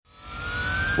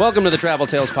Welcome to the Travel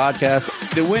Tales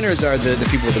Podcast. The winners are the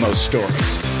people with the most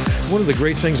stories. One of the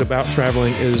great things about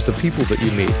traveling is the people that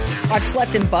you meet. I've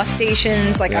slept in bus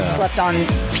stations, I've slept on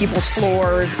people's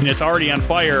floors. And it's already on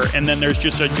fire, and then there's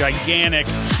just a gigantic,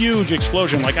 huge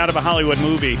explosion, like out of a Hollywood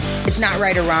movie. It's not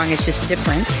right or wrong, it's just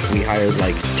different. We hired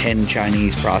 10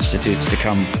 Chinese prostitutes to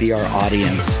come be our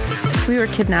audience. We were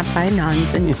kidnapped by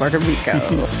nuns in Puerto Rico.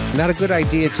 Not a good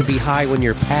idea to be high when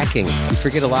you're packing. You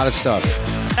forget a lot of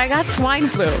stuff. I got swine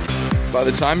flu. By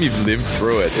the time you've lived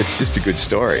through it, it's just a good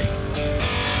story.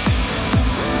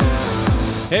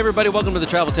 Hey everybody, welcome to the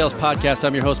Travel Tales Podcast.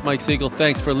 I'm your host, Mike Siegel.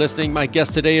 Thanks for listening. My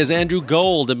guest today is Andrew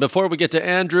Gold. And before we get to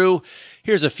Andrew,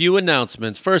 here's a few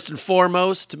announcements. First and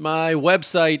foremost, my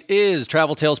website is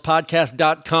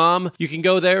traveltalespodcast.com. You can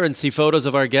go there and see photos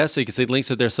of our guests. So you can see links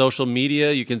to their social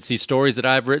media. You can see stories that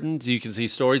I've written. You can see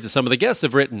stories that some of the guests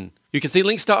have written. You can see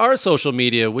links to our social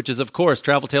media, which is, of course,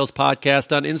 Travel Tales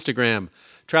Podcast on Instagram,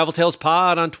 Travel Tales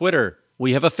Pod on Twitter.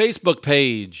 We have a Facebook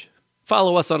page.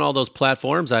 Follow us on all those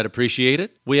platforms. I'd appreciate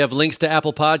it. We have links to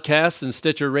Apple Podcasts and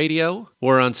Stitcher Radio.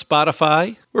 We're on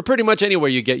Spotify. We're pretty much anywhere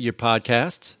you get your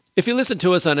podcasts. If you listen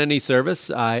to us on any service,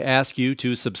 I ask you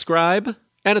to subscribe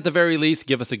and at the very least,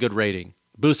 give us a good rating.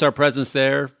 Boosts our presence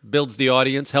there, builds the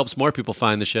audience, helps more people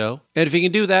find the show. And if you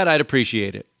can do that, I'd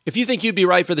appreciate it. If you think you'd be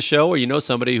right for the show or you know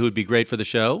somebody who would be great for the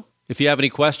show, if you have any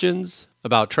questions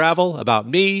about travel, about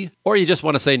me, or you just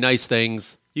want to say nice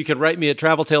things, you can write me at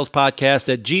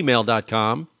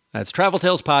traveltalespodcast@gmail.com. That's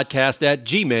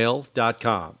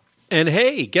traveltalespodcast@gmail.com. And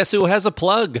hey, guess who has a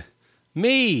plug?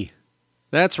 Me.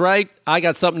 That's right. I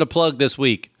got something to plug this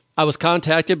week. I was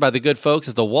contacted by the good folks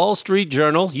at the Wall Street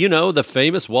Journal, you know, the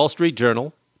famous Wall Street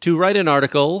Journal, to write an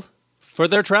article for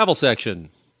their travel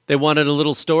section. They wanted a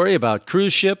little story about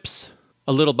cruise ships,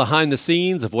 a little behind the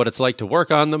scenes of what it's like to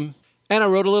work on them, and I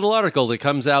wrote a little article that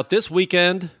comes out this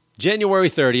weekend, January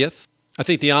 30th. I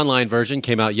think the online version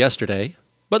came out yesterday,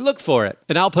 but look for it,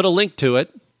 and I'll put a link to it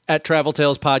at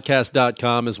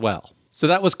traveltalespodcast.com as well. So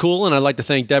that was cool, and I'd like to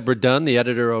thank Deborah Dunn, the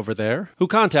editor over there, who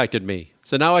contacted me.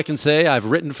 So now I can say I've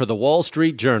written for the Wall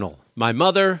Street Journal. My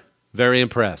mother, very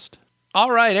impressed.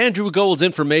 All right, Andrew Gold's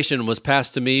information was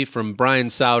passed to me from Brian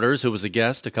Souders, who was a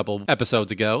guest a couple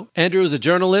episodes ago. Andrew is a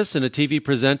journalist and a TV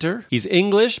presenter. He's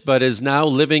English, but is now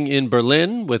living in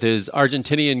Berlin with his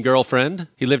Argentinian girlfriend.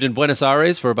 He lived in Buenos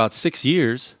Aires for about 6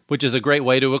 years, which is a great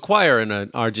way to acquire an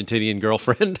Argentinian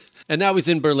girlfriend. And now he's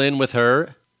in Berlin with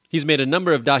her. He's made a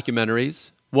number of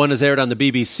documentaries. One is aired on the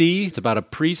BBC. It's about a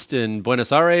priest in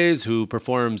Buenos Aires who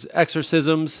performs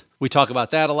exorcisms. We talk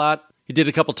about that a lot. He did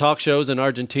a couple talk shows in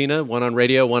Argentina, one on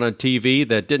radio, one on TV,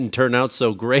 that didn't turn out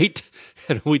so great,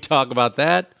 and we talk about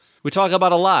that. We talk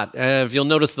about a lot. If you'll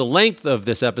notice the length of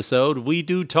this episode, we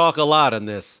do talk a lot on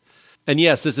this. And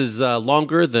yes, this is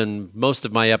longer than most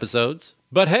of my episodes.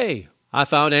 But hey, I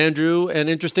found Andrew an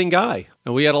interesting guy,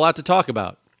 and we had a lot to talk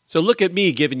about. So look at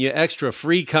me giving you extra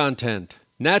free content.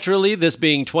 Naturally, this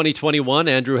being 2021,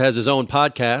 Andrew has his own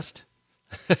podcast.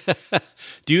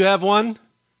 Do you have one?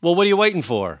 Well, what are you waiting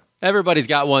for? Everybody's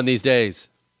got one these days.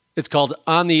 It's called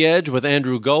On the Edge with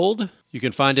Andrew Gold. You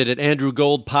can find it at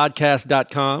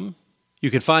andrewgoldpodcast.com.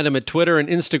 You can find him at Twitter and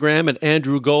Instagram at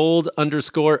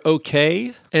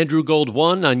andrewgold_OK. Andrew Gold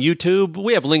 1 on YouTube.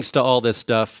 We have links to all this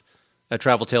stuff at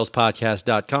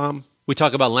traveltalespodcast.com. We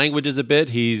talk about languages a bit.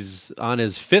 He's on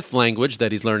his 5th language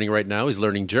that he's learning right now. He's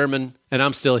learning German. And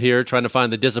I'm still here trying to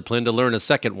find the discipline to learn a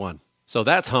second one. So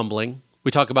that's humbling. We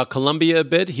talk about Colombia a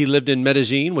bit. He lived in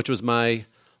Medellin, which was my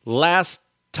last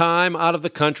time out of the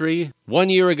country.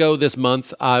 1 year ago this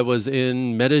month, I was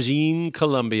in Medellin,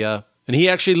 Colombia, and he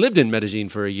actually lived in Medellin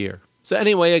for a year. So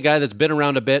anyway, a guy that's been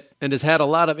around a bit and has had a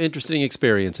lot of interesting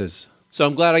experiences. So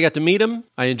I'm glad I got to meet him.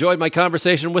 I enjoyed my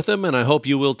conversation with him, and I hope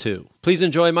you will too. Please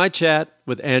enjoy my chat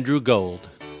with Andrew Gold.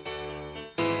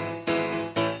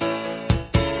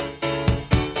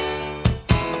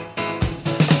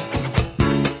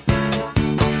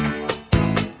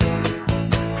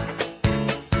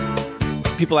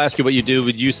 People ask you what you do.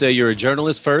 Would you say you're a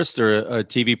journalist first or a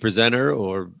TV presenter,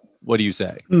 or what do you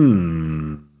say?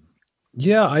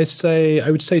 Yeah, I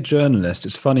would say journalist.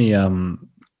 It's funny.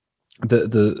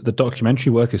 The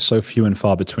documentary work is so few and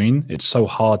far between. It's so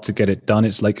hard to get it done.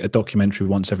 It's like a documentary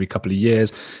once every couple of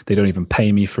years. They don't even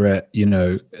pay me for it. You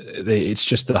know, it's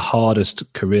just the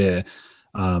hardest career.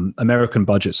 American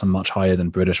budgets are much higher than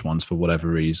British ones for whatever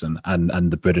reason.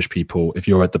 And the British people, if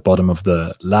you're at the bottom of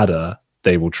the ladder,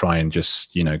 they will try and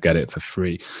just, get it for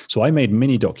free. So I made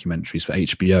mini documentaries for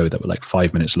HBO that were like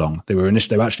 5 minutes long. They were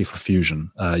actually for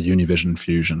Fusion, Univision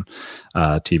Fusion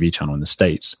TV channel in the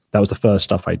States. That was the first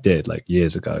stuff I did like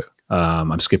years ago.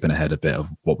 I'm skipping ahead a bit of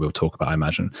what we'll talk about, I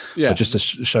imagine. Yeah. But just to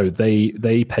show,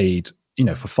 they paid,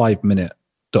 for 5 minute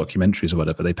documentaries or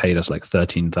whatever, they paid us like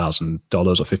 $13,000 or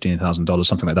 $15,000,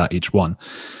 something like that each one.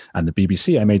 And the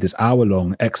BBC, I made this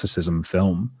hour-long exorcism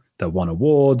film that won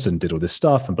awards and did all this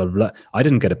stuff and blah, blah, blah. I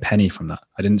didn't get a penny from that.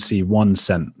 I didn't see 1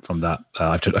 cent from that.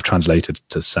 I've translated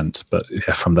to cent, but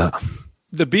yeah, from that.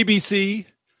 The BBC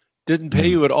didn't pay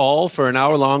you at all for an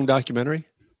hour-long documentary?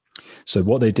 So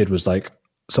what they did was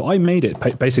so I made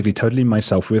it basically totally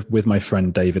myself with my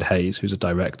friend David Hayes, who's a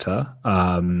director.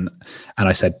 And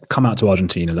I said, come out to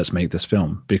Argentina, let's make this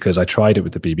film. Because I tried it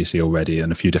with the BBC already and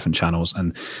a few different channels.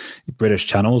 And British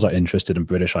channels are interested in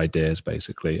British ideas,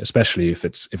 basically, especially if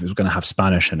it was going to have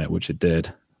Spanish in it, which it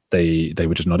did. They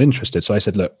were just not interested. So I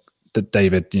said, look,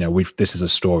 David, this is a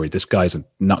story. This guy's a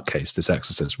nutcase, this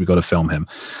exorcist. We got to film him.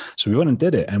 So we went and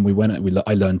did it. And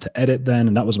I learned to edit then.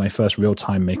 And that was my first real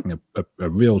time making a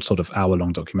real sort of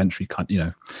hour-long documentary.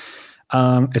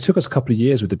 It took us a couple of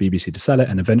years with the BBC to sell it.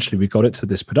 And eventually we got it to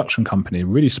this production company, a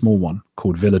really small one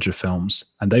called Villager Films.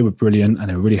 And they were brilliant and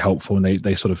they were really helpful. And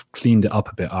they sort of cleaned it up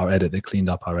a bit, They cleaned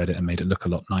up our edit and made it look a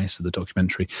lot nicer, the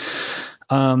documentary.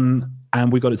 And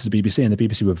we got it to the BBC, and the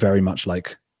BBC were very much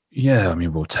like, yeah, I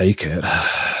mean, we'll take it.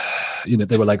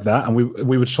 They were like that. And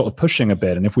we were sort of pushing a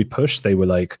bit. And if we pushed, they were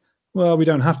like, well, we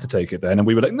don't have to take it then. And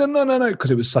we were like, no,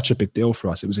 because it was such a big deal for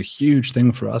us. It was a huge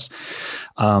thing for us.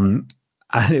 And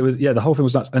it was, the whole thing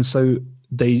was nuts. And so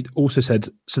they also said,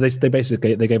 they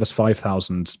basically, they gave us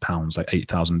 £5,000, like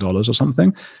 $8,000 or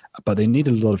something, but they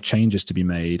needed a lot of changes to be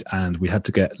made. And we had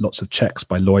to get lots of checks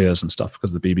by lawyers and stuff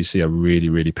because the BBC are really,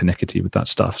 really pernickety with that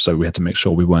stuff. So we had to make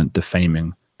sure we weren't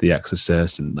defaming The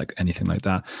Exorcist and like anything like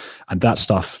that. And that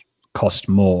stuff cost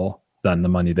more than the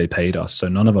money they paid us. So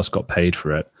none of us got paid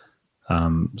for it.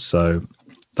 So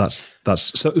that's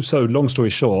so long story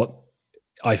short,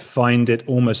 I find it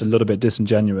almost a little bit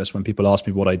disingenuous when people ask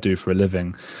me what I do for a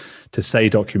living to say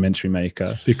documentary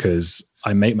maker, because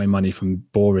I make my money from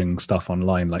boring stuff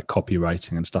online like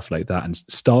copywriting and stuff like that, and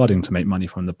starting to make money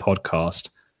from the podcast,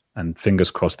 and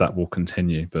fingers crossed that will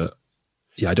continue. But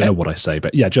yeah, I don't know what I say,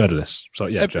 but yeah, journalists. So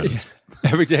yeah, journalists.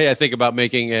 Every day I think about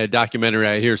making a documentary,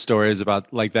 I hear stories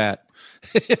about like that.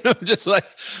 Just like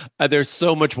there's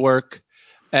so much work,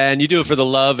 and you do it for the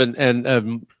love,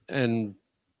 and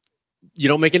you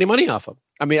don't make any money off them.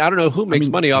 I mean, I don't know who makes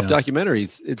money off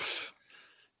documentaries. It's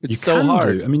so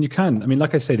hard. You can. I mean,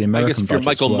 like I say, the American. I guess if you're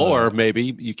Michael Moore,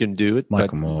 maybe you can do it.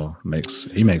 Michael Moore makes a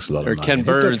lot of money. Or Ken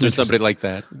Burns or somebody like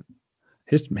that.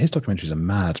 His documentaries are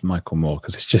mad, Michael Moore,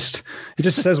 because he just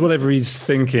says whatever he's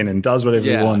thinking and does whatever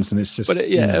he wants, and it's just. But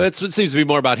it seems to be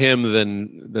more about him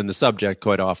than the subject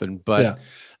quite often. But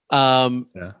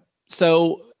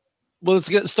so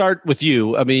let's start with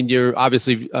you. I mean, you're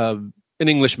obviously an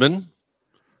Englishman.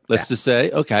 Let's just say,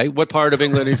 okay, what part of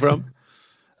England are you from?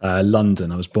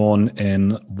 London. I was born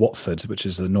in Watford, which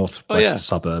is the northwest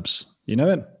suburbs. You know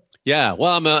it? Yeah.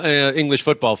 Well, I'm an English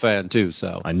football fan too,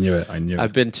 so I knew it.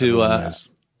 I've been to.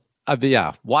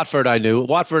 Watford. I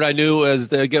knew as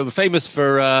famous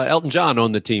for Elton John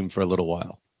owned the team for a little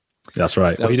while. That's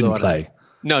right. Well, he didn't play.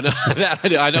 No, that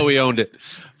I know he owned it,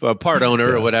 for a part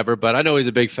owner or whatever. But I know he's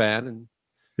a big fan, and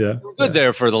good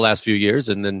there for the last few years,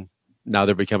 and then. Now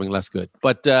they're becoming less good.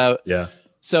 But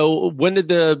so when did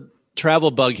the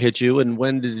travel bug hit you, and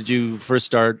when did you first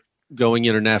start going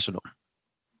international?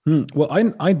 Well,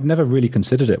 I'd never really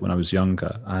considered it when I was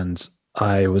younger, and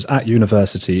I was at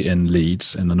university in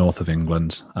Leeds in the north of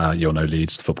England. You'll know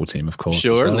Leeds, the football team, of course.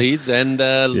 Sure, Leeds. And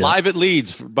Live at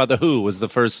Leeds by The Who was the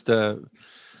first time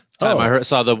I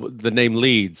saw the name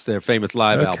Leeds, their famous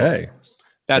live album.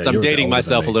 I'm dating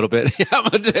myself a little bit. I'm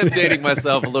dating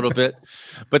myself a little bit,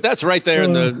 but that's right there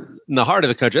in the heart of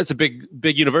the country. That's a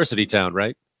big university town,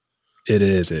 right? It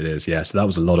is. Yeah. So that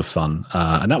was a lot of fun.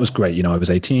 And that was great. I was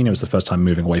 18. It was the first time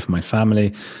moving away from my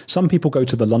family. Some people go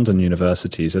to the London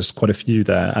universities. There's quite a few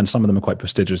there. And some of them are quite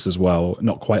prestigious as well.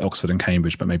 Not quite Oxford and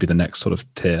Cambridge, but maybe the next sort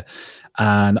of tier.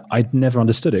 And I'd never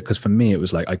understood it because for me, it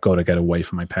was like, I got to get away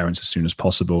from my parents as soon as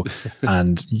possible.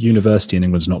 And university in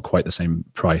England's not quite the same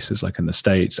price as like in the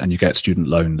States, and you get student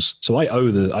loans. So I owe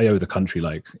the country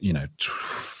like,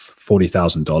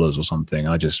 $40,000 or something.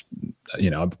 I just,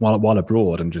 while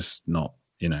abroad, I'm just not,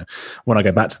 when I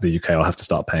go back to the UK, I'll have to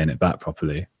start paying it back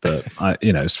properly. But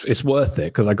it's worth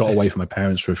it because I got away from my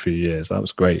parents for a few years. That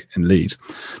was great in Leeds.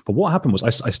 But what happened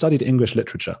was I studied English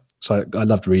literature. So I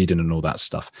loved reading and all that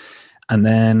stuff. And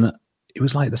then, it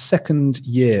was like the second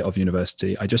year of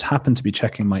university. I just happened to be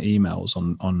checking my emails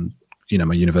on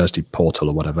my university portal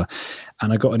or whatever,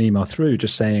 and I got an email through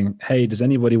just saying, hey, does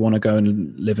anybody want to go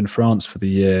and live in France for the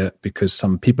year, because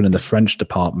some people in the French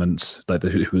department, like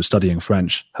who are studying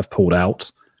French, have pulled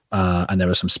out, and there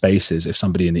are some spaces if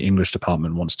somebody in the English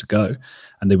department wants to go.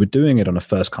 And they were doing it on a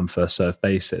first come first serve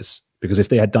basis, because if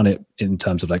they had done it in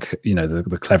terms of like,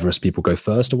 the cleverest people go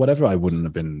first or whatever, I wouldn't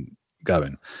have been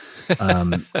going.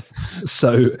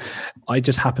 So I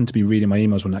just happened to be reading my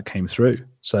emails when that came through.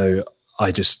 So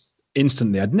I just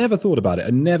instantly, I'd never thought about it. I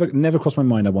never crossed my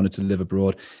mind I wanted to live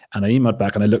abroad. And I emailed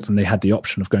back and I looked, and they had the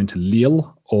option of going to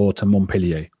Lille or to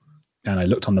Montpellier. And I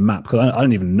looked on the map, because I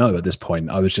don't even know at this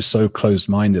point. I was just so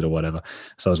closed-minded or whatever.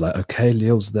 So I was like, okay,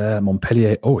 Lille's there.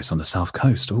 Montpellier, oh, it's on the south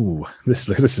coast. Oh, this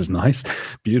is nice.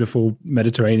 Beautiful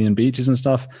Mediterranean beaches and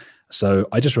stuff. So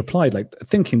I just replied, like,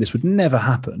 thinking this would never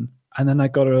happen. And then I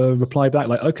got a reply back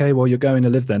like, okay, well, you're going to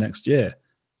live there next year.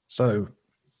 So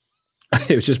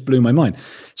it just blew my mind.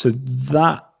 So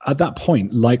that at that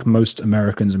point, like most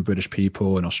Americans and British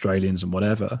people and Australians and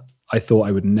whatever, I thought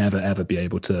I would never, ever be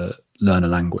able to learn a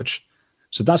language.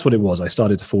 So that's what it was. I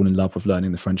started to fall in love with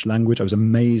learning the French language. I was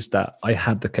amazed that I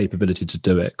had the capability to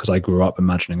do it, because I grew up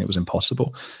imagining it was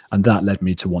impossible. And that led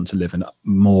me to want to live in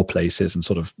more places and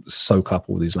sort of soak up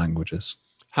all these languages.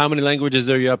 How many languages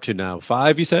are you up to now?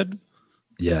 5, you said?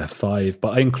 Yeah, 5.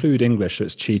 But I include English, so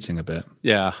it's cheating a bit.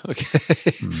 Yeah,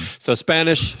 okay. So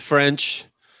Spanish, French,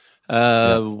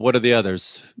 what are the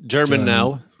others? German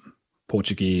now?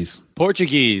 Portuguese.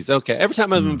 Portuguese, okay. Every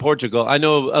time I'm in Portugal, I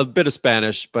know a bit of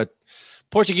Spanish, but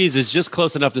Portuguese is just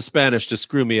close enough to Spanish to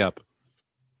screw me up.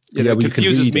 It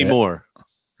confuses me more.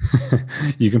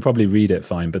 You can probably read it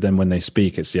fine, but then when they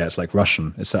speak, it's like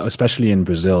Russian. It's especially in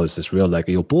Brazil, it's this real like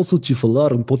eu posso te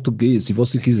falar em português se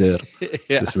você quiser.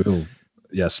 This real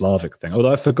Slavic thing.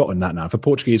 Although I've forgotten that now. If a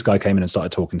Portuguese guy came in and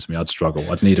started talking to me, I'd struggle.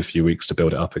 I'd need a few weeks to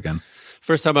build it up again.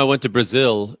 First time I went to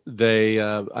Brazil,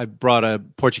 I brought a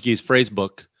Portuguese phrase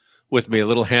book with me, a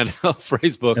little handheld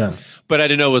phrase book, but I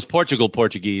didn't know it was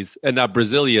Portuguese and not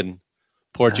Brazilian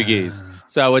Portuguese.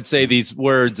 So I would say these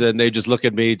words, and they just look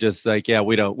at me, just like, yeah,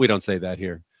 we don't say that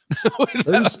here.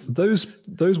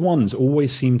 those ones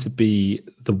always seem to be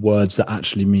the words that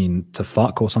actually mean to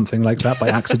fuck or something like that by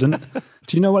accident.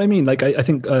 Do you know what I mean? Like I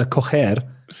think coger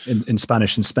in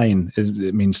Spanish in Spain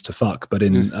it means to fuck, but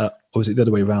in or was it the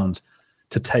other way around?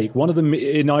 To take. One of them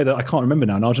in either, I can't remember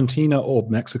now, in Argentina or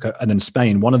Mexico, and in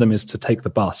Spain, one of them is to take the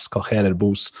bus, coger el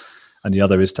bus, and the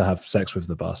other is to have sex with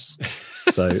the bus.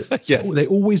 So they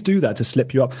always do that to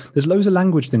slip you up. There's loads of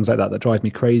language things like that drive me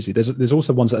crazy. There's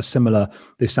also ones that are similar.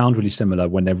 They sound really similar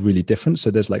when they're really different. So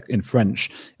there's like in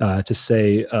French, to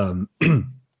say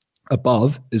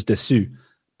above is dessus,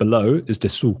 below is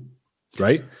dessous,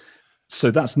 right? So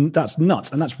that's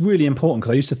nuts. And that's really important,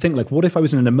 because I used to think like, what if I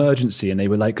was in an emergency and they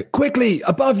were like, quickly,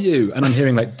 above you? And I'm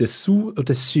hearing like dessous or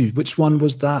dessus. Which one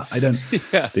was that? I don't,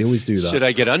 They always do that. Should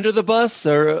I get under the bus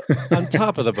or on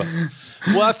top of the bus?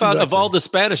 Well, I found of all the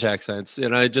Spanish accents,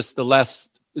 and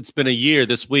it's been a year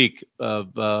this week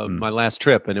of my last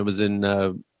trip, and it was in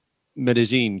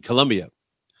Medellin, Colombia.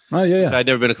 Oh, yeah. I'd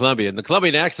never been to Colombia. And the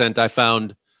Colombian accent I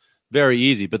found very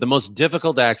easy, but the most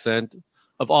difficult accent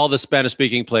of all the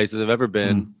Spanish-speaking places I've ever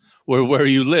been, where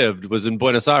you lived, was in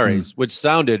Buenos Aires, which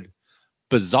sounded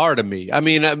bizarre to me. I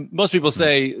mean, most people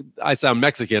say I sound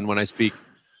Mexican when I speak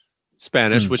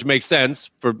Spanish, which makes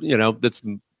sense for, that's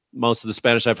most of the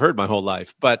Spanish I've heard my whole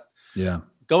life. But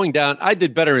going down, I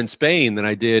did better in Spain than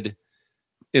I did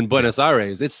in Buenos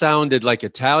Aires. It sounded like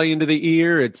Italian to the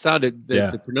ear. It sounded,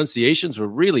 the pronunciations were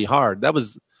really hard.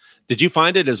 Did you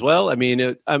find it as well? I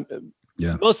mean,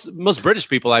 most British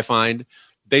people I find,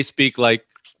 they speak like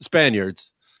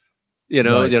Spaniards, the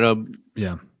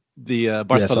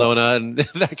Barcelona and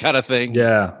that kind of thing.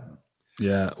 Yeah.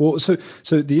 Well, so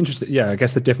the interesting, I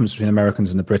guess the difference between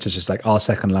Americans and the British is like our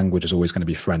second language is always going to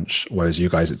be French, whereas you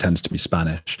guys, it tends to be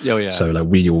Spanish. Oh, yeah. So like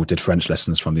we all did French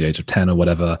lessons from the age of 10 or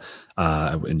whatever,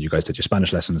 and you guys did your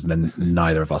Spanish lessons, and then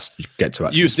neither of us get to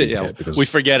actually speak it because we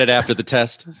forget it after the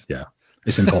test. Yeah.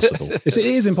 It's impossible. It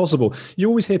is impossible. You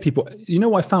always hear people,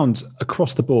 what I found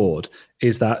across the board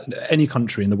is that any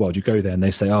country in the world, you go there and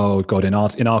they say, oh God, in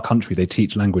our country, they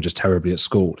teach languages terribly at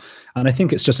school. And I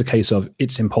think it's just a case of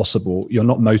it's impossible. You're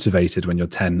not motivated when you're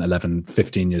 10, 11,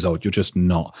 15 years old. You're just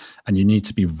not. And you need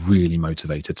to be really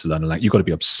motivated to learn a language. You've got to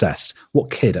be obsessed. What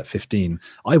kid at 15?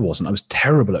 I wasn't. I was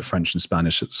terrible at French and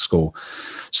Spanish at school.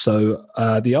 So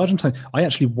the Argentine, I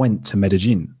actually went to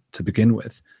Medellin to begin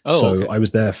with. I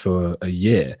was there for a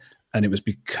year, and it was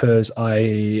because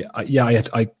after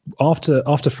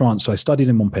France, so I studied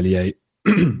in Montpellier,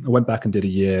 I went back and did a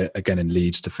year again in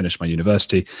Leeds to finish my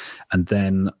university. And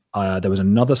then there was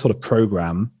another sort of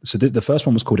program. So the first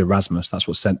one was called Erasmus. That's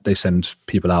what they send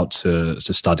people out to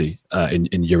study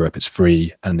in Europe. It's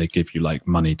free and they give you like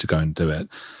money to go and do it.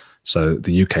 So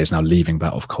the UK is now leaving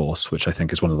that, of course, which I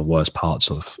think is one of the worst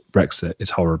parts of Brexit. It's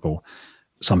horrible.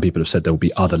 Some people have said there will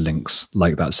be other links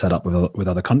like that set up with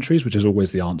other countries, which is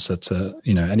always the answer to,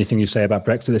 anything you say about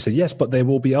Brexit. They say, yes, but there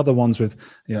will be other ones with,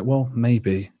 well,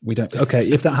 maybe we don't. Okay,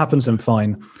 if that happens, then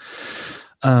fine.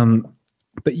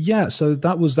 But yeah, so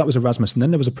that was Erasmus. And then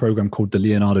there was a program called the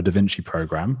Leonardo da Vinci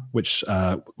program, which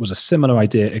was a similar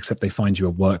idea, except they find you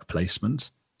a work placement.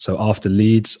 So after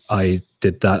Leeds, I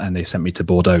did that and they sent me to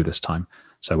Bordeaux this time.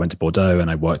 So I went to Bordeaux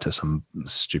and I worked at some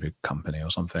stupid company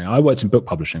or something. I worked in book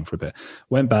publishing for a bit.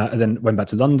 Went back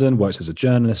to London, worked as a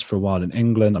journalist for a while in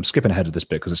England. I'm skipping ahead of this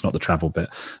bit because it's not the travel bit.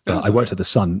 But I worked at the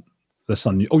Sun.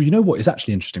 Oh, you know what? It's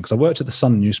actually interesting because I worked at the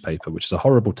Sun newspaper, which is a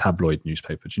horrible tabloid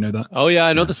newspaper. Do you know that? Oh yeah,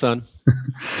 I know the Sun.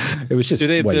 It was just. Do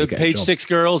they have the Page 6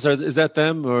 girls? Or is that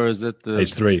them, or is that the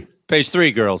Page 3? Page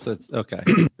 3 girls. That's okay.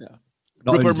 Yeah.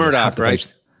 Rupert Murdoch, right?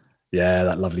 Yeah,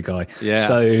 that lovely guy. Yeah.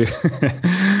 So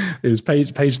it was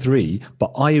page 3.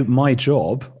 But my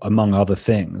job, among other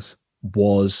things,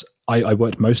 was I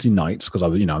worked mostly nights because I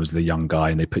was the young guy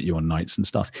and they put you on nights and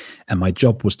stuff. And my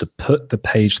job was to put the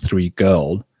Page 3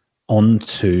 girl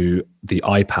onto the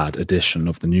iPad edition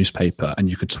of the newspaper, and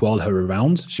you could twirl her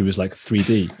around. She was like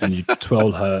 3D, and you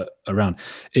twirl her around.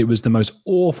 It was the most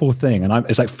awful thing. And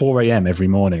it's like 4 a.m. every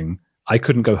morning. I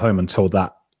couldn't go home until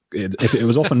that. If it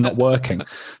was often not working.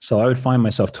 So I would find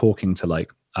myself talking to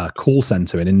like a call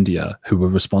center in India who were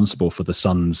responsible for the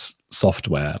Sun's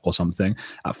software or something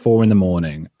at 4 a.m.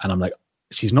 And I'm like,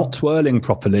 she's not twirling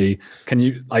properly. Can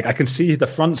you, like, I can see the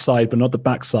front side, but not the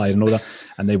back side and all that.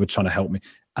 And they were trying to help me.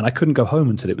 And I couldn't go home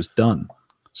until it was done.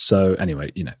 So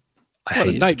anyway, I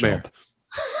hated a nightmare.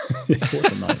 It was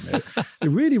a nightmare. It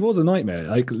really was a nightmare.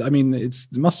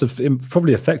 It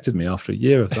probably affected me after a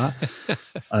year of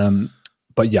that.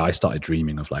 But yeah, I started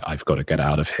dreaming of like, I've got to get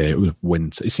out of here. It was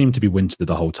winter. It seemed to be winter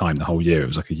the whole time, the whole year. It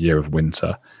was like a year of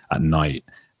winter at night.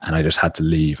 And I just had to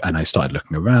leave. And I started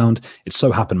looking around. It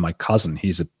so happened my cousin, he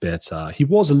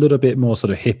was a little bit more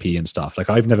sort of hippie and stuff. Like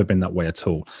I've never been that way at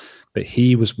all. But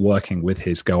he was working with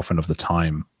his girlfriend of the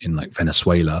time in like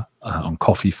Venezuela on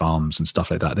coffee farms and stuff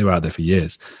like that. They were out there for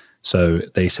years. So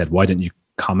they said, why didn't you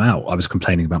come out? I was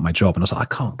complaining about my job. And I was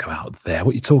like, I can't go out there.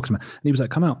 What are you talking about? And he was like,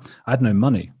 come out. I had no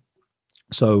money.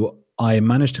 So I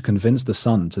managed to convince the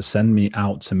Sun to send me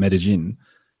out to Medellin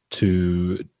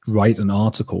to write an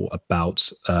article about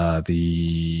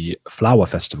the flower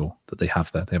festival that they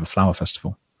have there. They have a flower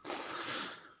festival.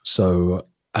 So,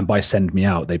 and by send me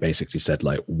out, they basically said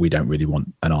like, we don't really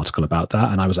want an article about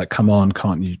that. And I was like, come on,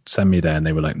 can't you send me there? And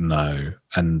they were like, no.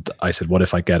 And I said, what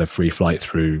if I get a free flight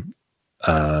through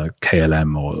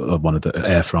KLM or one of the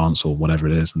Air France or whatever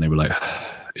it is? And they were like,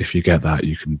 if you get that,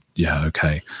 you can, yeah,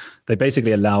 okay. They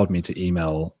basically allowed me to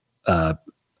email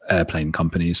airplane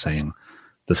companies saying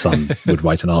the Sun would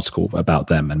write an article about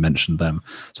them and mention them.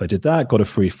 So I did that, got a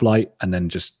free flight, and then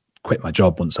just quit my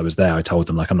job once I was there. I told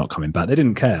them, like, I'm not coming back. They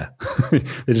didn't care. They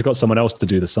just got someone else to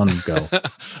do the Sun girl.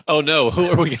 Oh, no. Who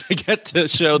are we going to get to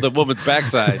show the woman's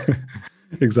backside?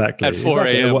 Exactly. At 4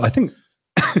 a.m. Well, I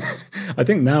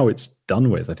think now it's done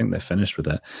with. I think they're finished with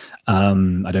it. I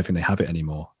don't think they have it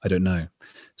anymore. I don't know.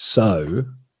 So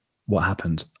what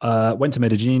happened? Went to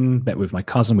Medellin, met with my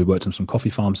cousin. We worked on some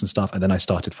coffee farms and stuff. And then I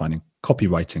started finding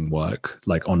copywriting work,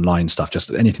 like online stuff,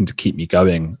 just anything to keep me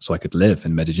going so I could live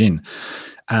in Medellin.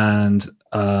 And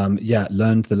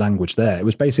learned the language there. It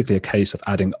was basically a case of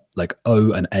adding like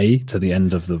O and A to the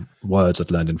end of the words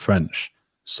I'd learned in French.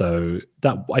 So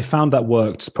that I found that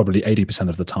worked probably 80%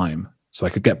 of the time. So I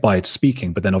could get by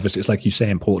speaking, but then obviously it's like you say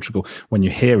in Portugal, when you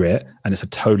hear it and it's a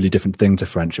totally different thing to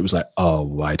French, it was like,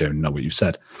 oh, I don't know what you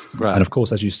said. Right. And of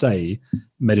course, as you say,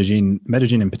 Medellin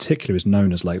in particular is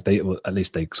known as like, at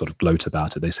least they sort of gloat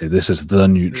about it. They say this is the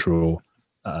neutral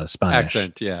Spanish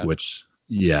accent. Yeah. Which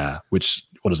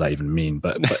what does that even mean?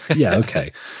 But yeah,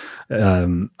 okay.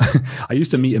 I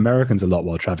used to meet Americans a lot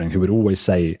while traveling who would always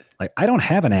say, like, I don't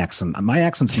have an accent. My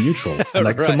accent's neutral. And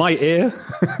like, right. To my ear,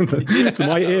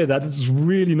 that is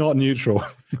really not neutral.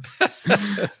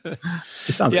 It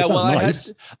sounds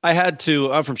nice.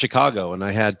 I'm from Chicago, and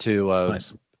I had to,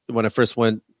 nice. When I first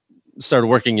started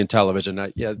working in television,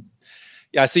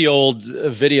 I see old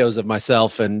videos of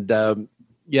myself, and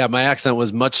my accent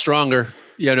was much stronger.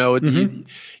 You know,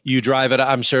 you drive it.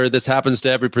 I'm sure this happens to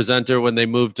every presenter when they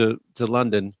move to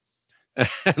London,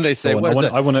 and they say, "What is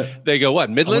it?" They go,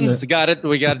 "What? Midlands? Got it.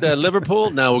 We got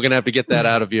Liverpool. No, we're gonna have to get that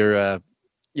out of your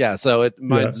Yeah, so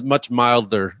mine's much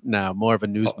milder now, more of a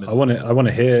newsman. I want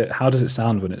to hear, how does it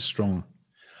sound when it's strong?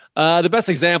 The best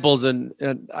examples, and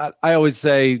I always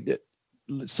say,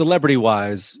 celebrity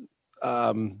wise,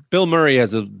 Bill Murray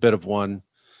has a bit of one.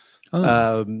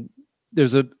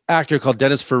 There's an actor called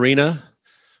Dennis Farina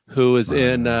who is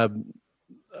in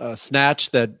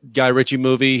Snatch, that Guy Ritchie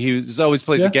movie. He always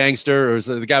plays a gangster, or is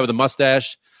the guy with a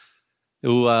mustache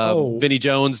who Vinnie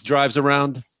Jones drives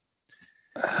around.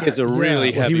 He has a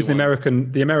really heavy. He was the one.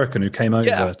 American who came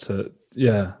over to.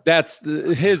 Yeah, that's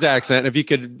his accent. If you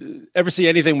could ever see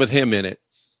anything with him in it,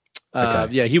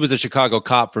 he was a Chicago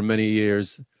cop for many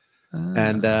years.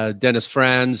 And Dennis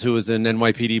Franz, who was in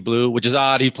NYPD Blue, which is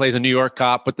odd. He plays a New York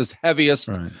cop with this heaviest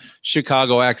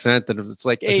Chicago accent. And it's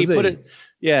like, hey,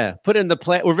 put in the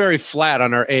plant. We're very flat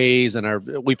on our A's and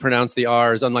we pronounce the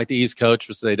R's, unlike the East Coast,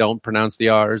 which they don't pronounce the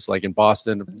R's, like in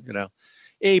Boston, you know.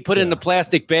 Hey, put it in the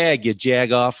plastic bag, you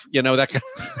jag off. You know, that kind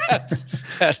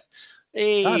of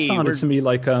hey, that sounded to me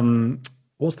like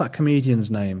what's that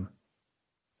comedian's name?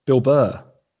 Bill Burr.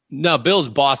 No, Bill's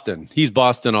Boston. He's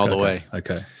Boston all the way.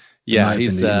 Okay. Yeah,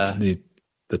 he's the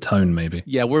tone maybe.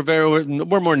 Yeah, we're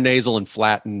more nasal and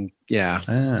flat, and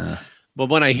But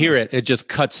when I hear it, it just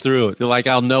cuts through it. Like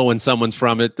I'll know when someone's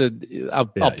from it. I'll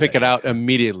pick it out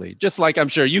immediately. Just like I'm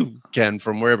sure you can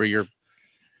from wherever you're.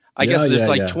 I guess there's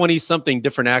 20-something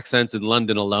different accents in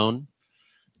London alone.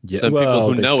 Yeah, some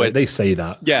people who know it. They say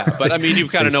that. Yeah, but I mean, you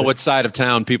kind of know what side of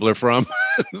town people are from,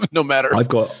 no matter. I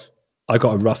got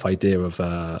a rough idea of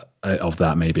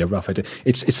that. Maybe a rough idea.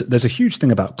 It's there's a huge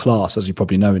thing about class, as you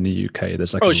probably know, in the UK.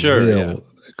 There's like real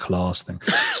class thing.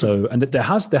 So, and there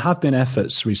have been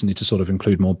efforts recently to sort of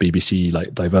include more BBC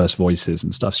like diverse voices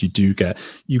and stuff. So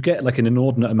you get like an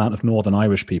inordinate amount of Northern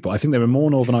Irish people. I think there are more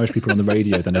Northern Irish people on the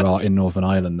radio than there are in Northern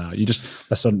Ireland now.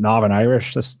 That's Northern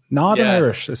Irish. That's Northern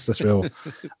Irish. It's this real.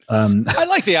 I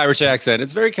like the Irish accent.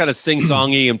 It's very kind of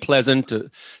sing-songy and pleasant.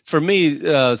 For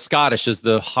me, Scottish is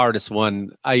the hardest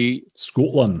one.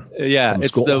 Scotland. Yeah,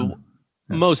 it's Scotland.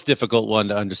 The most difficult one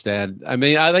to understand. I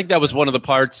mean, I think that was one of the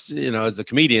parts, you know, as a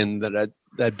comedian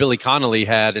that Billy Connolly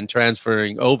had in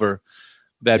transferring over,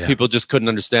 that people just couldn't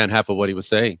understand half of what he was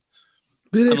saying.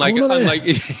 Unlike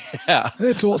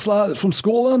it's what's like from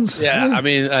Scotland. Yeah, I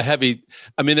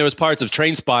mean, there was parts of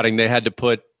Train Spotting they had to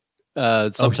put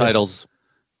subtitles.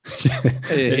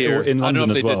 Here in London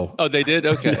as well. Did. Oh, they did.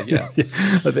 Okay, yeah.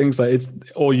 I think so.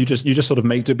 You just sort of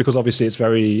make it, because obviously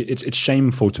it's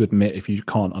shameful to admit if you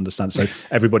can't understand. So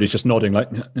everybody's just nodding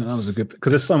like that was a good,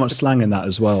 because there's so much slang in that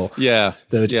as well. Yeah,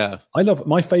 I love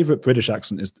my favorite British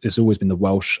accent is always been the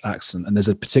Welsh accent, and there's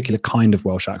a particular kind of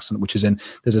Welsh accent which is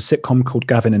there's a sitcom called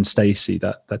Gavin and Stacey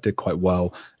that did quite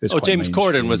well. James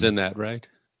Corden was in that, right?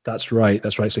 That's right.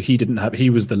 So he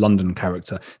was the London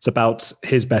character. It's about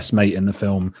his best mate in the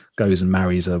film goes and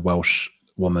marries a Welsh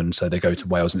woman. So they go to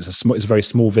Wales, and it's a very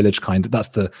small village kind of, that's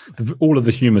all of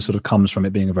the humor sort of comes from it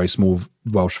being a very small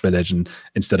Welsh village, and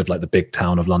instead of like the big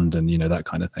town of London, you know, that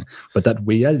kind of thing. But that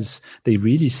Wales, they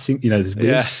really sing, you know,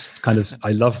 kind of, I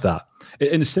love that.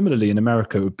 And similarly in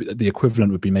America, the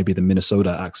equivalent would be maybe the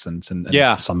Minnesota accent and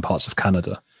some parts of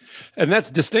Canada. And that's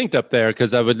distinct up there,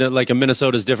 because I would like a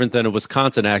Minnesota is different than a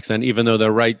Wisconsin accent, even though they're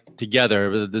right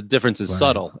together. The difference is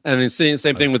subtle. And it's the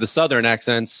same thing with the Southern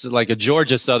accents. Like a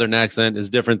Georgia Southern accent is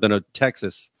different than a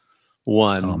Texas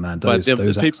one. Oh man, those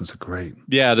accents are great.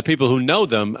 Yeah, the people who know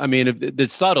them, I mean,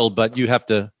 it's subtle, but you have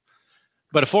to.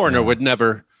 But a foreigner would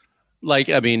never, like,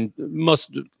 I mean,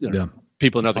 most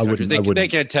people in other countries, they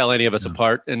can't tell any of us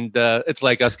apart. And it's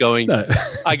like us going,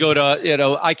 I go to, you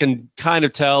know, I can kind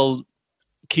of tell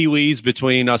Kiwis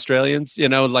between Australians, you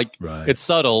know, like it's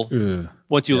subtle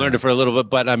once you learn it for a little bit,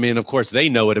 but I mean, of course they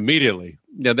know it immediately.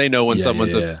 Yeah, they know when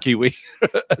someone's a Kiwi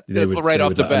right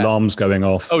off the bat. Alarms going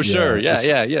off. Oh, sure. Yeah.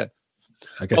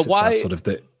 I guess it's that sort of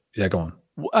go on.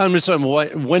 I'm just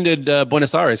wondering, when did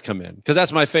Buenos Aires come in? Because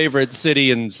that's my favorite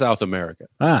city in South America.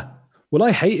 Well,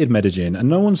 I hated Medellin, and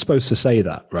no one's supposed to say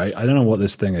that, right? I don't know what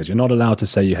this thing is. You're not allowed to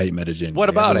say you hate Medellin. What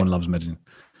about everyone loves Medellin.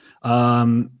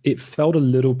 It felt a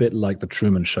little bit like the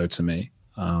Truman Show to me.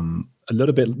 A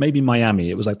little bit, maybe Miami.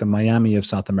 It was like the Miami of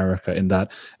South America in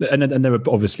that, and there were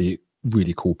obviously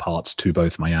really cool parts to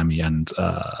both Miami and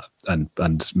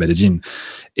Medellin.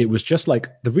 It was just like,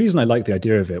 the reason I liked the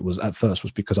idea of it was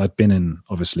because I'd been in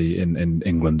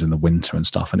England in the winter and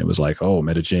stuff, and it was like, oh,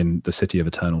 Medellin, the city of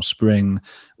eternal spring.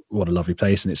 What a lovely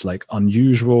place. And it's like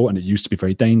unusual, and it used to be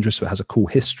very dangerous. So it has a cool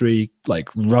history, like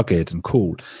rugged and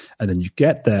cool. And then you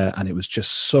get there and it was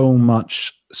just so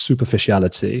much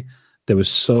superficiality there was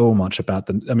so much about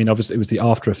them. I mean, obviously it was the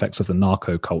after effects of the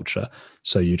narco culture.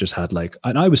 So you just had like,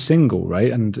 and I was single,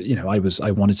 right? And, you know, I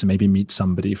wanted to maybe meet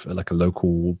somebody for like a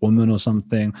local woman or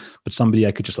something, but somebody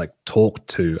I could just like talk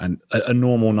to, and a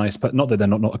normal, nice, but not that they're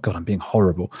not, God, I'm being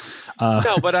horrible.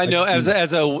 No, but I know as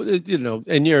a, you know,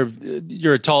 and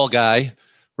you're a tall guy,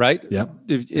 right? Yeah.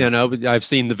 You know, I've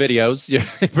seen the videos. You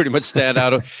pretty much stand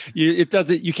out.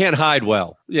 You can't hide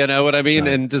well. You know what I mean?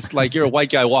 No. And just like you're a white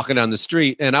guy walking down the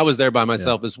street, and I was there by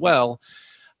myself as well.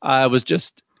 I was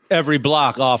just every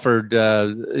block offered,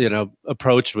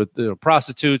 approached with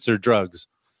prostitutes or drugs.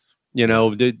 You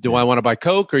know, do I want to buy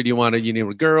Coke, or do you need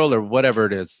a girl, or whatever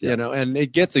it is? You know, and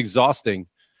it gets exhausting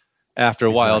after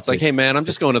a while. It's like, hey man, I'm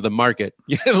just going to the market.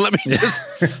 Let me just.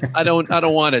 I don't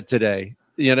want it today.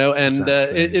 You know, and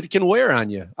it can wear on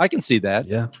you. I can see that.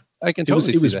 Yeah, I can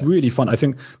totally see that. It was really fun. I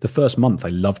think the first month I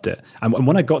loved it. And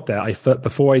when I got there,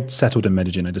 before I settled in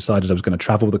Medellin, I decided I was going to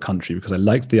travel the country because I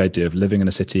liked the idea of living in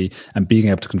a city and being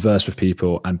able to converse with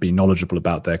people and be knowledgeable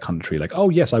about their country. Like, oh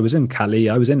yes, I was in Cali,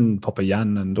 I was in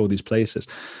Popayán and all these places.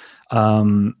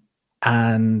 And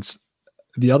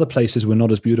the other places were not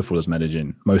as beautiful as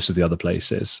Medellin, most of the other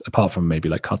places, apart from maybe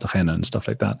like Cartagena and stuff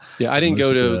like that. Yeah, I didn't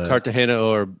go to Cartagena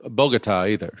or Bogota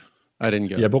either. I didn't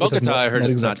go. Yeah, Bogota I heard,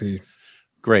 is not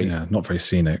great. Yeah, not very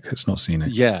scenic. It's not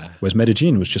scenic. Yeah. Whereas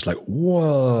Medellin was just like,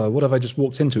 whoa, what have I just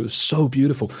walked into? It was so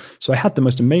beautiful. So I had the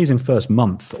most amazing first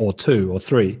month or 2 or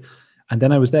 3. And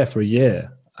then I was there for a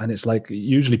year. And it's like,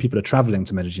 usually people are traveling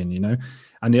to Medellin, you know?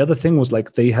 And the other thing was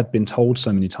like, they had been told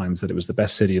so many times that it was the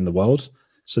best city in the world.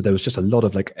 So there was just a lot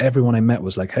of like, everyone I met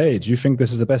was like, hey, do you think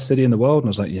this is the best city in the world? And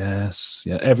I was like, yes.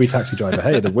 Yeah. Every taxi driver,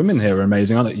 hey, the women here are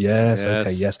amazing, aren't they? Yes.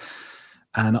 Okay. Yes.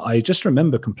 And I just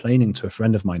remember complaining to a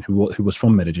friend of mine who was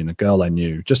from Medellin, a girl I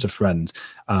knew, just a friend.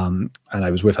 And I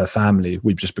was with her family.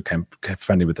 We just became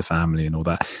friendly with the family and all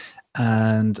that.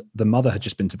 And the mother had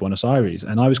just been to Buenos Aires.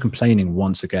 And I was complaining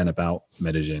once again about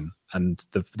Medellin. And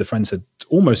the friend said,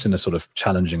 almost in a sort of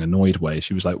challenging, annoyed way,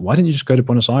 she was like, why didn't you just go to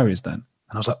Buenos Aires then?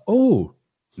 And I was like, oh,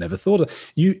 never thought of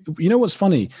you. You know what's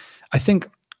funny? I think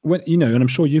when, you know, and I'm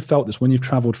sure you felt this when you've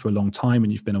traveled for a long time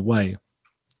and you've been away,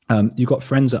 you've got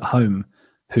friends at home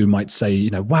who might say, you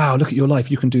know, wow, look at your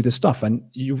life, you can do this stuff. And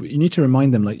you need to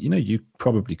remind them, like, you know, you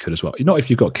probably could as well. Not if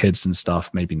you've got kids and stuff,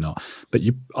 maybe not, but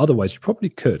otherwise you probably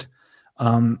could.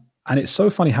 And it's so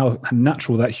funny how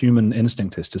natural that human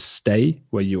instinct is to stay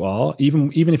where you are,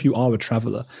 even if you are a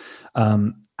traveler.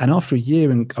 And after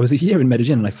I was a year in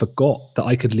Medellin, and I forgot that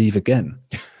I could leave again.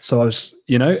 So I was,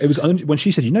 you know, it was only when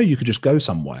she said, you know, you could just go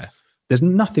somewhere. There's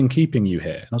nothing keeping you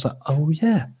here. And I was like, oh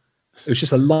yeah. It was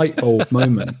just a light bulb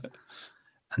moment.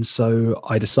 And so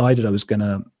I decided I was going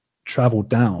to travel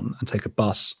down and take a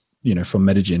bus, you know, from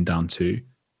Medellin down to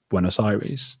Buenos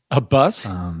Aires. A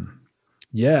bus?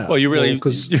 Yeah. Well, you really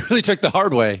took the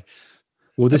hard way.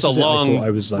 Well, this is a long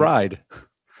ride.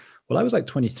 Well, I was like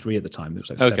 23 at the time. It was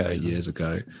like 7 or 8 years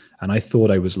ago. And I thought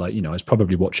I was like, you know, I was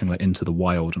probably watching like Into the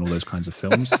Wild and all those kinds of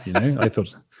films, you know. I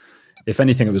thought, if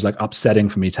anything, it was like upsetting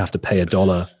for me to have to pay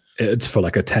 $1 for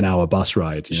like a 10-hour bus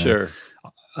ride. You know?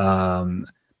 Sure.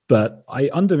 But I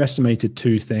underestimated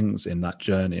 2 things in that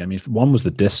journey. I mean, one was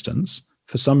the distance.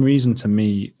 For some reason, to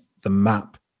me, the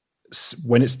map,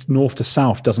 when it's north to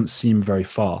south, doesn't seem very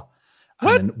far.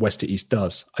 What? And then west to east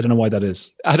does. I don't know why that is.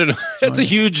 I don't know. It's a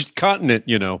huge continent,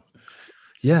 you know.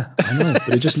 Yeah, I know.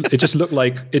 But it just looked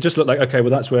like okay, well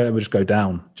that's where we'll just go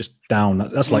down. Just down.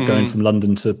 That's like going from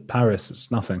London to Paris. It's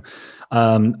nothing.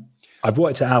 I've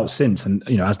worked it out since, and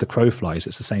you know, as the crow flies,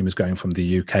 it's the same as going from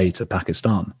the UK to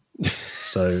Pakistan.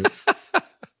 So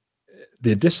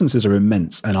the distances are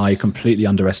immense, and I completely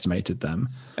underestimated them.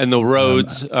 And the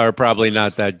roads are probably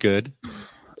not that good.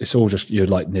 It's all just, you're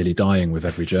like nearly dying with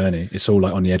every journey. It's all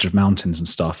like on the edge of mountains and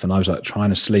stuff. And I was like trying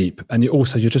to sleep. And you're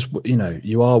just, you know,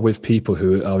 you are with people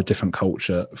who are a different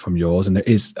culture from yours. And there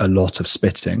is a lot of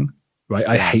spitting, right?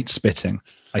 I hate spitting.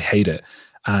 I hate it.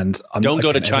 And don't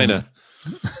go to China.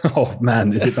 Oh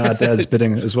man, is it bad there,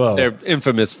 spitting as well? They're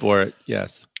infamous for it.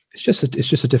 Yes. It's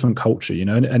just a different culture, you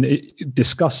know, and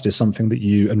disgust is something that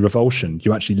and revulsion,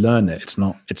 you actually learn it. It's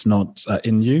not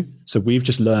in you. So we've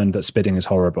just learned that spitting is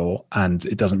horrible, and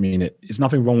it doesn't mean it's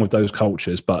nothing wrong with those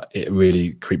cultures, but it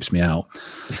really creeps me out.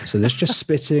 So there's just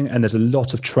spitting, and there's a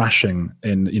lot of trashing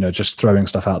in, you know, just throwing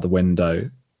stuff out the window,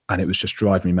 and it was just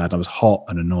driving me mad. I was hot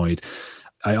and annoyed.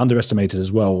 I underestimated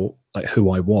as well, like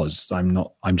who I was.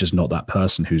 I'm just not that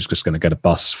person who's just going to get a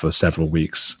bus for several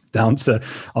weeks down to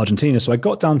Argentina. So I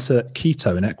got down to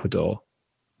Quito in Ecuador,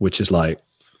 which is like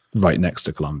right next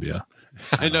to Colombia.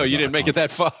 I know you didn't make it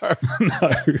that far.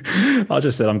 No, I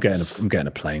just said I'm getting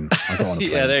a plane. I got on a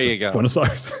plane. Yeah, there you go. Buenos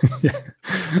Aires. Yeah.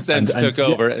 Sense took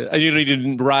over. And you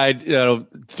didn't ride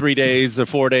 3 days or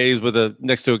 4 days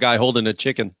next to a guy holding a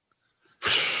chicken.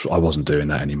 I wasn't doing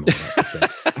that anymore.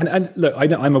 and look,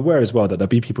 I'm aware as well that there'll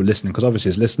be people listening, because obviously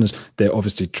as listeners, they're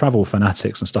obviously travel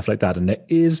fanatics and stuff like that. And there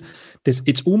is this,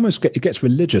 it gets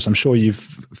religious. I'm sure you've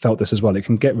felt this as well. It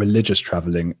can get religious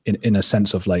traveling in a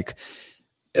sense of like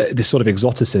this sort of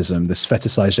exoticism, this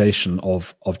fetishization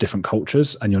of different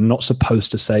cultures. And you're not supposed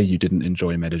to say you didn't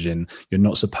enjoy Medellin. You're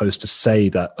not supposed to say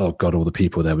that, oh God, all the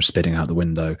people there were spitting out the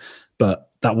window. But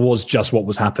that was just what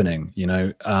was happening,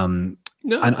 No, and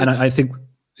I think,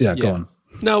 go on.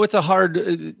 No, it's a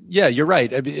hard, you're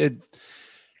right. I mean,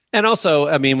 and also,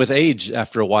 I mean, with age,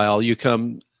 after a while, you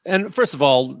come, and first of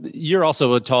all, you're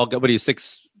also a tall guy. What are you,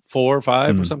 6'4",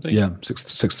 5" or something? Yeah,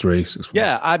 6'3", 6'4".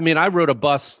 Yeah, I mean, I rode a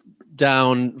bus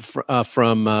down from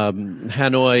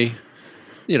Hanoi,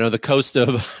 the coast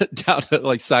of down to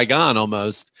like Saigon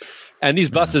almost. And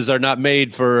these buses are not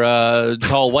made for a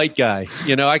tall white guy.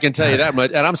 I can tell you that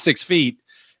much. And I'm 6 feet.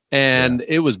 And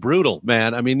it was brutal,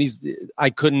 man. I mean, I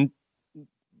couldn't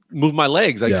move my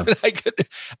legs. I could,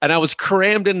 and I was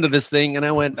crammed into this thing. And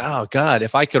I went, oh God,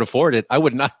 if I could afford it, I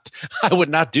would not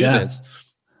do this.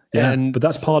 Yeah, but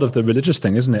that's part of the religious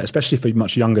thing, isn't it? Especially for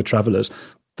much younger travelers.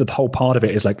 The whole part of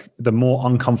it is like, the more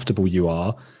uncomfortable you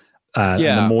are, and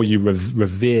the more you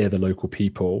revere the local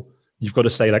people, you've got to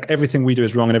say like, everything we do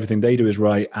is wrong and everything they do is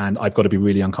right. And I've got to be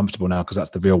really uncomfortable now because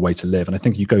that's the real way to live. And I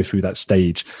think you go through that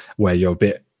stage where you're a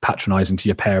bit patronizing to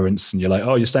your parents and you're like,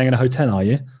 oh, you're staying in a hotel, are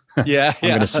you? Yeah. I'm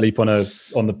going to sleep on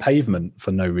the pavement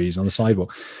for no reason on the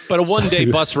sidewalk. But a one-day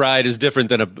bus ride is different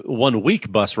than a 1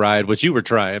 week bus ride, which you were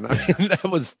trying. I mean,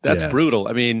 that's brutal.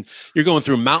 I mean, you're going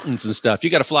through mountains and stuff.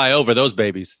 You got to fly over those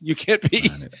babies. You can't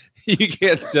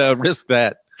risk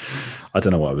that. I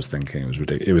don't know what I was thinking. It was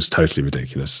ridiculous. It was totally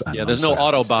ridiculous. And there's no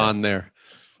Autobahn there.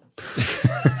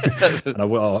 And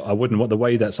I wouldn't want the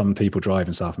way that some people drive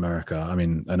in South America. I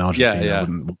mean, in Argentina,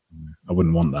 I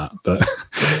wouldn't want that. But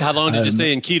how long did you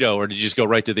stay in Quito, or did you just go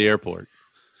right to the airport?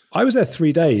 I was there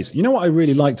 3 days. You know what I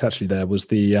really liked actually there was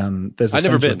the there's the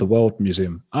Center of the World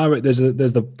Museum. Oh, right, there's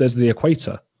the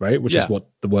Equator, right? Which is what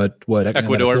the word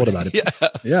Ecuador. I never thought about it.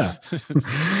 Yeah.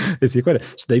 It's the Equator.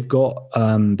 So they've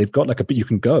got like you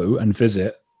can go and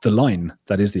visit the line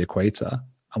that is the Equator.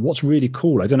 And what's really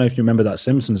cool, I don't know if you remember that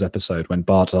Simpsons episode when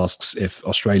Bart asks if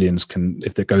Australians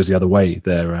if it goes the other way,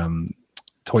 their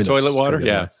toilet water.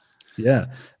 Yeah. Yeah.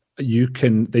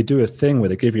 They do a thing where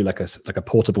they give you like a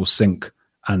portable sink,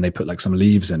 and they put like some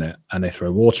leaves in it and they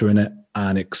throw water in it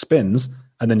and it spins,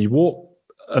 and then you walk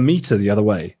a meter the other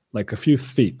way, like a few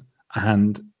feet,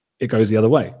 and it goes the other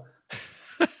way.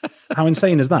 How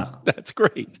insane is that? That's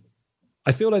great.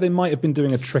 I feel like they might have been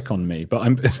doing a trick on me, but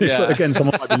again,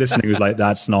 someone might be listening who's like,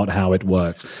 that's not how it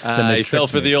works. I fell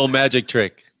for the old magic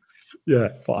trick. Yeah,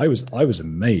 but I was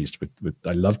amazed with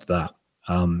I loved that.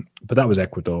 But that was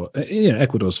Ecuador.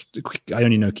 Ecuador's, I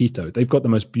only know Quito. They've got the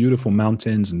most beautiful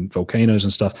mountains and volcanoes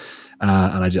and stuff.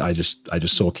 And I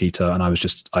just saw Quito, and I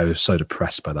was so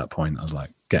depressed by that point. I was like,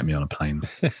 get me on a plane.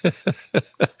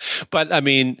 But I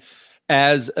mean,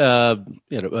 as a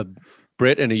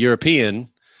Brit and a European,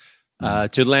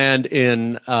 to land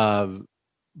in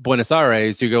Buenos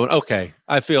Aires, you're going, okay,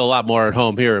 I feel a lot more at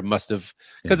home here. It must have,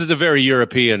 because it's a very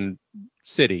European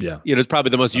city. Yeah. It's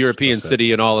probably the most European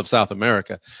city in all of South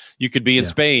America. You could be in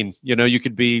Spain, you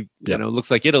could be,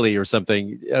 looks like Italy or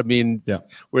something. I mean,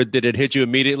 where did it hit you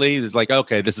immediately? It's like,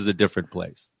 okay, this is a different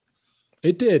place.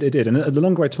 It did. And the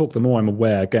longer I talk, the more I'm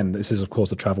aware. Again, this is, of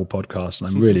course, a travel podcast, and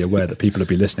I'm really aware that people will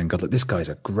be listening. God, like, this guy's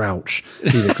a grouch.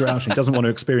 He's a grouch. He doesn't want to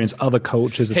experience other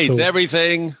cultures at all. Hates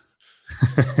everything.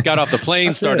 Got off the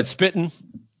plane, started spitting.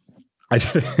 I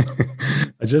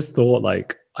just thought,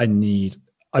 like,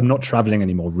 I'm not traveling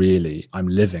anymore, really. I'm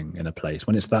living in a place.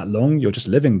 When it's that long, you're just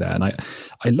living there. And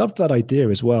I loved that idea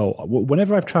as well.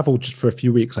 Whenever I've traveled just for a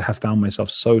few weeks, I have found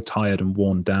myself so tired and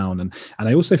worn down. And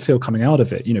I also feel coming out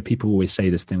of it, people always say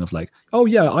this thing of like, oh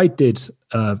yeah, I did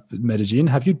Medellin.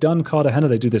 Have you done Cartagena?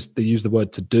 They do this, they use the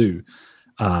word to do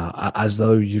as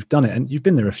though you've done it. And you've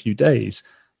been there a few days.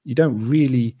 You don't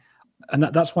really... And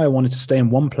that's why I wanted to stay in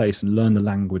one place and learn the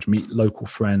language, meet local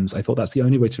friends. I thought that's the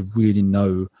only way to really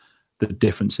know the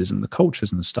differences in the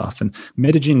cultures and stuff. And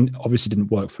Medellin obviously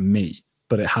didn't work for me,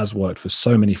 but it has worked for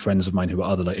so many friends of mine who are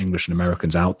other like English and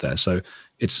Americans out there. So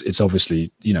it's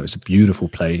obviously, it's a beautiful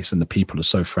place and the people are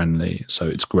so friendly. So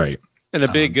it's great. And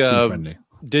a big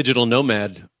digital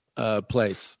nomad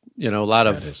place, a lot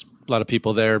of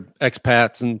people there,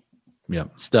 expats and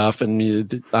stuff.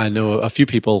 And I know a few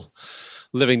people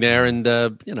living there, and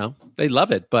they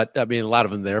love it. But I mean, a lot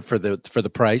of them there for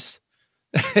the price.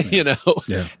 And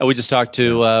we just talked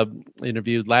to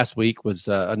interviewed last week was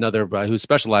another who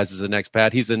specializes in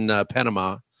expat. He's in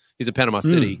Panama. He's in Panama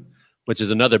City, which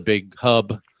is another big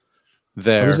hub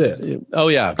there. Oh, is it? Oh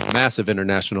yeah, massive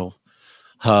international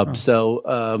hub. Oh.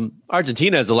 So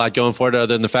Argentina has a lot going for it, other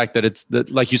than the fact that it's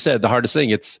like you said, the hardest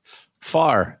thing. It's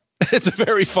far. It's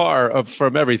very far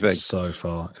from everything. So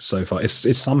far.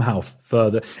 It's somehow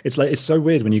further. It's like, it's so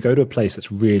weird when you go to a place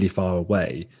that's really far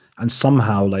away, and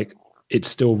somehow like it's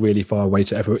still really far away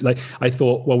to everywhere. Like I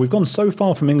thought, well, we've gone so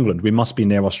far from England, we must be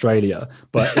near Australia,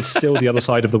 but it's still the other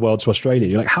side of the world to Australia.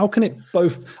 You're like, how can it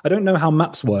both? I don't know how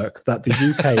maps work that the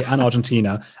UK and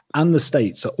Argentina and the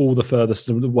States are all the furthest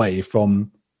away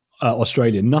from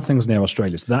Australia. Nothing's near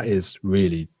Australia. So that is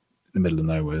really the middle of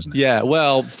nowhere, isn't it? Yeah.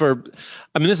 Well,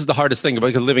 this is the hardest thing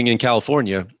about living in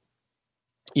California.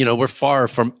 We're far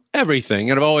from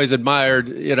everything. And I've always admired,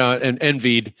 and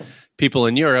envied people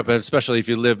in Europe, especially if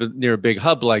you live near a big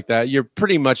hub like that. You're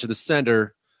pretty much the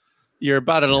center. You're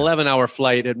about an 11-hour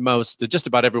flight at most to just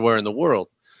about everywhere in the world.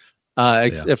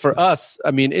 For us,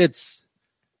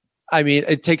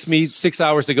 it takes me 6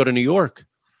 hours to go to New York.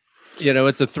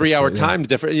 It's a 3-hour time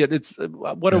difference. It's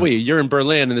what are we? You're in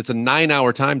Berlin, and it's a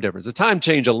 9-hour time difference. The time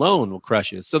change alone will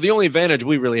crush you. So the only advantage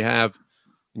we really have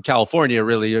in California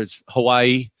really is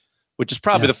Hawaii, which is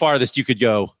probably the farthest you could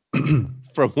go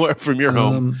from your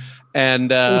home.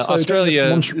 And Australia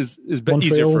is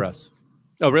easier for us.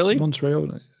 Oh, really?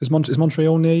 Montreal is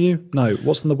Montreal near you? No.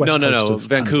 What's on the west coast? No.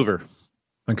 Vancouver.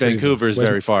 Vancouver is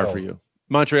very far for you.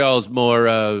 Montreal is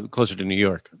more closer to New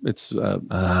York. It's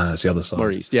the other side.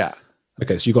 More east. Yeah.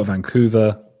 Okay, so you got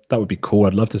Vancouver. That would be cool.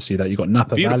 I'd love to see that. You got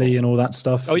Napa Valley and all that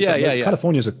stuff. Oh yeah.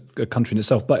 California's a country in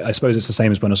itself, but I suppose it's the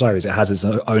same as Buenos Aires. It has its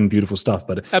own beautiful stuff,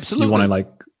 but absolutely, you want to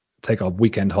take a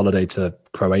weekend holiday to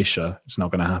Croatia, it's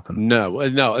not going to happen. No.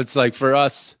 It's like for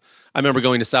us, I remember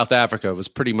going to South Africa. It was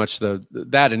pretty much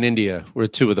that and India were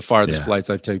two of the farthest flights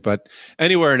I've taken. But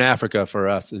anywhere in Africa for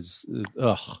us is,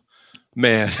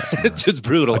 it's just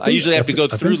brutal. I usually have to go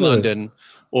through London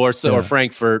or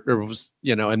Frankfurt,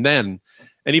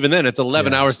 and even then it's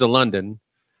 11 hours to London,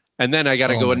 and then I got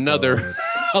to go another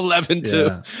 11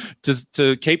 to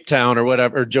Cape Town or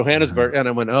whatever, or Johannesburg, and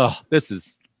I went, this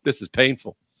is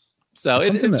painful. So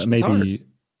it's maybe hard.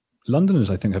 Londoners,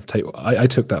 I think, I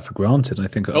took that for granted. I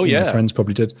think my friends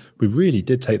probably did. We really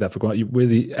did take that for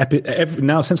granted.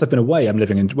 Now, since I've been away, I'm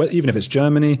living in, even if it's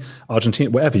Germany, Argentina,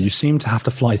 wherever, you seem to have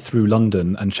to fly through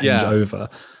London and change over.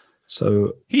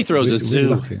 So Heathrow's a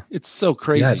zoo. Really, it's so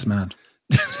crazy. Yeah, it's mad.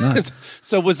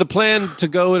 So was the plan to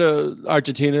go to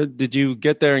Argentina? Did you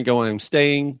get there and go, I'm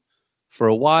staying for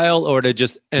a while, or did it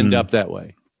just end up that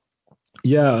way?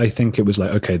 Yeah, I think it was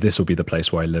like, okay, this will be the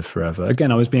place where I live forever.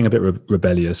 Again, I was being a bit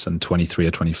rebellious and 23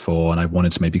 or 24, and I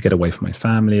wanted to maybe get away from my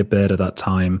family a bit at that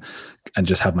time and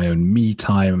just have my own me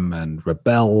time and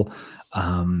rebel.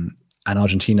 And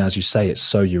Argentina, as you say, it's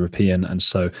so European. And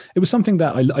so it was something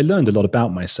that I learned a lot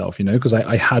about myself, because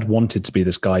I had wanted to be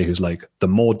this guy who's like, the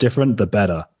more different, the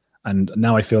better. And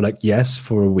now I feel like, yes,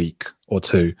 for a week or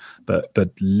two, but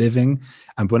living,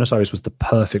 and Buenos Aires was the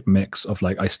perfect mix of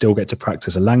like, I still get to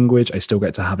practice a language, I still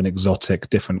get to have an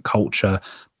exotic, different culture,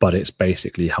 but it's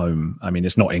basically home. I mean,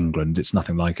 it's not England, it's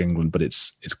nothing like England, but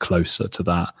it's closer to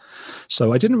that.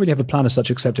 So I didn't really have a plan as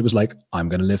such, except it was like, I'm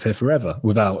going to live here forever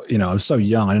without, I was so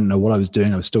young, I didn't know what I was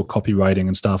doing. I was still copywriting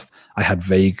and stuff. I had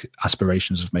vague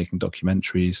aspirations of making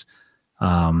documentaries.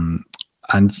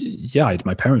 And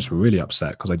my parents were really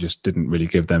upset because I just didn't really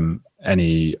give them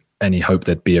any hope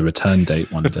there'd be a return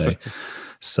date one day.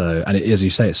 So, and as you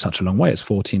say, it's such a long way. It's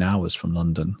 14 hours from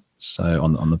London, so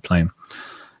on the plane.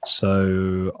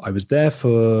 So I was there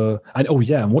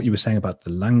and what you were saying about the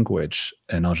language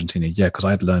in Argentina, because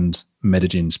I had learned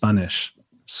Medellin Spanish.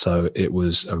 So it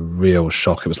was a real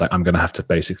shock. It was like, I'm going to have to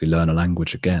basically learn a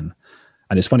language again.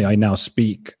 And it's funny, I now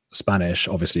speak Spanish,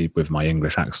 obviously with my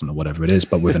English accent or whatever it is,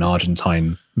 but with an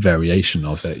Argentine variation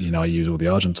of it. I use all the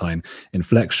Argentine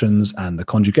inflections and the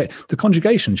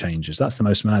conjugation changes. That's the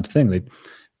most mad thing.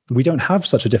 We don't have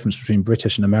such a difference between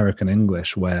British and American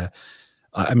English where,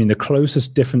 the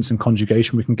closest difference in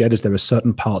conjugation we can get is there are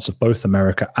certain parts of both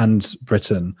America and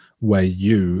Britain where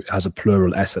you has a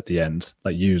plural S at the end,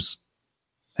 like use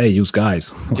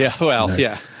guys. Yeah, well,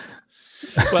 yeah.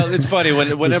 Well, it's funny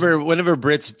whenever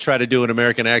Brits try to do an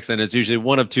American accent, it's usually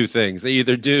one of two things. They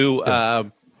either do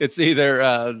it's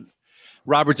either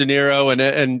Robert De Niro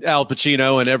and Al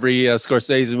Pacino in every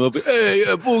Scorsese movie. Hey,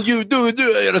 you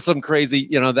do some crazy,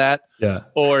 that. Yeah.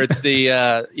 Or it's the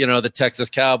the Texas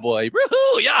cowboy.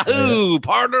 Yahoo,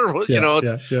 partner.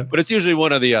 Yeah. But it's usually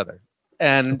one or the other.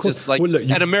 and just like, Well, look,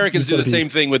 and Americans do the same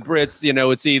thing with Brits. You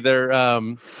know, it's either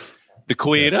the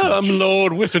Queen, I'm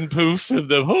Lord Whiffenpoof of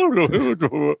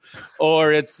the,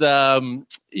 or it's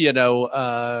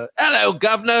hello,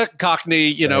 Governor,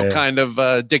 Cockney, kind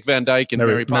of Dick Van Dyke and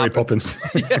Mary Poppins.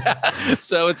 Yeah.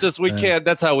 So it's just we can't.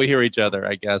 That's how we hear each other,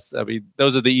 I guess. I mean,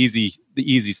 those are the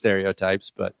easy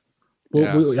stereotypes, but.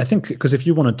 Well, I think because if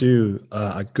you want to do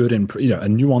a good, a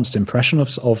nuanced impression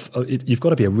of it, you've got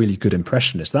to be a really good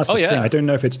impressionist. That's the thing. I don't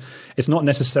know if it's not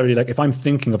necessarily like if I'm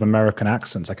thinking of American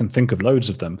accents, I can think of loads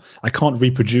of them. I can't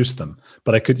reproduce them,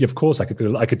 but I could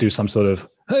do some sort of,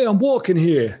 hey, I'm walking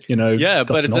here, Yeah,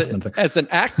 but as an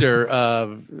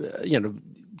actor,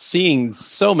 seeing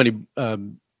so many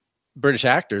British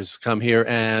actors come here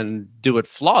and do it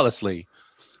flawlessly,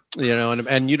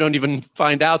 and you don't even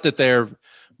find out that they're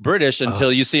British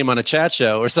until you see him on a chat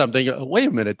show or something. Wait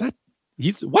a minute,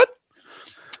 he's what?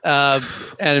 But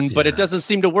it doesn't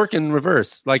seem to work in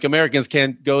reverse. Like Americans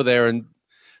can't go there and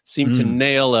seem to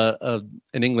nail an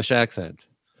English accent.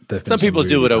 Some people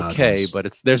do it okay,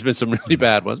 but there's been some really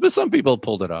bad ones. But some people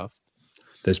pulled it off.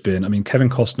 There's been, Kevin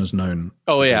Costner's known.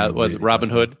 Oh yeah,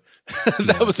 Robin Hood.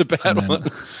 That was a bad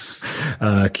one.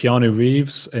 Keanu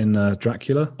Reeves in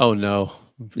Dracula. Oh no.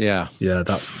 Yeah,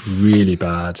 that really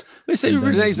bad. They say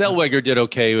Renee Zellweger did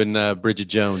okay in Bridget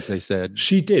Jones. They said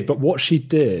she did, but what she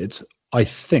did, I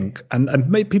think, and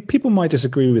maybe people might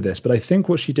disagree with this, but I think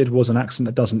what she did was an accent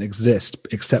that doesn't exist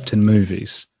except in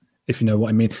movies. If you know what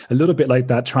I mean, a little bit like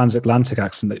that transatlantic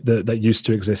accent that used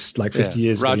to exist like 50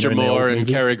 years ago. Roger Moore and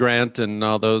Cary Grant and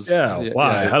all those. Yeah,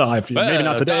 why? Yeah. Maybe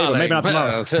not today, but maybe not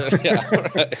tomorrow.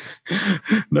 Right.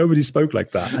 Nobody spoke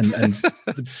like that.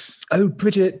 And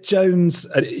Bridget Jones,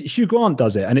 Hugh Grant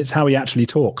does it, and it's how he actually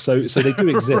talks. So they do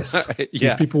exist.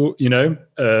 These people,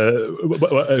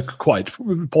 quite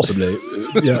possibly.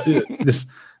 This.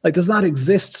 Like, does that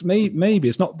exist? Maybe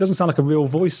it's not. Doesn't sound like a real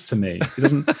voice to me. It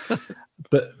doesn't.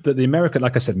 But the American,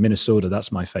 like I said, Minnesota.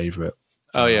 That's my favorite.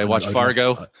 Oh yeah, watch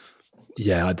Fargo.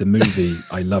 The movie.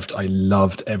 I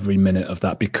loved every minute of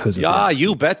that because of it.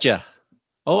 You betcha.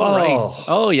 Right.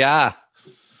 Oh yeah.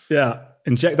 Yeah.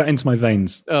 Inject that into my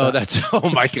veins. Oh, oh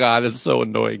my God, it's so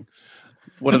annoying.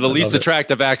 One of the least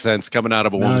attractive accents coming out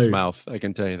of a woman's mouth. I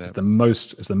can tell you that. It's the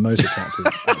most attractive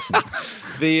accent.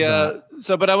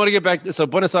 But I want to get back. So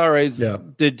Buenos Aires,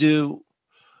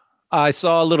 I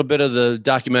saw a little bit of the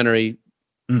documentary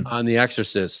on the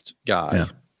Exorcist guy.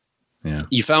 Yeah.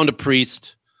 You found a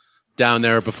priest down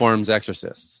there who performs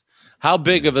exorcists. How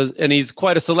big of and he's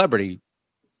quite a celebrity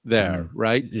there,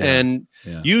 right? Yeah. And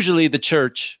usually the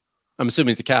church, I'm assuming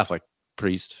he's a Catholic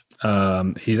priest.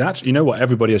 He's actually,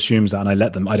 everybody assumes that,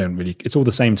 and I don't really, it's all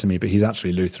the same to me, but he's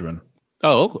actually Lutheran.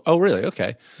 Oh, really?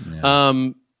 Okay.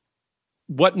 Yeah.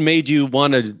 What made you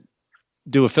want to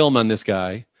do a film on this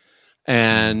guy?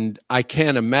 And I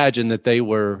can't imagine that they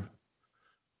were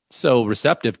so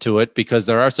receptive to it because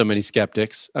there are so many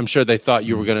skeptics. I'm sure they thought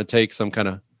you were going to take some kind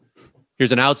of,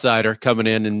 here's an outsider coming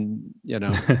in and,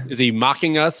 is he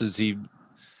mocking us?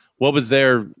 What was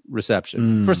their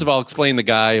reception? First of all, explain the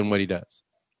guy and what he does.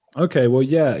 Okay, well,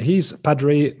 he's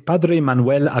Padre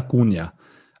Manuel Acuna,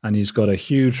 and he's got a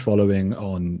huge following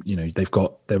on,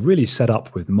 they're really set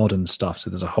up with modern stuff. So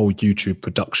there's a whole YouTube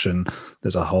production.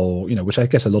 There's a whole, which I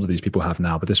guess a lot of these people have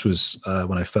now, but this was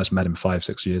when I first met him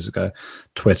 5-6 years ago,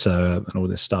 Twitter and all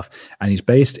this stuff. And he's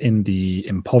based in the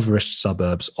impoverished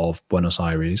suburbs of Buenos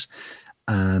Aires.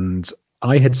 And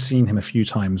I had seen him a few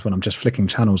times when I'm just flicking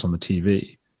channels on the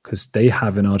TV, because they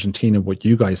have in Argentina what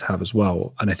you guys have as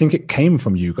well. And I think it came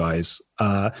from you guys,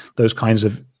 those kinds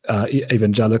of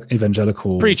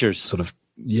evangelical preachers sort of.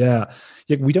 Yeah.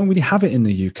 We don't really have it in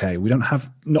the UK. We don't have,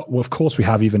 of course we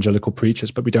have evangelical preachers,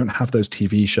 but we don't have those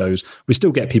TV shows. We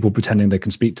still get people pretending they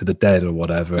can speak to the dead or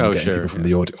whatever, and getting people from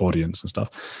the audience and stuff.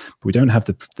 But we don't have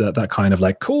that kind of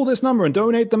like, call this number and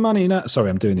donate the money. No, sorry,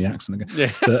 I'm doing the accent again.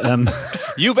 Yeah. But,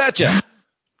 you betcha.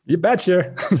 You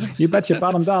betcha. You betcha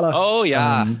bottom dollar. Oh,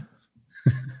 yeah.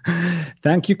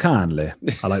 Thank you kindly.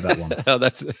 I like that one.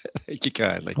 Thank you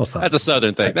kindly. What's that? That's a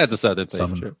Southern thing. Text. That's a Southern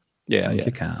thing. Sure. Yeah. Thank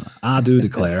you kindly. I do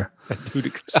declare.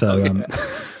 So,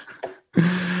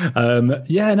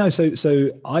 So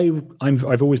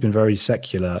I've always been very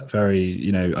secular,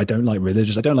 very, I don't like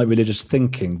religious. I don't like religious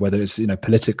thinking, whether it's,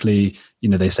 politically,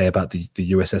 they say about the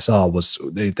USSR was,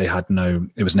 they had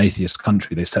it was an atheist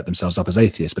country. They set themselves up as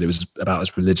atheists, but it was about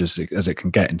as religious as it can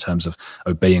get in terms of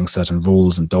obeying certain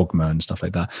rules and dogma and stuff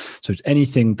like that. So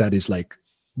anything that is like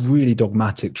really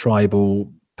dogmatic,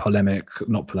 tribal,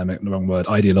 not polemic, the wrong word,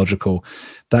 ideological,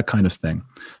 that kind of thing.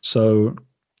 So,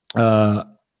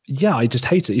 I just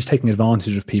hate it. He's taking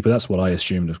advantage of people. That's what I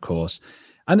assumed, of course.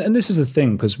 And this is the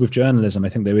thing, because with journalism, I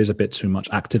think there is a bit too much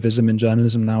activism in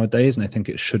journalism nowadays. And I think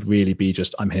it should really be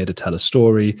just, I'm here to tell a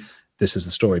story. This is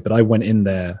the story. But I went in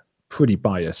there pretty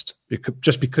biased,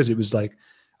 because it was like,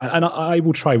 and I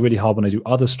will try really hard when I do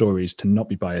other stories to not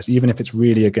be biased, even if it's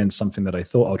really against something that I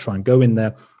thought. I'll try and go in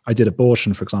there. I did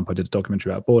abortion, for example. I did a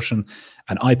documentary about abortion,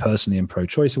 and I personally am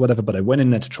pro-choice or whatever, but I went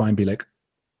in there to try and be like,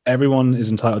 everyone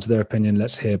is entitled to their opinion.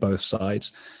 Let's hear both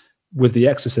sides. With The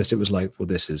Exorcist, it was like, well,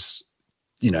 this is,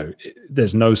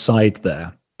 there's no side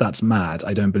there. That's mad.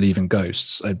 I don't believe in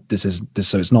ghosts. So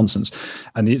it's nonsense.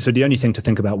 And so the only thing to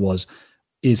think about was,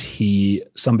 is he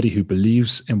somebody who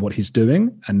believes in what he's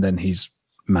doing and then he's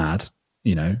mad,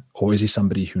 or is he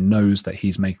somebody who knows that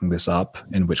he's making this up,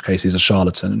 in which case he's a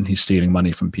charlatan and he's stealing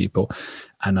money from people?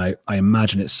 And I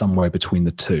imagine it's somewhere between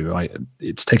the two.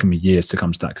 It's taken me years to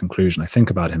come to that conclusion. I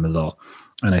think about him a lot,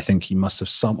 and I think he must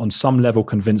have on some level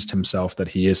convinced himself that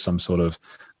he is some sort of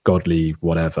godly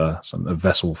whatever, a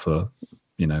vessel for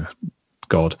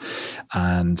God,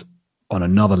 and on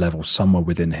another level somewhere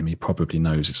within him he probably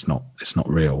knows it's not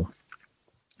real.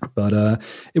 But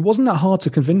it wasn't that hard to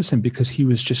convince him, because he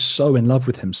was just so in love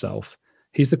with himself.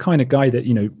 He's the kind of guy that,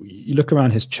 you look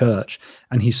around his church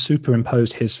and he's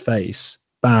superimposed his face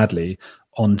badly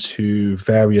onto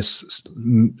various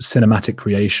cinematic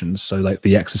creations. So like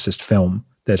the Exorcist film,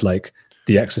 there's like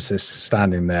the Exorcist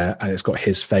standing there and it's got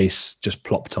his face just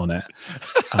plopped on it.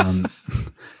 And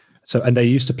they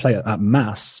used to play at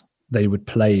Mass, they would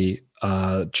play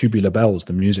Tubular Bells,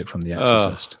 the music from The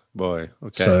Exorcist. Oh, boy.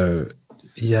 Okay. So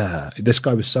yeah, this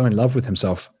guy was so in love with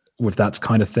himself with that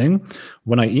kind of thing.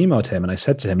 When I emailed him and I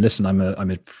said to him, listen, I'm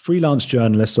a freelance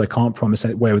journalist, so I can't promise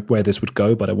where this would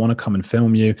go, but I want to come and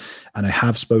film you. And I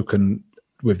have spoken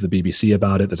with the BBC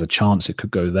about it. There's a chance it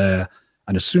could go there.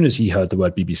 And as soon as he heard the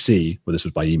word BBC, well, this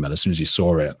was by email, as soon as he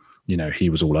saw it, he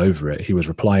was all over it. He was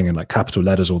replying in like capital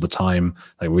letters all the time,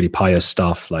 like really pious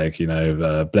stuff, like,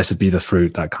 blessed be the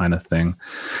fruit, that kind of thing.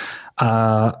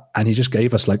 And he just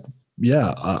gave us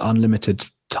unlimited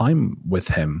time with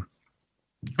him.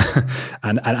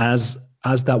 and as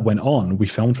that went on, we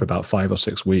filmed for about 5 or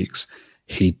 6 weeks.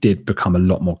 He did become a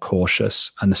lot more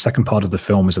cautious. And the second part of the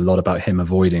film is a lot about him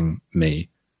avoiding me,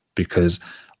 because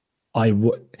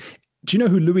do you know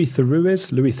who Louis Theroux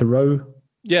is? Louis Theroux?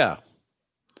 Yeah.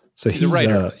 So he's a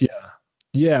writer.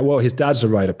 Yeah. Well, his dad's a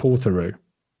writer, Paul Theroux.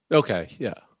 Okay.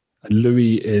 Yeah. And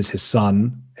Louis is his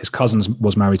son. His cousin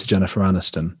was married to Jennifer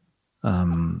Aniston.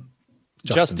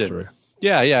 Justin Theroux.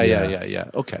 Yeah.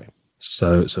 Okay.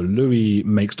 So Louis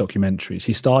makes documentaries.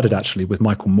 He started actually with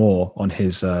Michael Moore on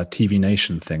his TV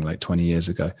Nation thing like 20 years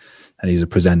ago, and he's a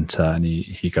presenter and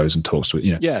he goes and talks to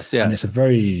it. Yes, yeah. And it's a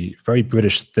very, very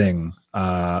British thing,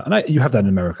 and you have that in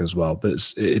America as well. But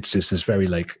it's this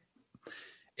very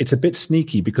it's a bit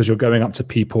sneaky, because you're going up to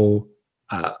people.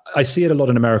 I see it a lot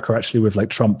in America actually with like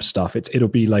Trump stuff. It'll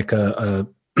be like a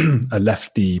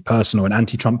lefty person or an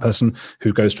anti-Trump person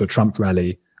who goes to a Trump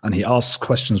rally and he asks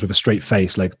questions with a straight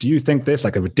face, like, do you think this,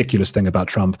 like a ridiculous thing about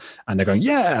Trump? And they're going,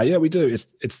 yeah, we do.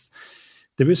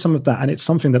 There is some of that. And it's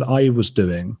something that I was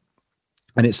doing,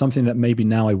 and it's something that maybe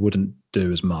now I wouldn't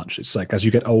do as much. It's like, as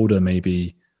you get older,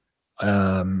 maybe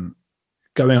going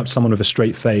up to someone with a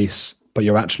straight face, but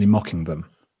you're actually mocking them.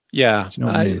 Yeah. Do you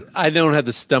know what I mean? I don't have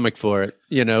the stomach for it.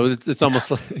 It's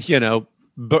almost like,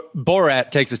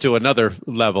 Borat takes it to another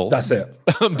level. That's it.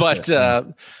 But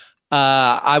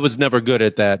I was never good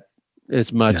at that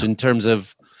as much in terms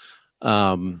of,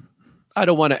 I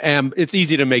don't want to it's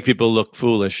easy to make people look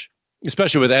foolish,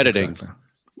 especially with editing.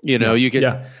 Exactly. You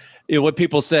can, what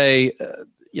people say,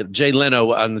 Jay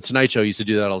Leno on the Tonight Show used to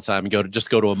do that all the time, and go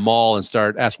to a mall and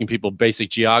start asking people basic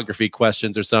geography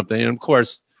questions or something. And of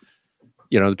course,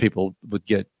 the people would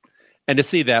get, and to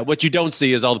see that, what you don't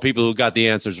see is all the people who got the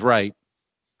answers right.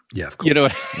 Yeah, of course. You know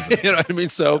what I mean?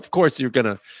 So of course you're going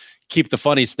to keep the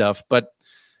funny stuff, but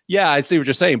yeah, I see what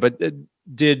you're saying. But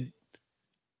did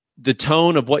the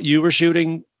tone of what you were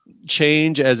shooting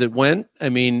change as it went? I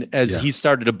mean, he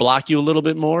started to block you a little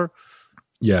bit more?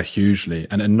 Yeah, hugely.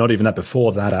 And not even that,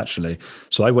 before that, actually.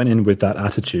 So I went in with that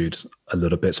attitude a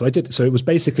little bit. So I did. So it was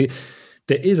basically,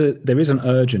 there is an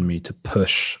urge in me to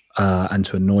push and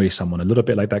to annoy someone, a little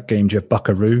bit like that game. Do you have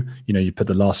Buckaroo? You put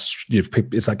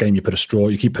it's that game, you put a straw,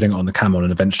 you keep putting it on the camel,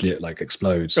 and eventually it like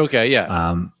explodes. Okay,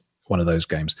 yeah. One of those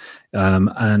games.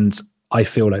 And I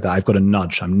feel like that. I've got a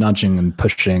nudge. I'm nudging and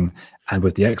pushing. And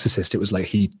with The Exorcist, it was like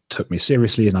he took me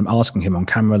seriously, and I'm asking him on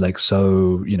camera, like,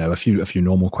 so, a few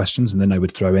normal questions. And then I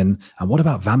would throw in, and what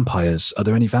about vampires? Are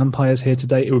there any vampires here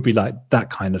today? It would be like that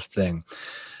kind of thing.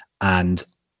 And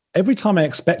every time I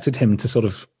expected him to sort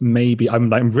of maybe,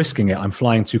 I'm risking it, I'm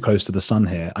flying too close to the sun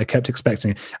here. I kept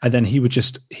expecting it. And then he would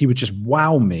just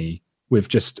wow me with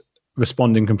just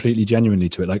responding completely genuinely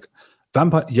to it. Like,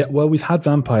 vampire, yeah, well, we've had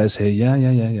vampires here.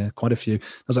 Yeah. Quite a few. I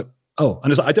was like, oh,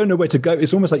 and it's like, I don't know where to go.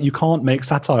 It's almost like you can't make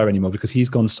satire anymore because he's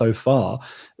gone so far.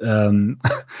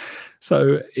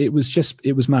 So it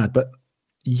was mad. But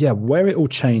yeah, where it all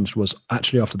changed was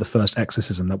actually after the first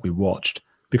exorcism that we watched,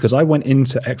 because I went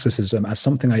into exorcism as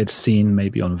something I had seen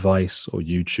maybe on Vice or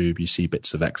YouTube. You see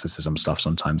bits of exorcism stuff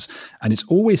sometimes. And it's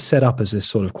always set up as this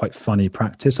sort of quite funny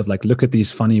practice of like, look at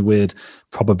these funny, weird,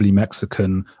 probably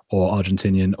Mexican or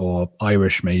Argentinian or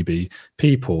Irish maybe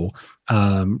people,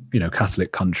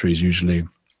 Catholic countries usually.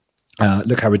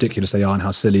 Look how ridiculous they are and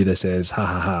how silly this is. Ha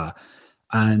ha ha.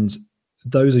 And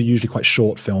those are usually quite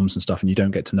short films and stuff, and you don't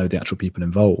get to know the actual people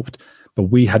involved. But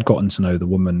we had gotten to know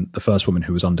the first woman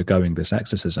who was undergoing this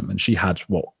exorcism, and she had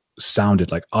what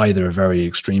sounded like either a very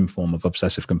extreme form of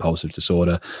obsessive compulsive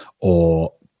disorder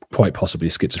or quite possibly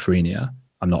schizophrenia.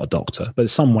 I'm not a doctor, but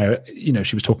somewhere,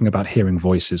 she was talking about hearing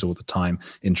voices all the time,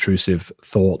 intrusive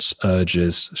thoughts,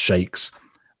 urges, shakes,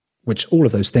 which all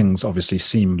of those things obviously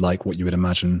seem like what you would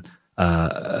imagine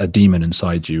a demon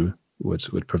inside you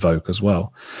would provoke as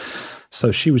well. So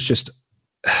she was just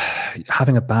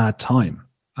having a bad time.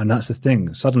 And that's the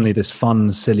thing. Suddenly this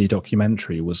fun, silly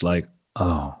documentary was like,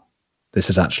 oh, this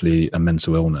is actually a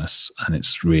mental illness and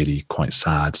it's really quite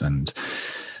sad. And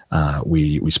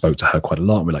we spoke to her quite a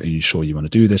lot. And we're like, are you sure you want to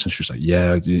do this? And she was like,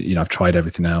 yeah, I've tried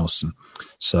everything else. And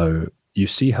so you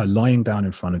see her lying down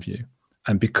in front of you.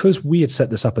 And because we had set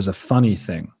this up as a funny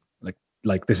thing,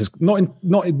 like this is not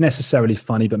necessarily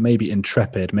funny, but maybe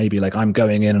intrepid, maybe like I'm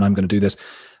going in and I'm going to do this.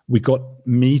 We got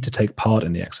me to take part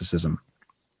in the exorcism.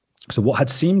 So what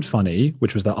had seemed funny,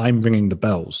 which was that I'm ringing the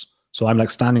bells. So I'm like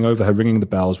standing over her ringing the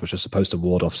bells, which are supposed to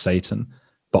ward off Satan.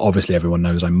 But obviously everyone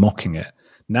knows I'm mocking it.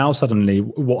 Now suddenly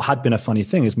what had been a funny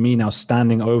thing is me now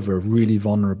standing over a really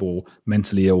vulnerable,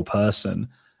 mentally ill person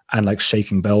and like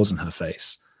shaking bells in her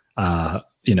face, as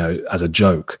a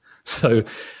joke. So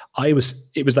it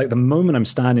was like the moment I'm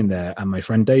standing there and my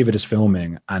friend David is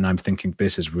filming and I'm thinking,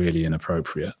 this is really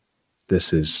inappropriate.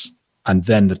 And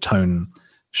then the tone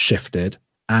shifted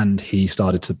and he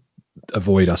started to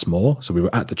avoid us more. So we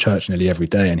were at the church nearly every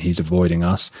day and he's avoiding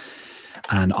us.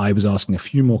 And I was asking a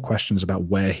few more questions about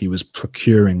where he was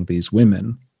procuring these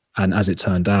women. And as it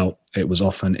turned out, it was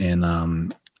often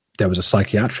there was a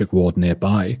psychiatric ward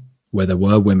nearby where there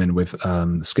were women with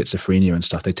schizophrenia and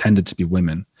stuff. They tended to be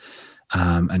women.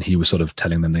 And he was sort of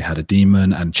telling them they had a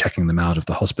demon and checking them out of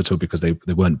the hospital because they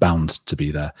weren't bound to be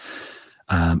there.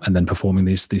 And then performing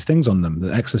these things on them,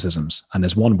 the exorcisms. And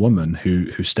there's one woman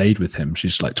who stayed with him.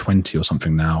 She's like 20 or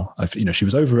something now. She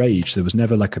was overage. There was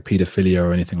never like a pedophilia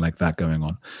or anything like that going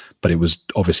on. But it was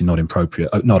obviously not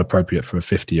appropriate for a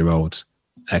 50-year-old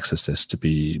exorcist to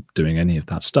be doing any of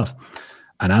that stuff.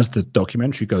 And as the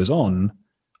documentary goes on,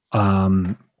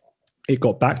 it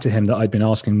got back to him that I'd been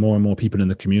asking more and more people in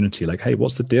the community, like, hey,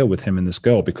 what's the deal with him and this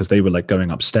girl? Because they were like going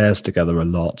upstairs together a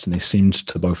lot and they seemed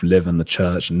to both live in the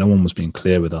church and no one was being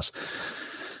clear with us.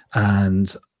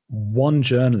 And one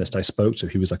journalist I spoke to,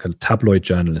 he was like a tabloid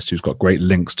journalist who's got great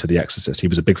links to The Exorcist. He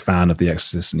was a big fan of The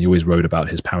Exorcist and he always wrote about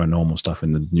his paranormal stuff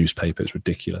in the newspaper. It's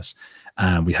ridiculous.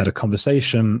 And we had a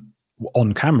conversation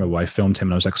on camera where I filmed him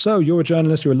and I was like, so you're a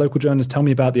journalist, you're a local journalist, tell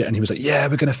me about it. And he was like, yeah,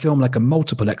 we're going to film like a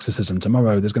multiple exorcism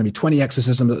tomorrow. There's going to be 20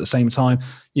 exorcisms at the same time,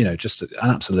 just an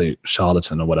absolute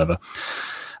charlatan or whatever.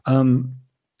 And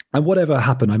whatever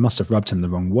happened, I must have rubbed him the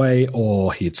wrong way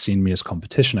or he had seen me as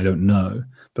competition. I don't know.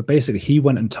 But basically he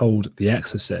went and told The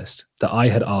Exorcist that I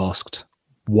had asked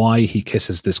why he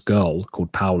kisses this girl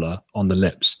called Paula on the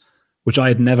lips, which I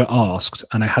had never asked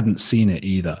and I hadn't seen it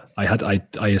either. I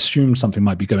assumed something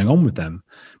might be going on with them,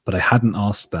 but I hadn't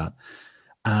asked that.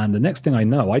 And the next thing I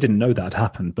know, I didn't know that had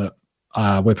happened, but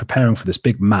we're preparing for this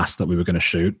big mass that we were going to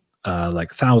shoot.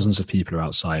 Like thousands of people are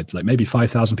outside, like maybe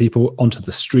 5,000 people onto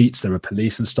the streets. There were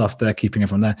police and stuff there, keeping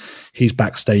everyone there. He's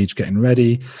backstage getting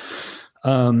ready.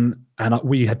 And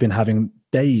we had been having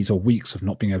days or weeks of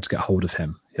not being able to get hold of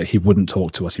him. He wouldn't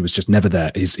talk to us. He was just never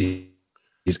there. He's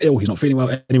ill, he's not feeling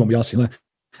well, anyone be asking.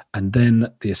 And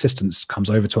then the assistant comes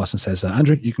over to us and says,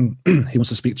 Andrew, he wants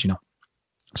to speak to you now.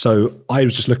 So I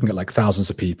was just looking at like thousands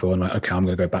of people and like, okay, I'm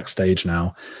going to go backstage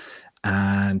now.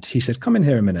 And he said, come in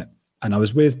here a minute. And I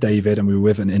was with David and we were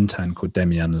with an intern called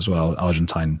Demian as well,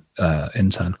 Argentine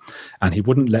intern. And he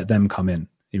wouldn't let them come in.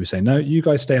 He was saying, no, you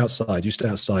guys stay outside. You stay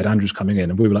outside. Andrew's coming in.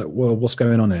 And we were like, well, what's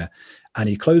going on here? And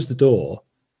he closed the door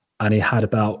and he had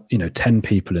about, 10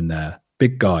 people in there,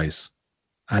 big guys.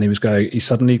 And he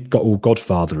suddenly got all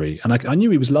Godfathery. And I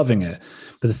knew he was loving it.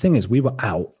 But the thing is, we were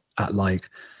out at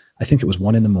I think it was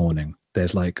 1 a.m.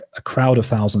 There's a crowd of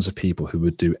thousands of people who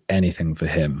would do anything for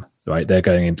him, right? They're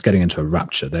getting into a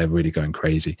rapture. They're really going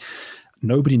crazy.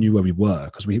 Nobody knew where we were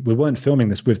because we weren't filming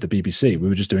this with the BBC. We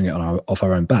were just doing it off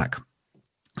our own back.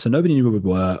 So nobody knew where we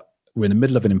were. We're in the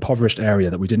middle of an impoverished area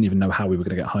that we didn't even know how we were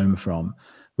going to get home from.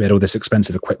 We had all this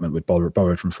expensive equipment we'd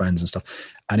borrowed from friends and stuff.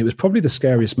 And it was probably the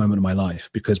scariest moment of my life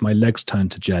because my legs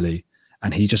turned to jelly.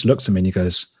 And he just looks at me and he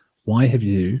goes, "Why have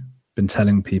you been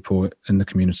telling people in the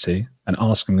community and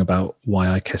asking about why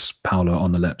I kiss Paula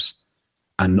on the lips?"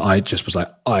 And I just was like,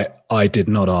 I did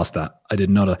not ask that. I did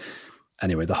not.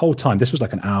 Anyway, the whole time, this was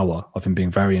an hour of him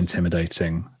being very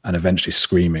intimidating and eventually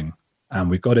screaming. And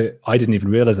we got it. I didn't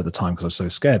even realize at the time because I was so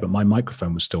scared, but my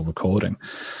microphone was still recording.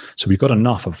 So we got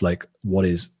enough of what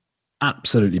is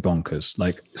absolutely bonkers,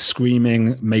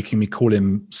 screaming, making me call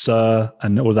him sir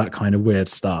and all that kind of weird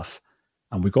stuff.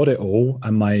 And we got it all.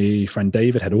 And my friend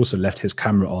David had also left his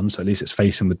camera on. So at least it's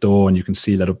facing the door and you can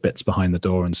see little bits behind the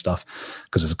door and stuff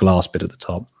because there's a glass bit at the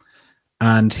top.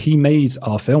 And he made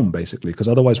our film basically, because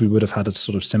otherwise we would have had a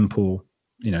sort of simple,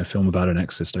 film about an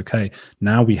exorcist. Okay.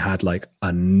 Now we had a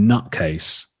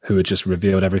nutcase who had just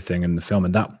revealed everything in the film.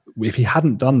 And that, if he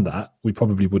hadn't done that, we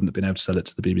probably wouldn't have been able to sell it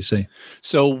to the BBC.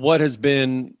 So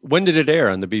when did it air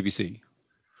on the BBC?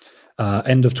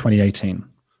 End of 2018.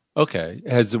 Okay.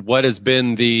 What has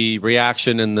been the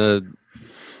reaction and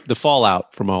the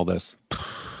fallout from all this?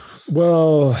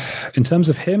 Well, in terms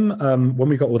of him, when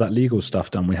we got all that legal stuff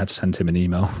done, we had to send him an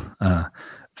email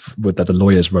that the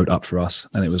lawyers wrote up for us.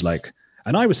 And it was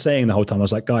and I was saying the whole time, I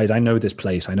was like, guys, I know this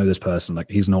place. I know this person.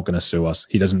 He's not going to sue us.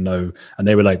 He doesn't know. And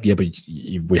they were like, yeah, but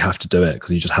we have to do it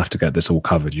because you just have to get this all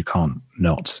covered. You can't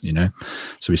not,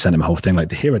 So we sent him a whole thing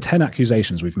here are 10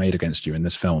 accusations we've made against you in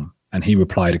this film. And he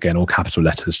replied again, all capital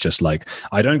letters, just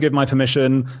I don't give my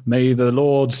permission. May the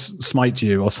Lord smite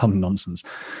you or some nonsense.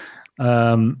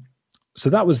 So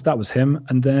that was him.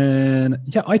 And then,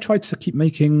 I tried to keep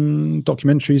making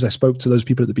documentaries. I spoke to those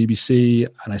people at the BBC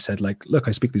and I said, look,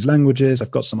 I speak these languages. I've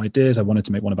got some ideas. I wanted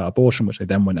to make one about abortion, which I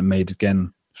then went and made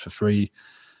again for free.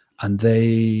 And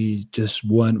they just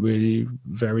weren't really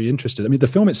very interested. I mean, the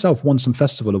film itself won some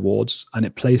festival awards and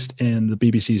it placed in the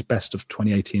BBC's best of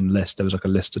 2018 list. There was a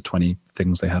list of 20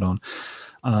 things they had on.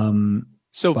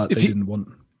 But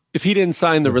if he didn't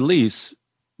sign the release,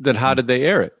 then how did they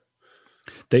air it?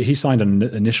 He signed an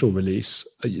initial release.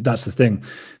 That's the thing.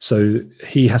 So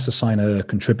he has to sign a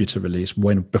contributor release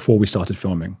before we started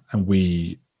filming. And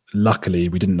luckily,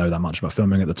 we didn't know that much about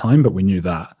filming at the time, but we knew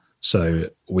that. So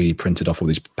we printed off all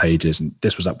these pages. And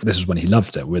this was when he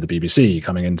loved it. We're the BBC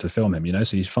coming in to film him,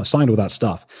 So he signed all that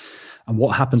stuff. And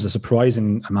what happens a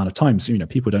surprising amount of times,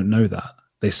 people don't know that.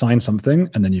 They sign something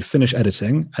and then you finish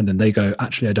editing and then they go,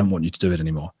 actually, I don't want you to do it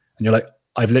anymore. And you're like,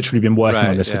 I've literally been working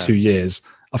on this for 2 years.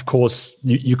 Of course,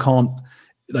 you can't.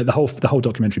 The whole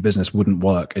documentary business wouldn't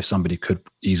work if somebody could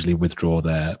easily withdraw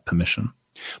their permission.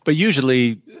 But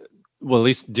usually, at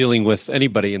least dealing with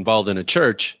anybody involved in a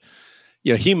church,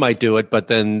 he might do it, but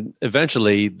then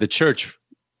eventually the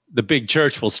big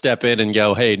church will step in and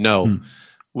go, "Hey, no,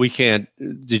 we can't."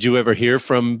 Did you ever hear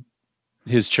from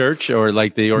his church or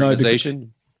the organization? No,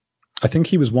 I think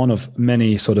he was one of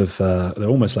many sort of, they're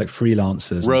almost like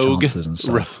freelancers and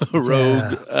stuff.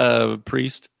 Rogue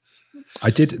priest.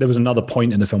 There was another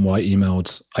point in the film where I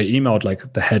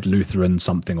emailed the head Lutheran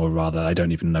something or rather, I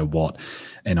don't even know what,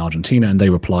 in Argentina. And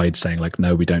they replied saying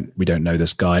no, we don't know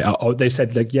this guy. They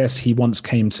said yes, he once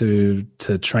came to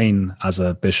train as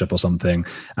a bishop or something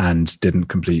and didn't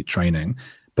complete training.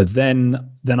 But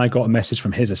then I got a message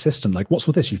from his assistant, what's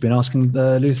all this? You've been asking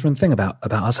the Lutheran thing about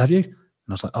us, have you? And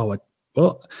I was like, oh,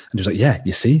 what? And he was like, yeah,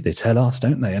 you see, they tell us,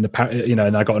 don't they? And apparently,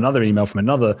 and I got another email from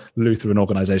another Lutheran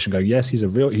organization going, yes, he's the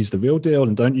real deal,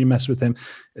 and don't you mess with him.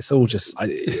 It's all just,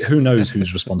 who knows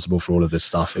who's responsible for all of this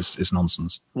stuff? It's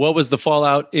nonsense. What was the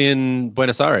fallout in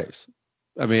Buenos Aires?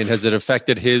 I mean, has it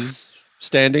affected his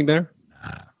standing there?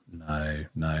 No.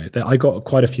 I got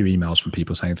quite a few emails from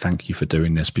people saying, thank you for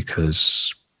doing this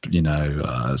because,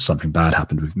 something bad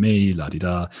happened with me,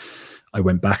 la-di-da. I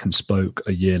went back and spoke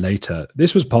a year later.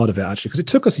 This was part of it, actually, because it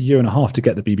took us a year and a half to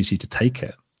get the BBC to take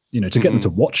it, to get them to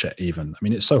watch it even. I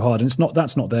mean, it's so hard. And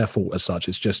that's not their fault as such.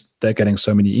 It's just they're getting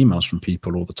so many emails from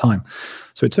people all the time.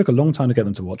 So it took a long time to get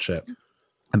them to watch it.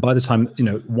 And by the time,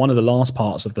 one of the last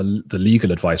parts of the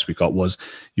legal advice we got was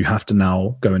you have to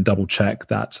now go and double check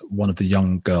that one of the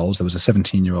young girls, there was a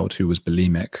 17-year-old who was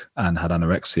bulimic and had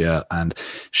anorexia, and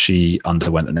she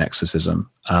underwent an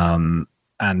exorcism.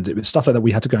 And it was stuff like that.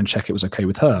 We had to go and check it was okay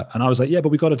with her. And I was like, yeah, but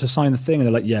we got her to sign the thing. And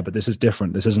they're like, yeah, but this is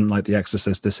different. This isn't like The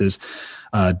Exorcist. This is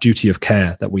duty of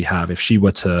care that we have. If she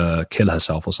were to kill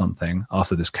herself or something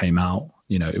after this came out,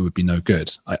 it would be no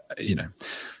good.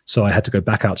 So I had to go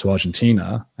back out to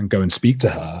Argentina and go and speak to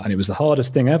her. And it was the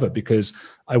hardest thing ever because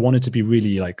I wanted to be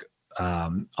really like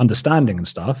understanding and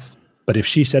stuff. But if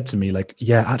she said to me like,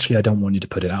 yeah, actually, I don't want you to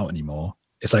put it out anymore.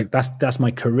 It's like, that's my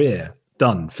career.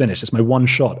 Done, finished. It's my one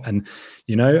shot. And,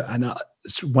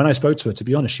 when I spoke to her, to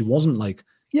be honest, she wasn't like,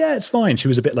 yeah, it's fine. She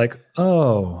was a bit like,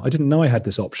 oh, I didn't know I had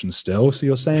this option still. So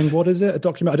you're saying, what is it? A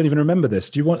document? I don't even remember this.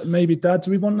 Do you want, maybe Dad,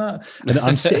 do we want that? And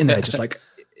I'm sitting there just like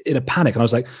in a panic. And I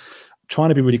was like trying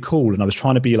to be really cool. And I was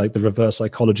trying to be like the reverse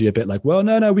psychology a bit like, well,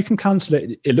 no, we can cancel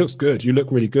it. It looks good. You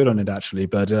look really good on it actually,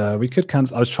 but we could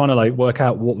cancel. I was trying to like work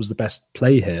out what was the best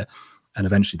play here. And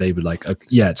eventually they were like, okay,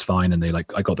 yeah, it's fine. And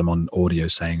I got them on audio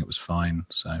saying it was fine.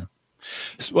 So,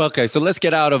 well, okay. So let's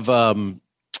get out of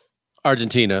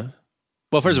Argentina.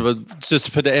 Well, first of all, just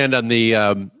to put the end on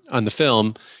the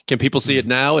film, can people see it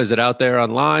now? Is it out there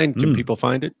online? Can people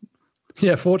find it?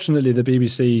 Yeah, fortunately, the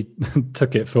BBC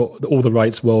took it for all the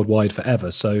rights worldwide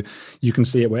forever. So you can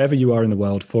see it wherever you are in the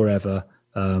world forever.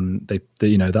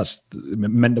 That's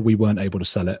meant that we weren't able to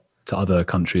sell it to other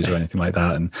countries or anything like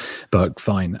that. But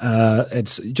fine.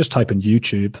 It's just type in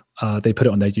YouTube. They put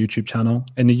it on their YouTube channel.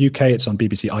 In the UK, it's on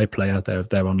BBC iPlayer,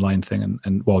 their online thing,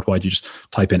 and worldwide, you just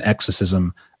type in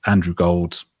Exorcism, Andrew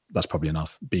Gold. That's probably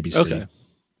enough. BBC. Okay.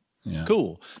 Yeah.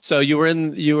 Cool. So you were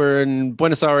in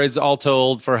Buenos Aires all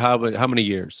told for how many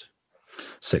years?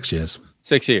 6 years.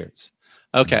 6 years.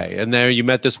 Okay. And there you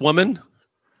met this woman.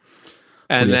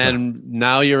 And then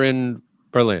now you're in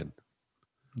Berlin.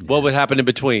 Yeah. What would happen in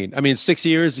between? I mean, 6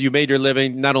 years, you made your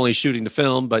living not only shooting the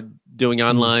film, but doing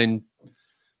online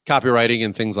copywriting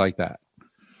and things like that.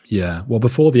 Yeah. Well,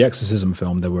 before the Exorcism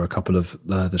film, there were a couple of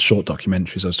the short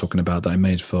documentaries I was talking about that I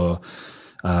made for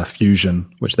Fusion,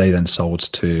 which they then sold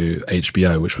to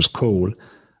HBO, which was cool.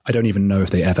 I don't even know if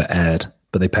they ever aired,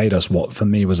 but they paid us what for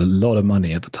me was a lot of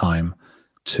money at the time.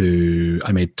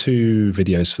 I made 2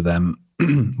 videos for them.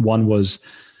 One was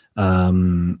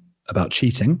about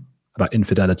cheating, about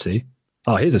infidelity.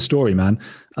 Oh, here's a story, man.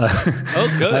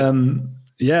 Oh, good.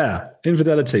 Yeah,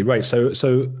 infidelity. Right. So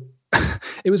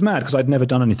it was mad because I'd never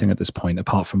done anything at this point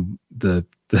apart from the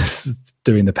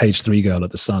doing the page 3 girl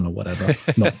at the Sun or whatever.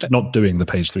 not doing the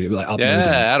page 3. Like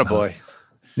yeah, attaboy.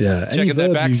 Yeah, checking the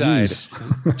backside.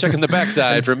 Checking the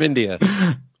backside from India.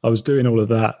 I was doing all of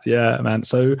that. Yeah, man.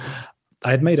 So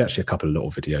I had made actually a couple of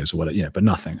little videos or whatever, but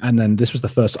nothing. And then this was the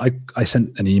first. I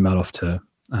sent an email off to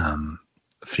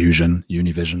Fusion,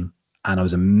 Univision, and I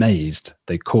was amazed.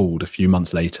 They called a few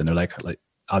months later and they're like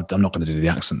I'm not going to do the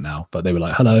accent now, but they were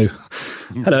like, hello.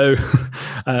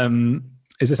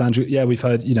 Is this Andrew? Yeah, we've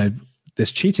heard,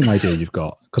 this cheating idea you've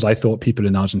got. Because I thought people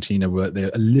in Argentina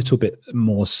they're a little bit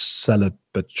more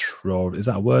celebratory. Is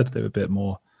that a word? They were a bit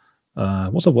more,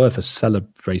 what's a word for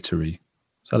celebratory?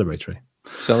 Celebratory.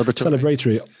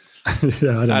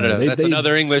 Yeah, I don't know. That's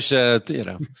another English, I'll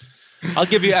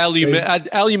give you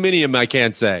aluminium. I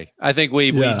can't say. I think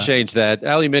we changed that.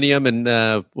 Aluminium and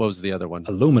what was the other one?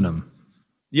 Aluminum.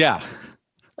 Yeah.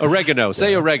 Oregano.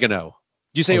 Say oregano.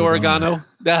 Do you say oregano?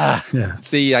 Yeah.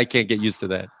 See, I can't get used to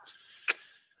that.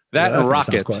 That and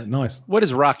rocket. Sounds quite nice. What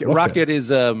is rocket? Rocket is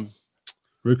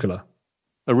rucola.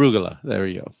 Arugula. There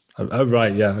you go. Oh,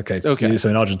 right. Yeah. Okay. So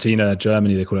in Argentina,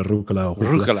 Germany, they call it rucola.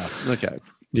 Rucola. Okay.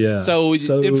 Yeah. So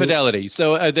infidelity.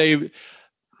 So are they?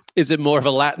 Is it more of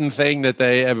a Latin thing that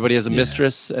everybody has a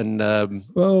mistress and?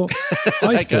 Well,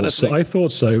 I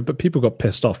thought so, but people got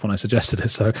pissed off when I suggested it.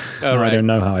 So I don't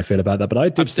know how I feel about that. But I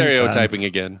did. I'm stereotyping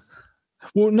again.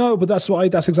 Well, no, but that's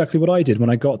exactly what I did when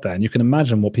I got there. And you can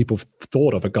imagine what people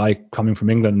thought of a guy coming from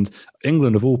England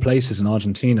of all places, in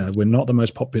Argentina. We're not the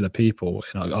most popular people.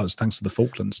 It's thanks to the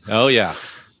Falklands. Oh yeah.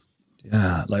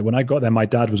 Yeah. Like when I got there, my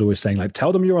dad was always saying like,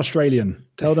 tell them you're Australian.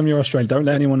 Don't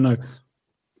let anyone know.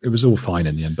 It was all fine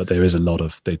in the end, but there is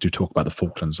they do talk about the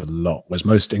Falklands a lot, whereas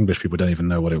most English people don't even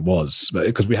know what it was,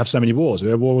 because we have so many wars.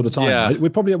 We're at war all the time. Yeah. We're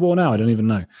probably at war now. I don't even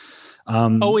know.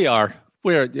 We are.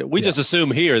 We just assume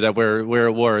here that we're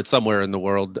at war somewhere in the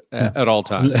world at all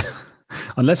times.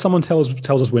 Unless someone tells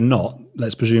us we're not,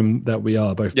 let's presume that we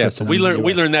are both. Yeah, so we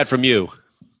learned that from you.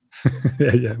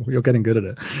 yeah, you're getting good at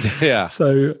it. Yeah.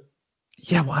 So,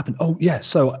 what happened? Oh, yeah.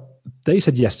 So they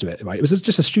said yes to it, right? It was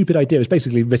just a stupid idea. It was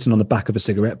basically written on the back of a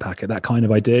cigarette packet, that kind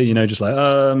of idea, just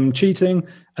like, cheating.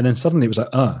 And then suddenly it was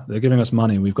like, they're giving us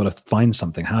money. We've got to find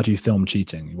something. How do you film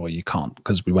cheating? Well, you can't,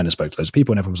 because we went and spoke to those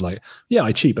people and everyone was like, yeah,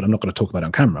 I cheat, but I'm not going to talk about it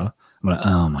on camera. I'm like,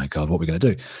 oh my God, what are we going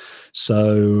to do?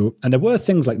 So, and there were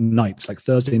things like nights, like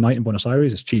Thursday night in Buenos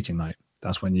Aires is cheating night.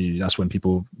 That's when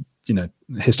people,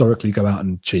 historically go out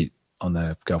and cheat on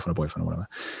their girlfriend or boyfriend or whatever.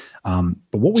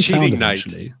 But what we cheating found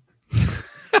eventually,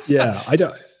 yeah, I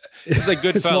don't. It's like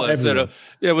Goodfellas.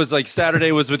 It was like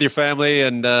Saturday was with your family,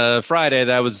 and Friday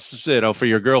that was for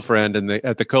your girlfriend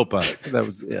at the Copa. That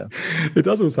was It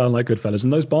does all sound like Goodfellas,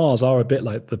 and those bars are a bit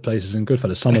like the places in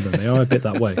Goodfellas. Some of them they are a bit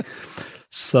that way.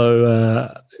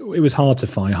 So it was hard to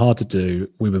find, hard to do.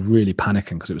 We were really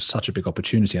panicking because it was such a big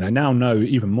opportunity, and I now know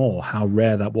even more how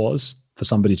rare that was for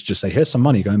somebody to just say, "Here's some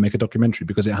money, go and make a documentary,"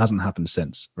 because it hasn't happened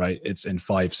since. Right? It's in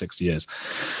 5-6 years.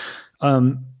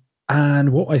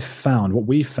 And what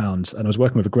we found, and I was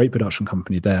working with a great production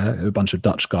company there, a bunch of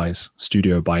Dutch guys,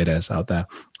 Studio Baides out there,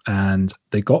 and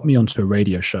they got me onto a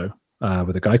radio show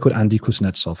with a guy called Andy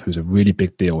Kuznetsov, who's a really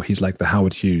big deal. He's like the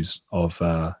Howard Hughes of, is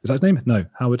that his name? No,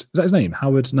 Howard. Is that his name?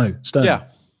 Howard? No, Stern. Yeah.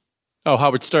 Oh,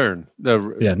 Howard Stern.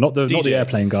 Not the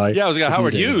airplane guy. Yeah, I was going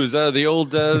Howard Hughes, the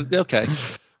old, okay.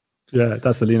 Yeah,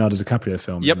 that's the Leonardo DiCaprio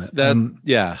film, yep, isn't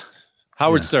it?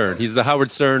 Howard Stern. He's the Howard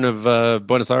Stern of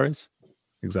Buenos Aires.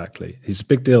 Exactly. He's a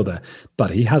big deal there.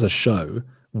 But he has a show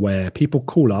where people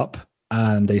call up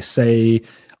and they say,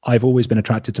 I've always been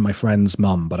attracted to my friend's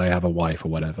mum, but I have a wife or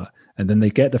whatever. And then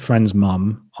they get the friend's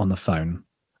mum on the phone.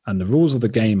 And the rules of the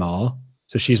game are,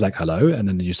 so she's like, hello. And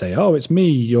then you say, oh, it's me,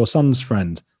 your son's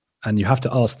friend. And you have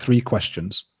to ask 3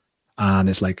 questions. And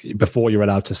it's like, before you're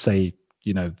allowed to say,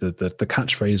 the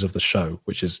catchphrase of the show,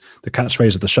 which is the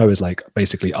catchphrase of the show is like,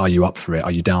 basically, are you up for it?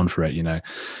 Are you down for it?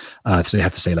 So you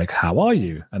have to say like, how are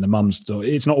you? And the mum's,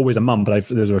 it's not always a mum, but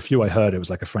there's a few I heard, it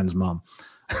was like a friend's mum.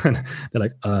 And they're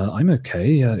like, I'm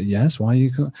okay. Yes. Why are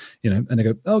you, and they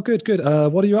go, oh, good.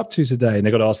 What are you up to today? And they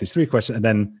got to ask these 3 questions. And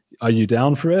then, are you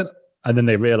down for it? And then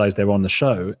they realize they're on the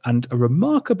show. And a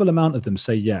remarkable amount of them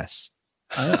say yes.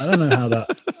 I don't know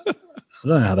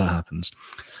how that happens.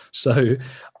 So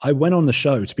I went on the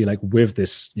show to be like with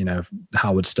this,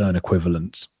 Howard Stern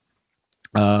equivalent,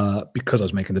 because I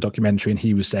was making the documentary, and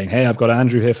he was saying, hey, I've got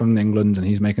Andrew here from England and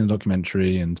he's making a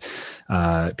documentary, and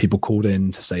people called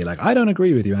in to say like, I don't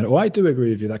agree with you, or I do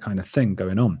agree with you, that kind of thing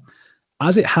going on.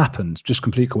 As it happened, just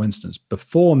complete coincidence,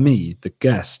 before me, the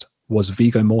guest was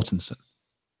Viggo Mortensen,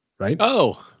 right?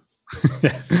 Oh.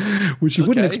 Which you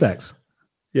wouldn't expect.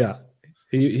 Yeah.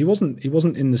 He wasn't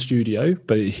in the studio,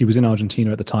 but he was in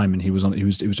Argentina at the time, and he was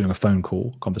doing a phone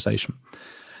call conversation,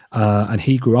 and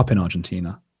he grew up in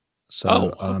Argentina.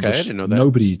 So I didn't know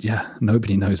that.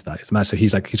 Nobody knows that. It's mad. So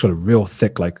he's got a real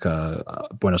thick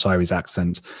Buenos Aires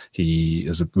accent. He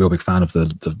is a real big fan of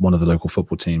the one of the local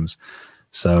football teams.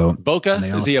 So Boca,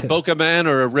 is he a Boca man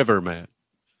or a River man?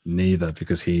 Neither,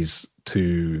 because he's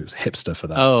too hipster for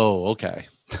that. Oh, okay.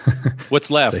 What's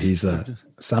left? So he's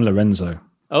San Lorenzo.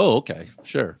 Oh, okay,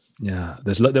 sure. Yeah,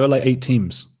 there were like 8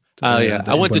 teams. Yeah,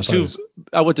 I went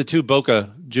to 2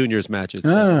 Boca Juniors matches.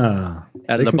 At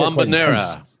the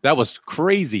Bombonera. That was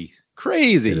crazy.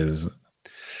 It is.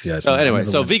 Yeah. So anyway,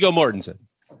 Viggo Mortensen.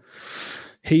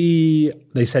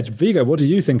 They said, Viggo, what do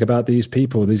you think about these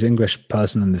people, this English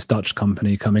person and this Dutch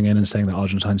company coming in and saying that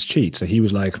Argentines cheat? So he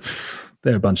was like,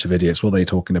 they're a bunch of idiots. What are they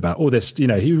talking about? All this,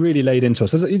 he really laid into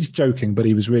us. He's joking, but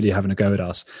he was really having a go at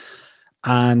us.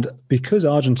 And because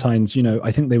Argentines,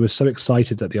 I think they were so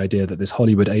excited at the idea that this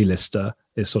Hollywood A-lister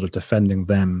is sort of defending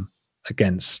them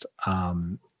against,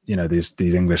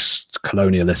 these English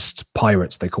colonialist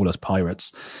pirates. They call us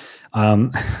pirates.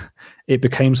 It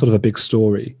became sort of a big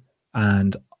story.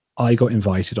 And I got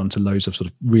invited onto loads of sort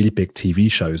of really big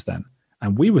TV shows then.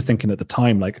 And we were thinking at the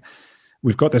time, like,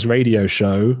 we've got this radio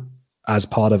show as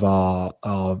part of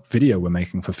our video we're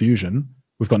making for Fusion.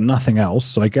 We've got nothing else.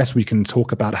 So I guess we can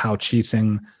talk about how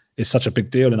cheating is such a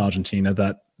big deal in Argentina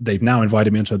that they've now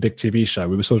invited me onto a big TV show.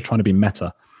 We were sort of trying to be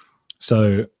meta.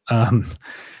 So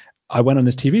I went on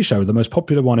this TV show, the most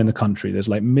popular one in the country. There's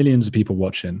like millions of people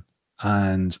watching.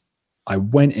 And I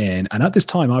went in, and at this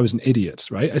time I was an idiot,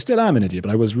 right? I still am an idiot,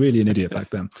 but I was really an idiot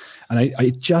back then. And I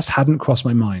just hadn't crossed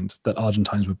my mind that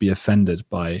Argentines would be offended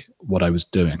by what I was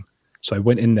doing. So I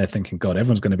went in there thinking, God,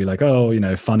 everyone's going to be like,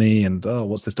 oh, funny, and oh,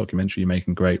 what's this documentary you're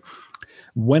making? Great.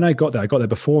 When I got there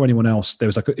before anyone else. It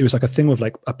was like a thing with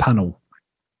like a panel.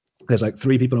 There's like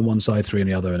 3 people on one side, 3 on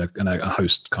the other, and a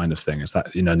host kind of thing. Is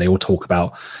that, and they all talk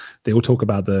about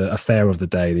the affair of the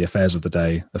day, the affairs of the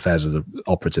day. Affairs is an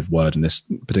operative word in this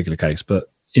particular case.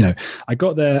 But I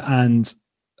got there and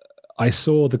I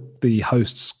saw the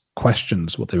host's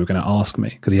questions, what they were going to ask me,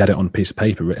 because he had it on a piece of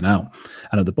paper written out.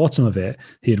 And at the bottom of it,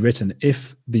 he had written,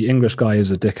 if the English guy is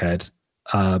a dickhead,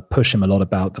 push him a lot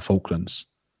about the Falklands.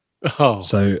 Oh,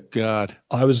 So God.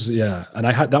 I was, yeah. And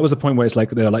that was the point where it's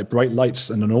like, there are like bright lights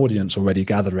and an audience already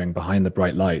gathering behind the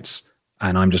bright lights.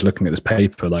 And I'm just looking at this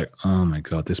paper like, oh my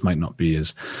God, this might not be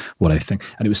as what I think.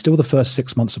 And it was still the first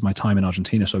 6 months of my time in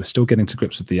Argentina. So I was still getting to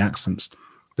grips with the accents.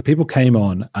 The people came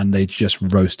on and they just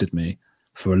roasted me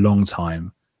for a long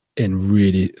time in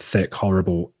really thick,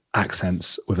 horrible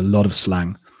accents with a lot of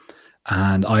slang.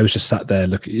 And I was just sat there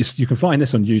looking. You can find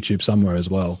this on YouTube somewhere as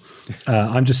well.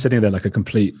 I'm just sitting there like a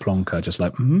complete plonker, just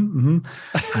like, and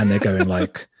they're going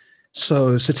like,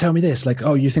 so tell me this, like,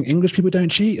 oh, you think English people don't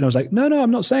cheat? And I was like, no,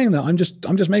 I'm not saying that. I'm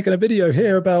just making a video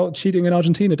here about cheating in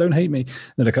Argentina. Don't hate me. And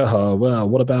they're like, oh, well,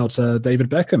 what about David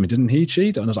Beckham? Didn't he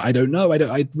cheat? And I was like, I don't know.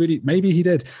 I really, maybe he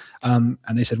did. And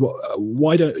they said, well,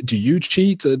 why do you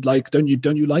cheat? Like, don't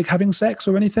you like having sex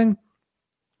or anything?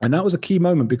 And that was a key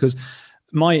moment because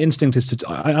my instinct is to,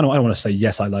 I don't want to say,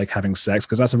 yes, I like having sex,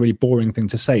 because that's a really boring thing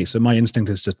to say. So my instinct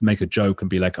is to make a joke and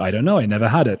be like, I don't know, I never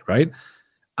had it, right?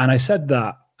 And I said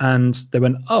that, and they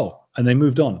went, oh, and they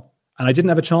moved on. And I didn't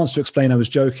have a chance to explain I was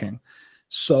joking.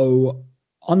 So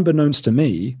unbeknownst to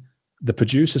me, the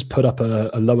producers put up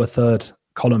a lower third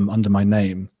column under my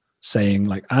name saying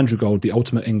like, Andrew Gold, the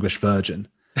ultimate English virgin.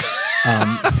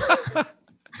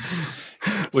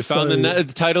 We found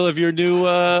the title of your new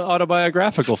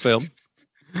autobiographical film.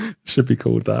 Should be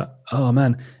called that. Oh,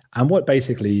 man. And what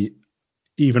basically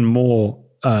even more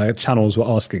channels were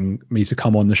asking me to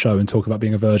come on the show and talk about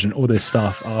being a virgin, all this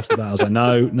stuff after that. I was like,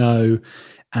 no.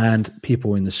 And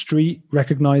people in the street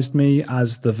recognized me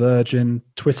as the virgin.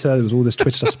 Twitter, there was all this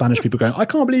Twitter stuff, Spanish people going, I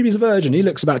can't believe he's a virgin. He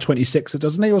looks about 26,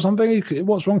 doesn't he, or something?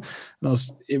 What's wrong? And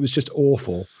it was just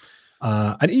awful.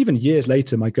 And even years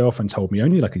later, my girlfriend told me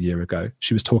only like a year ago,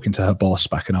 she was talking to her boss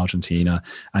back in Argentina,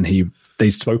 and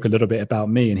they spoke a little bit about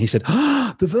me, and he said,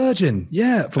 the virgin.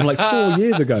 Yeah. From like 4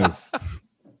 years ago.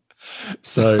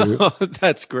 So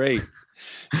that's great.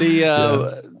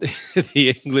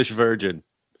 The English virgin.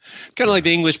 It's kind of like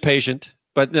the English patient,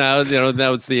 but now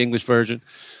it's the English version.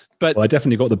 But I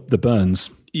definitely got the burns.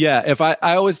 Yeah, if I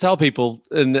always tell people,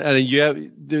 and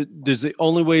there's the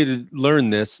only way to learn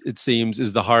this, it seems,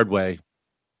 is the hard way.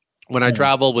 When I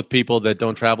travel with people that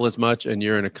don't travel as much, and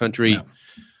you're in a country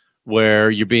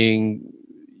where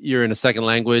you're in a second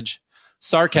language,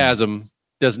 sarcasm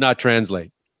does not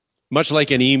translate. Much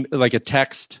like like a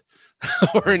text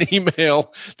or an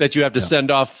email that you have to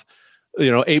send off,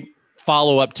 8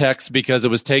 follow-up texts because it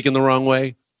was taken the wrong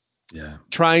way. Yeah.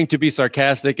 Trying to be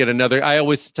sarcastic at another. I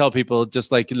always tell people,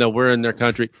 just like, we're in their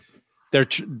country.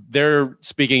 They're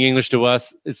speaking English to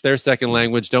us. It's their second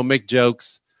language. Don't make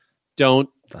jokes. Don't,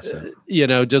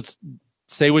 just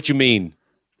say what you mean.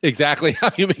 Exactly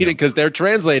how you mean it, because they're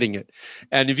translating it.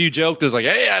 And if you joke, there's like,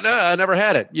 hey, I never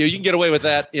had it. You can get away with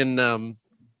that in an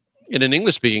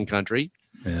English speaking country.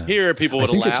 Yeah. Here, people would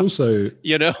have laughed. It's also,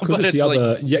 but it's the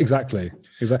other. Yeah, exactly.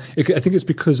 I think it's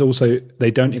because also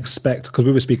they don't expect, because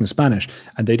we were speaking Spanish,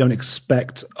 and they don't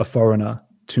expect a foreigner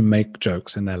to make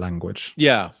jokes in their language.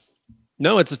 Yeah,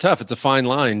 no, it's a fine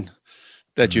line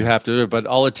that you have to do. But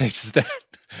all it takes is that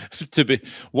to be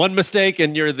one mistake,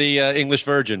 and you're the English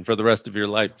virgin for the rest of your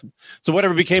life. So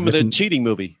whatever became of the cheating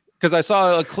movie? Because I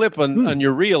saw a clip on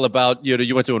your reel about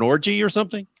you went to an orgy or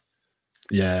something.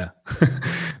 Yeah.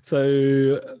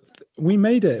 So we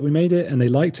made it, and they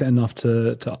liked it enough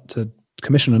to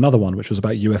commission another one, which was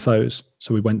about UFOs.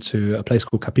 So we went to a place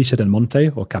called Capilla del Monte,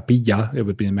 or Capilla, it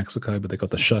would be in Mexico, but they got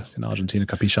the sh in Argentina,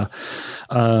 Capilla,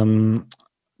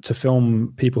 to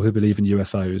film people who believe in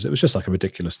UFOs. It was just like a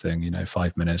ridiculous thing,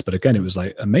 5 minutes. But again, it was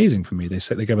like amazing for me.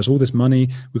 They gave us all this money.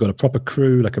 We got a proper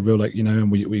crew, like a real,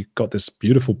 and we got this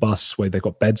beautiful bus where they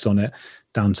got beds on it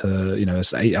down to,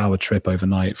 it's an 8-hour trip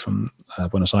overnight from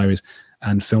Buenos Aires,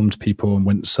 and filmed people and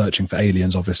went searching for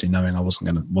aliens, obviously knowing I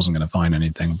wasn't gonna find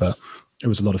anything, but it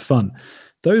was a lot of fun.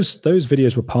 Those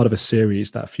videos were part of a series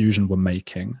that Fusion were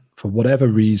making. For whatever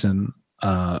reason,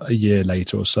 a year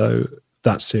later or so,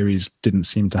 that series didn't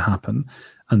seem to happen.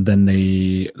 And then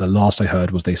the last I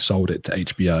heard was they sold it to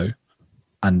HBO,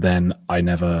 and then I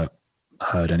never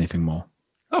heard anything more.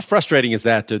 How frustrating is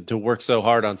that to work so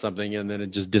hard on something and then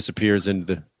it just disappears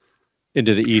into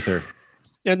the ether?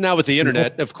 And now with the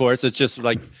internet, of course, it's just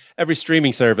like every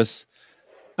streaming service.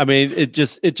 I mean, it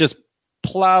just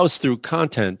plows through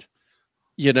content.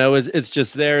 It's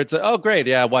just there. It's like, oh, great.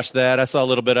 Yeah, I watched that. I saw a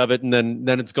little bit of it, and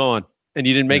then it's gone. And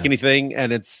you didn't make anything,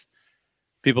 and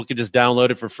people can just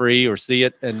download it for free or see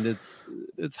it, and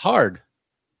it's hard.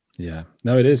 Yeah,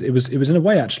 no, it is. It was in a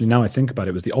way, actually, now I think about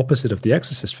it, was the opposite of the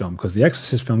Exorcist film, because the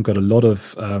Exorcist film got a lot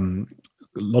of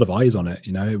lot of eyes on it.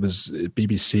 You know, it was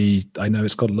BBC. I know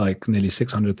it's got like nearly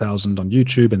 600,000 on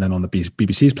YouTube, and then on the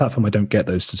BBC's platform, I don't get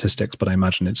those statistics, but I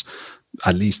imagine it's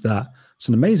at least that. It's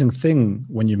an amazing thing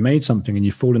when you've made something and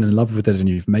you've fallen in love with it and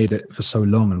you've made it for so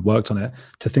long and worked on it,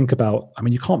 to think about. I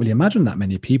mean, you can't really imagine that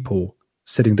many people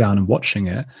sitting down and watching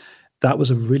it. That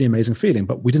was a really amazing feeling,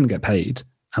 but we didn't get paid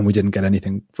and we didn't get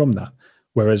anything from that.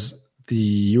 Whereas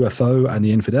the UFO and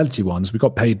the infidelity ones, we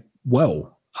got paid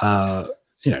well.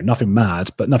 You know, nothing mad,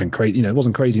 but nothing crazy. You know, it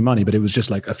wasn't crazy money, but it was just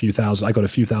like a few thousand. I got a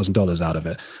few $1,000s out of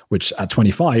it, which at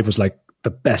 25 was like the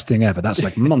best thing ever. That's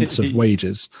like months of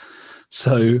wages.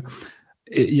 So,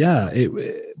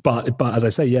 but as I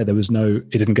say, there was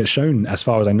it didn't get shown as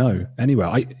far as I know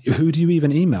anywhere. Who do you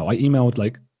even email? I emailed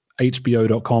like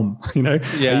HBO.com, you know, I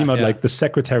emailed like the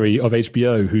secretary of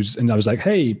HBO and I was like,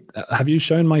 hey, have you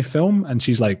shown my film? And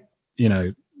she's like, you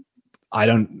know, I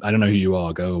don't know who you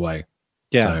are. Go away.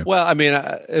 Yeah. So. Well, I mean,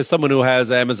 as someone who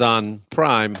has Amazon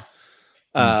Prime,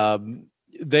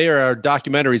 there are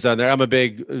documentaries on there. I'm a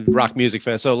big rock music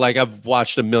fan. So like I've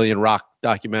watched a million rock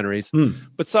documentaries,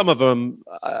 but some of them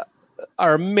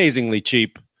are amazingly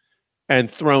cheap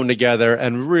and thrown together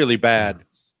and really bad.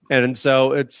 And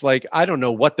so it's like, I don't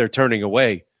know what they're turning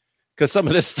away, because some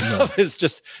of this stuff is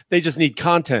just, they just need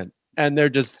content and they're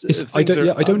just, I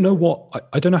don't know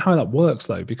how that works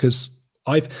though, because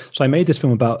I made this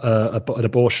film about an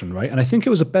abortion, right? And I think it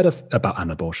was about an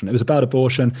abortion. It was about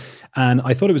abortion. And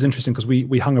I thought it was interesting because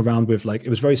we hung around with it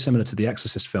was very similar to the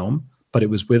Exorcist film, but it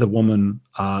was with a woman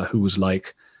who was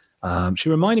like, she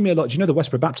reminded me a lot. Do you know the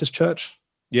Westboro Baptist Church?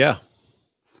 Yeah.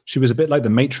 She was a bit like the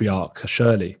matriarch,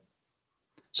 Shirley.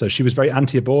 So she was very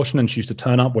anti-abortion, and she used to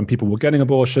turn up when people were getting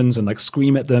abortions and like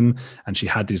scream at them. And she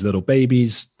had these little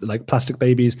babies, like plastic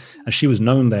babies, and she was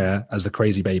known there as the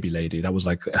crazy baby lady. That was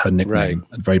like her nickname,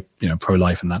 and very, you know,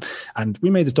 pro-life and that. And we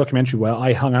made this documentary where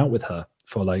I hung out with her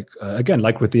for again,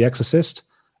 like with The Exorcist,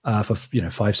 for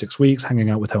 5-6 weeks, hanging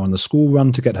out with her on the school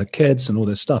run to get her kids and all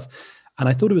this stuff. And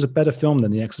I thought it was a better film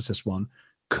than The Exorcist one.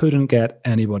 Couldn't get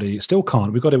anybody, still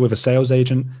can't. We got it with a sales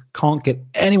agent, can't get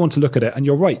anyone to look at it. And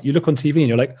you're right, you look on TV and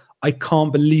you're like, I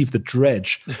can't believe the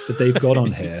dredge that they've got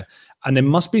on here. And there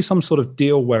must be some sort of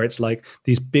deal where it's like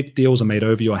these big deals are made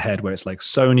over your head, where it's like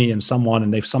Sony and someone,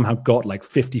 and they've somehow got like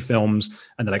 50 films,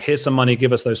 and they're like, here's some money,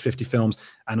 give us those 50 films.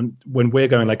 And when we're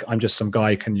going like, I'm just some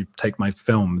guy, can you take my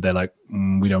film? They're like,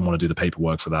 we don't want to do the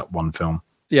paperwork for that one film.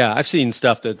 Yeah, I've seen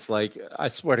stuff that's like, I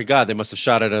swear to God, they must have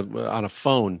shot it on a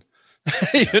phone.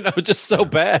 You know, just so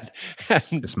bad. And,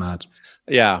 it's mad.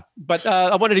 Yeah, but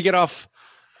I wanted to get off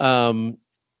Argentina.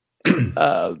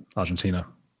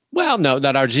 Well, no,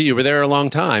 not Argentina. You were there a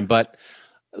long time, but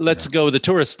let's go with the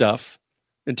tourist stuff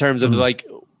in terms of like,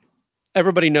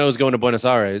 everybody knows going to Buenos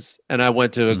Aires, and I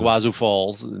went to Iguazu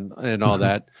Falls and all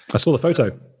that. I saw the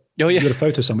photo. Oh, yeah. You got a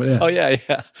photo somewhere. Yeah. Oh,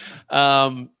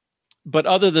 yeah. But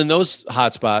other than those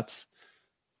hotspots,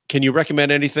 can you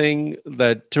recommend anything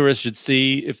that tourists should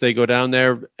see if they go down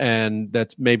there, and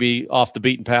that's maybe off the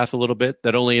beaten path a little bit,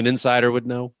 that only an insider would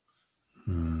know?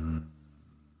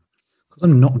 Because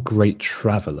I'm not a great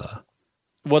traveler.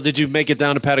 Well, did you make it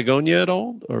down to Patagonia at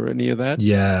all, or any of that?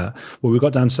 Yeah. Well, we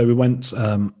got down, so we went...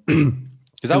 Because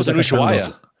that was in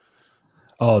Ushuaia.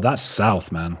 Oh, that's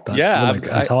south, man. That's like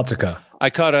Antarctica. I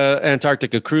caught an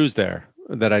Antarctica cruise there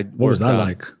that I... What was that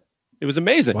like? It was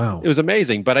amazing. Wow. It was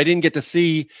amazing, but I didn't get to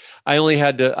see. I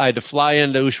had to fly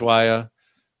into Ushuaia,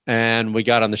 and we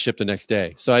got on the ship the next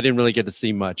day. So I didn't really get to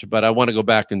see much, but I want to go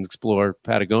back and explore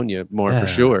Patagonia more for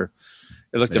sure.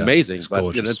 It looked amazing,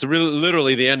 but it's really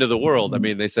literally the end of the world. I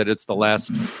mean, they said it's the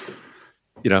last,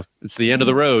 it's the end of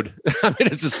the road. I mean,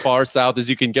 it's as far south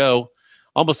as you can go,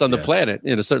 almost on the planet,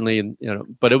 certainly,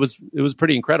 but it was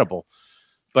pretty incredible.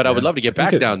 But I would love to get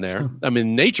back down there. I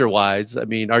mean, nature-wise,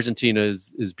 Argentina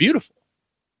is beautiful.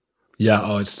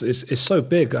 Yeah, it's so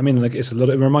big. I mean, like it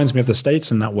reminds me of the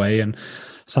States in that way. And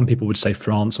some people would say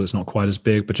France, so it's not quite as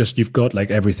big. But just you've got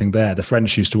like everything there. The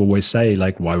French used to always say,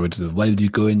 like, why would you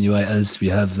go anywhere else? We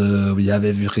have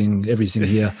everything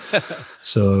here.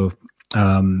 So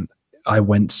I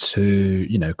went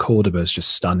to, Cordoba is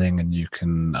just stunning, and you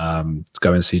can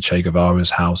go and see Che Guevara's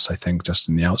house, I think, just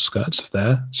in the outskirts of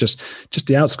there. It's just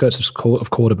the outskirts of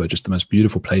Cordoba, just the most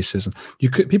beautiful places. And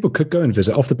people could go and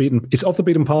visit it's off the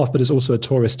beaten path, but it's also a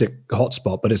touristic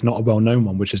hotspot, but it's not a well-known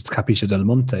one, which is Capilla del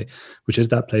Monte, which is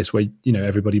that place where,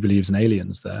 everybody believes in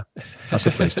aliens there. That's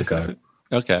a place to go.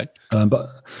 Okay.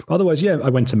 But otherwise, I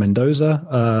went to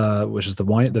Mendoza, which is the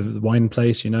wine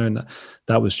place, and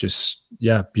that was just,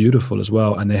 beautiful as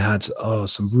well. And they had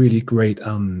some really great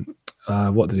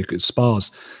what do you call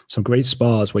spas? Some great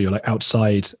spas where you're like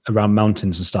outside around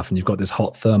mountains and stuff, and you've got this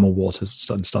hot thermal waters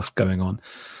and stuff going on.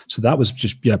 So that was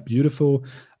just beautiful.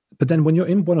 But then when you're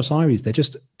in Buenos Aires,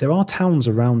 there are towns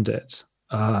around it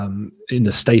in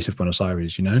the state of Buenos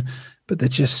Aires, but they're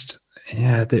just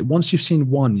once you've seen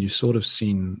one, you've sort of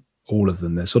seen all of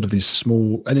them. There's sort of these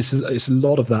small, and it's a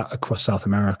lot of that across South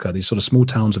America. These sort of small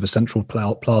towns with a central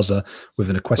plaza with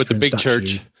an equestrian with the big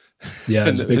statue. church. Yeah,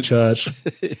 there's a big church,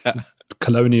 Yeah.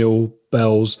 colonial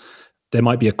bells. There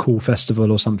might be a cool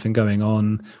festival or something going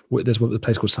on. There's a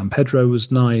place called San Pedro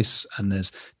was nice, and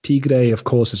there's Tigre, of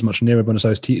course, is much nearer Buenos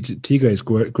Aires. Tigre is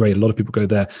great. A lot of people go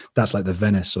there. That's like the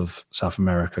Venice of South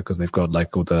America because they've got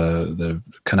like all the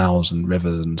canals and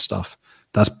rivers and stuff.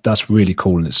 That's really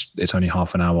cool, and it's only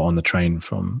half an hour on the train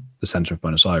from the center of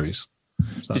Buenos Aires.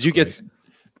 So Did you get?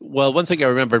 Well, one thing I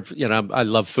remember, I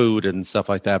love food and stuff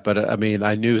like that, but I mean,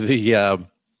 I knew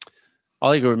all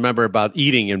I can remember about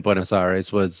eating in Buenos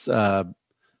Aires was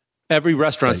every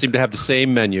restaurant seemed to have the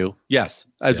same menu. Yes,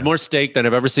 it was more steak than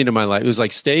I've ever seen in my life. It was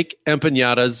like steak,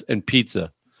 empanadas, and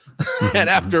pizza. And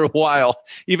after a while,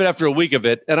 even after a week of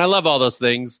it, and I love all those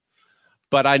things,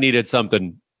 but I needed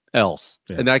something else.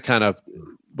 Yeah. And that kind of,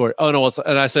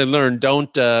 and I said,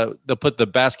 don't they'll put the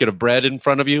basket of bread in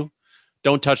front of you.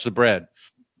 Don't touch the bread.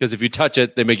 Because if you touch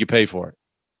it, they make you pay for it.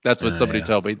 That's what somebody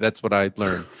told me. That's what I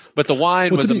learned. But the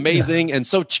wine was amazing and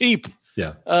so cheap.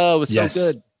 Yeah. Oh, it was so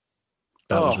good.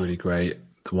 That was really great.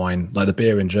 The wine, like the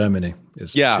beer in Germany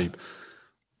is cheap.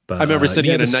 But I remember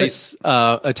sitting in a nice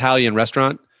Italian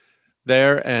restaurant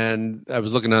there, and I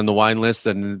was looking on the wine list,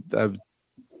 and there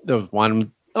was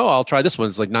one, I'll try this one.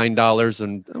 It's like $9.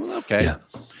 And okay. Yeah.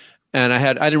 And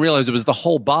I didn't realize it was the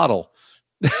whole bottle.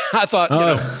 I thought,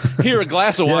 here a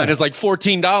glass of wine is like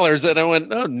 $14, and I went,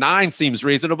 $9 seems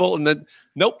reasonable, and then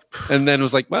nope, and then it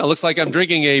was like, well, it looks like I'm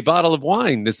drinking a bottle of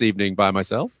wine this evening by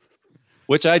myself,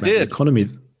 which I did. The economy.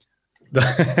 Do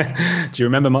you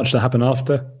remember much that happened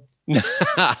after?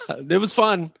 It was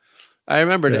fun. I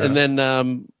remembered it, and then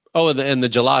and the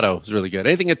gelato was really good.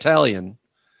 Anything Italian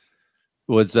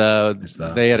was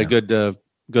they had a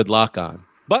good lock on,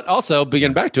 but also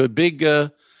getting back to it, big.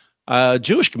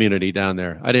 Jewish community down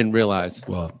there. I didn't realize.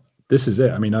 Well, this is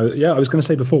it. I mean, I was going to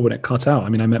say before when it cut out, I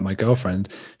mean, I met my girlfriend.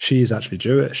 She is actually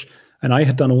Jewish. And I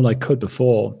had done all I could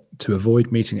before to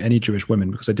avoid meeting any Jewish women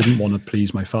because I didn't want to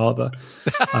please my father.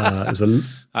 It was the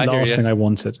last thing I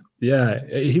wanted. Yeah.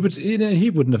 He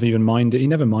wouldn't have even minded. He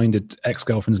never minded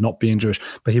ex-girlfriends not being Jewish,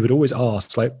 but he would always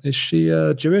ask, like, is she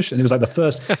Jewish? And it was like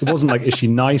it wasn't like, is she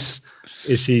nice?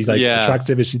 Is she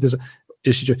attractive? Is she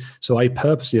Jewish? So I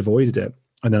purposely avoided it.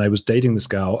 And then I was dating this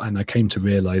girl, and I came to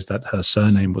realize that her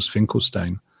surname was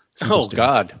Finkelstein. Oh,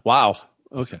 God. Wow.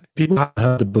 Okay. People have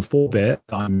heard it before bit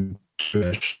that I'm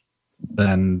Jewish,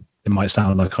 then it might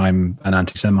sound like I'm an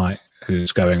anti-Semite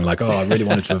who's going like, I really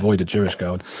wanted to avoid a Jewish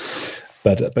girl.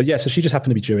 But yeah, so she just happened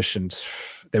to be Jewish, and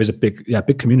there is a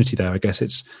big community there. I guess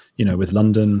it's, with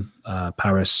London,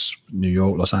 Paris, New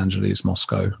York, Los Angeles,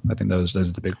 Moscow. I think those are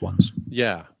the big ones.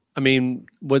 Yeah. I mean,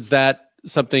 was that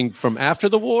something from after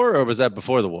the war, or was that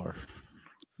before the war?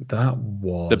 That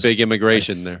was the big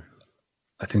immigration there.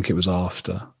 I think it was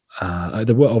after.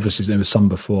 There was some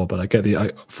before, but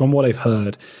from what I've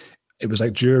heard, it was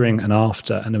like during and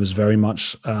after, and it was very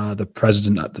much the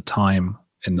president at the time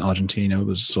in Argentina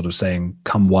was sort of saying,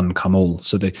 "Come one, come all."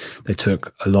 So they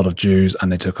took a lot of Jews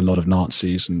and they took a lot of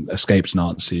Nazis and escaped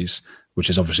Nazis, which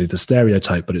is obviously the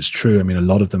stereotype, but it's true. I mean, a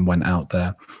lot of them went out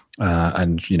there.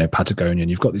 And Patagonia, and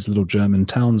you've got these little German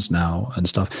towns now and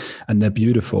stuff, and they're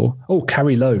beautiful. Oh,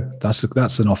 Carrillo, that's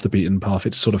an off the beaten path.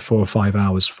 It's sort of 4 or 5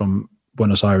 hours from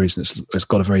Buenos Aires, and it's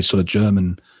got a very sort of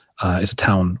German. It's a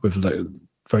town with like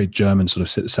very German sort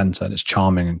of center, and it's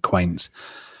charming and quaint.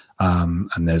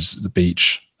 And there's the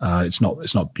beach. It's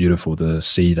not beautiful, the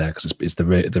sea there, because it's the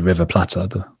River Plata.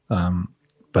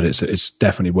 But it's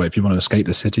definitely where if you want to escape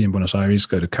the city in Buenos Aires,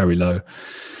 go to Carrillo.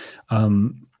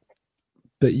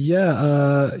 But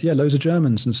loads of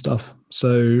Germans and stuff.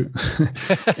 So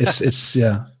it's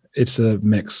a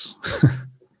mix.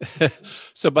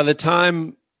 So by the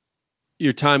time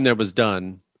your time there was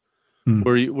done,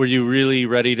 were you really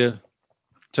ready to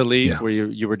leave? Yeah. Were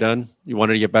you were done? You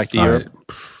wanted to get back to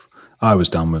Europe? I was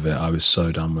done with it. I was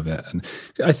so done with it. And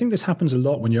I think this happens a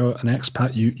lot when you're an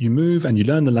expat. You move and you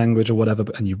learn the language or whatever,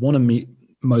 and you want to meet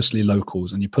mostly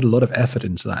locals, and you put a lot of effort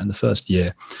into that in the first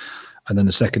year. And then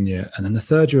the second year, and then the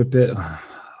third year, a bit.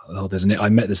 I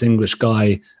met this English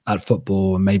guy at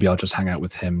football, and maybe I'll just hang out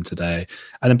with him today.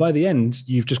 And then by the end,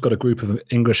 you've just got a group of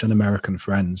English and American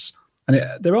friends. And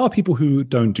there are people who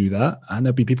don't do that, and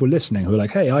there'll be people listening who are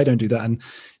like, "Hey, I don't do that," and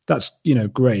that's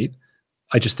great.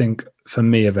 I just think for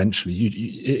me, eventually, it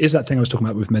is that thing I was talking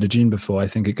about with Medellin before. I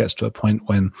think it gets to a point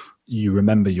when you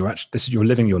remember you're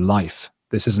living your life.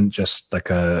 This isn't just like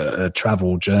a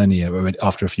travel journey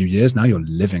after a few years. Now you're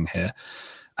living here,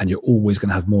 and you're always going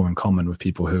to have more in common with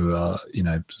people who are,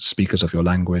 speakers of your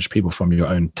language, people from your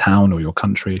own town or your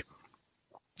country.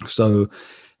 So,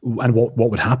 and what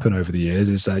would happen over the years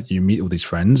is that you meet all these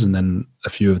friends, and then a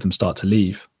few of them start to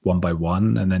leave one by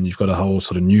one, and then you've got a whole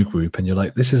sort of new group, and you're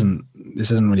like, this isn't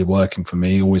really working for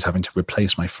me. Always having to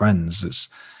replace my friends.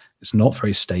 It's not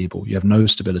very stable. You have no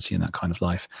stability in that kind of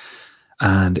life.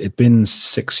 And it'd been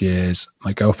 6 years.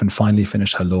 My girlfriend finally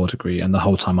finished her law degree, and the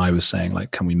whole time I was saying,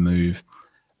 like, can we move?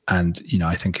 And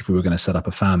I think if we were going to set up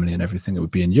a family and everything, it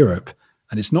would be in Europe.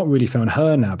 And it's not really fair on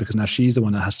her now, because now she's the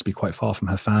one that has to be quite far from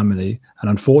her family. And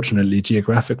unfortunately,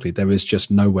 geographically, there is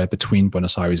just nowhere between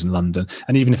Buenos Aires and London.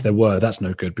 And even if there were, that's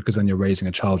no good, because then you're raising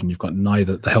a child and you've got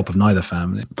the help of neither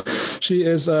family. She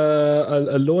is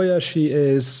a lawyer.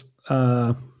 She's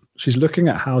looking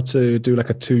at how to do like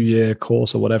a 2-year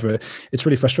course or whatever. It's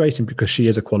really frustrating because she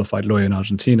is a qualified lawyer in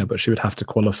Argentina, but she would have to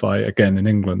qualify again in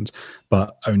England,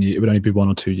 but it would only be 1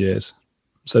 or 2 years.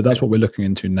 So that's what we're looking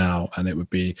into now. And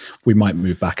we might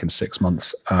move back in 6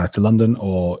 months to London,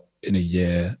 or in a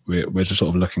year. We're just sort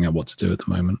of looking at what to do at the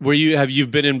moment. Have you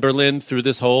been in Berlin through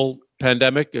this whole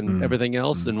pandemic and everything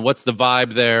else? And what's the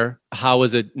vibe there? How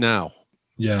is it now?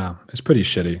 Yeah, it's pretty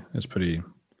shitty.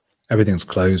 Everything's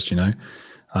closed,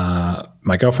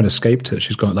 My girlfriend escaped it.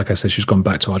 She's gone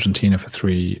back to Argentina for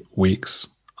 3 weeks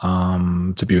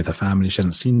to be with her family. She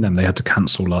hasn't seen them. They had to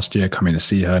cancel last year coming to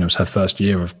see her, and it was her first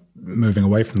year of moving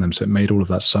away from them. So it made all of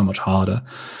that so much harder.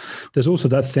 There's also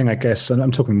that thing, I guess, and I'm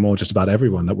talking more just about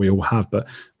everyone, that we all have, but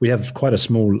we have quite a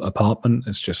small apartment.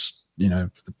 It's just,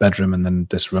 the bedroom and then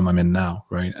this room I'm in now,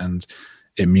 right? And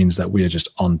it means that we are just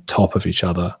on top of each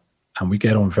other and we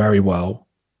get on very well.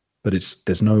 But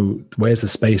where's the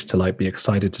space to like be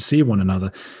excited to see one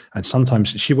another? And sometimes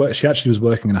she actually was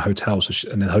working in a hotel,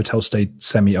 and the hotel stayed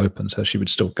semi-open, so she would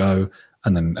still go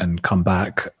and come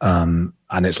back. And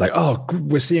it's like, oh,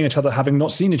 we're seeing each other, having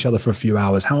not seen each other for a few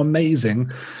hours. How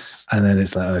amazing! And then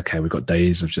it's like, okay, we've got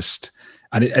days of just,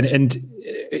 and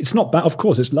it's not bad. Of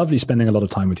course, it's lovely spending a lot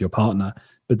of time with your partner,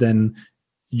 but then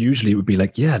usually it would be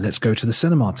like, yeah, let's go to the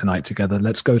cinema tonight together.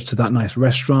 Let's go to that nice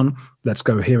restaurant. Let's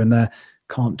go here and there.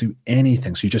 Can't do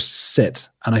anything. So you just sit.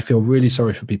 And I feel really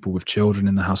sorry for people with children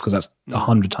in the house, because that's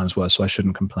 100 times worse. So I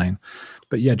shouldn't complain.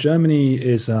 But yeah, Germany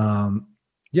is,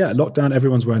 lockdown.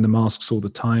 Everyone's wearing the masks all the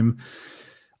time.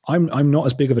 I'm not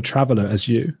as big of a traveler as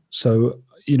you. So,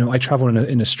 I travel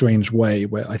in a strange way,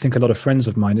 where I think a lot of friends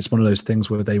of mine, it's one of those things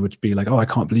where they would be like, oh, I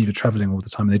can't believe you're traveling all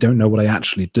the time. And they don't know what I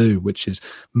actually do, which is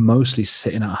mostly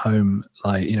sitting at home.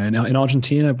 Like, in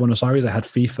Argentina, Buenos Aires, I had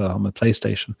FIFA on my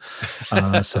PlayStation.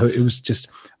 So it was just,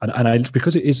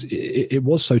 because it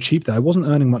was so cheap there. I wasn't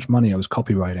earning much money. I was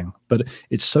copywriting, but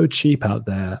it's so cheap out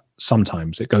there.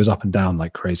 Sometimes it goes up and down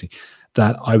like crazy,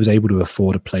 that I was able to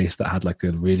afford a place that had like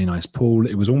a really nice pool.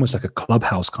 It was almost like a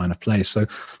clubhouse kind of place. So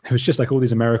it was just like all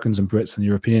these Americans and Brits and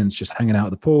Europeans just hanging out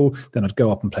at the pool. Then I'd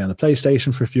go up and play on the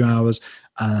PlayStation for a few hours.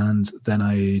 And then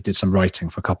I did some writing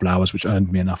for a couple of hours, which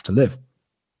earned me enough to live.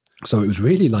 So it was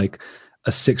really like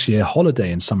a 6-year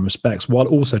holiday in some respects, while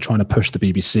also trying to push the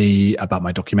BBC about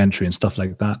my documentary and stuff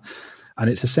like that. And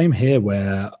it's the same here,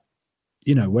 where,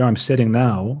 where I'm sitting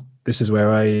now, this is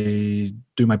where I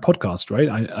do my podcast, right?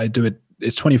 I do it.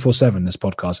 It's 24/7, this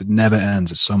podcast. It never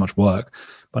ends. It's so much work,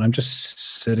 but I'm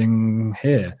just sitting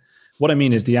here. What I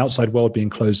mean is the outside world being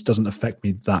closed doesn't affect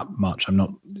me that much. I'm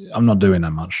not doing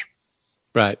that much.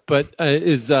 Right. But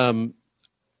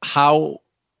how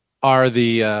are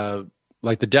the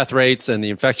the death rates and the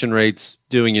infection rates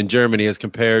doing in Germany as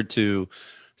compared to,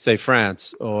 say,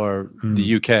 France or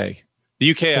the UK? The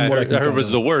UK, I heard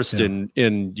was the worst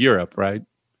in Europe, right?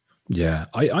 Yeah,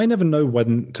 I never know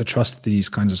when to trust these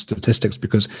kinds of statistics,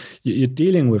 because you're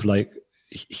dealing with like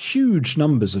huge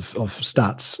numbers of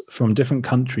stats from different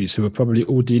countries who are probably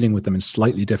all dealing with them in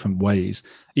slightly different ways.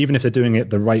 Even if they're doing it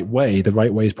the right way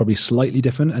is probably slightly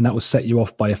different, and that will set you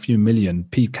off by a few million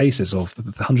cases, or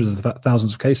hundreds of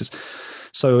thousands of cases.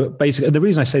 So basically, the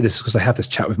reason I say this is because I have this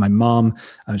chat with my mom,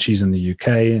 and she's in the UK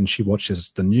and she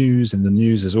watches the news, and the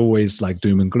news is always like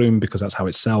doom and gloom because that's how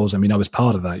it sells. I mean, I was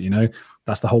part of that,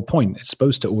 that's the whole point. It's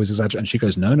supposed to always exaggerate. And she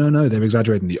goes, no, they're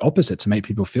exaggerating the opposite to make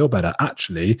people feel better.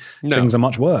 Actually, things are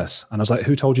much worse. And I was like,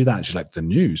 who told you that? And she's like, the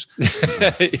news.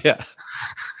 Yeah.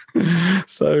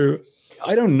 So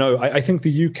I don't know. I think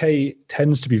the UK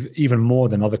tends to be, even more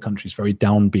than other countries, very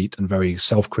downbeat and very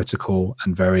self-critical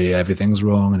and very everything's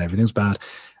wrong and everything's bad.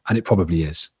 And it probably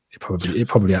is. It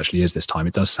probably actually is this time.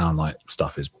 It does sound like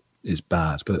stuff is is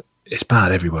bad, but it's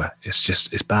bad everywhere.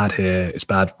 It's bad here. It's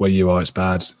bad where you are. It's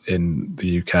bad in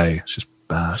the UK. It's just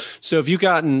bad. So have you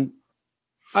gotten,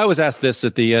 I was asked this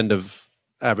at the end of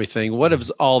everything, what is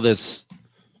all this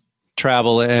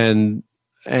travel and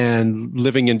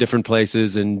living in different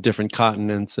places and different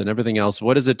continents and everything else,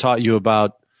 what has it taught you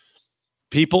about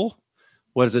people?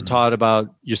 What has it taught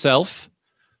about yourself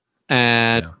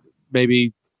and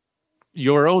maybe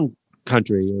your own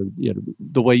country or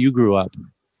the way you grew up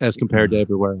as compared to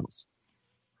everywhere else?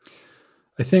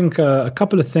 I think a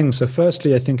couple of things. So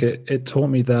firstly, I think it taught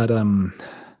me that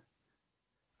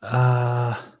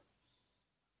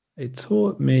it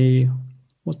taught me,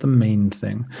 what's the main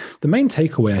thing? The main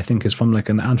takeaway, I think, is from like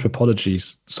an anthropology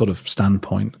sort of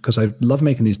standpoint, because I love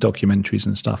making these documentaries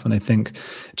and stuff. And I think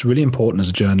it's really important as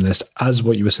a journalist, as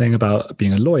what you were saying about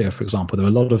being a lawyer, for example. There are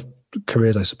a lot of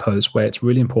careers, I suppose, where it's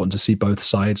really important to see both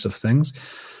sides of things.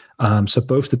 So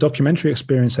both the documentary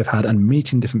experience I've had and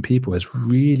meeting different people has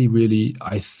really, really,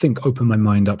 I think, opened my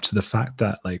mind up to the fact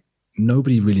that like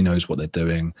nobody really knows what they're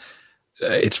doing.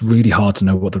 It's really hard to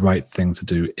know what the right thing to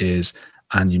do is.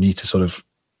 And you need to sort of,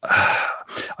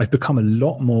 I've become a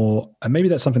lot more, and maybe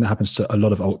that's something that happens to a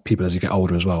lot of old people as you get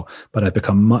older as well, but I've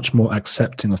become much more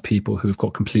accepting of people who've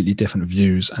got completely different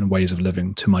views and ways of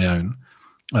living to my own.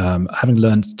 Having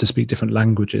learned to speak different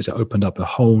languages, it opened up a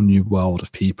whole new world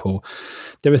of people.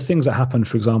 There are things that happen,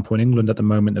 for example, in England at the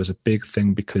moment, there was a big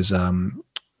thing because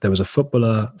there was a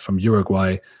footballer from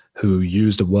Uruguay who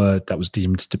used a word that was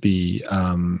deemed to be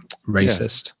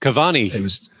racist. Yeah. Cavani. It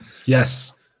was,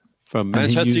 yes. From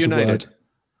Manchester United.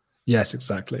 Yes,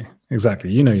 exactly.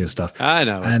 You know your stuff. I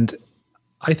know. And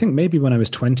I think maybe when I was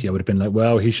 20, I would have been like,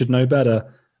 well, he should know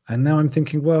better. And now I'm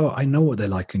thinking, well, I know what they're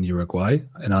like in Uruguay,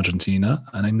 in Argentina,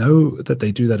 and I know that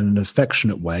they do that in an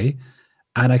affectionate way.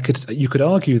 And you could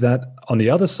argue that on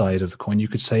the other side of the coin, you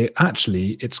could say,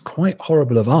 actually, it's quite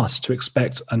horrible of us to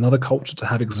expect another culture to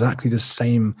have exactly the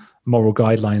same moral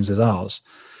guidelines as ours.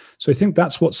 So I think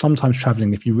that's what sometimes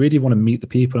traveling, if you really want to meet the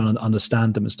people and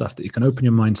understand them and stuff, that you can open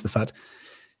your mind to the fact,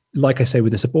 like I say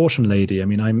with this abortion lady, I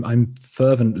mean, I'm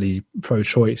fervently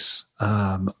pro-choice,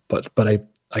 but I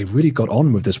really got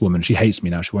on with this woman. She hates me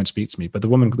now. She won't speak to me. But the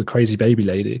woman, the crazy baby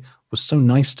lady, was so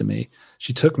nice to me.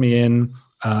 She took me in.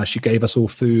 She gave us all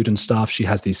food and stuff. She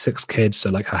has these 6 kids. So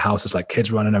like her house is like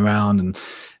kids running around. And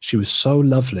she was so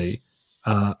lovely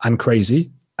and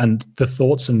crazy. And the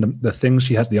thoughts and the things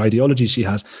she has, the ideologies she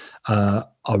has are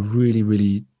really,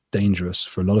 really dangerous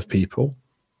for a lot of people.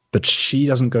 But she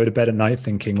doesn't go to bed at night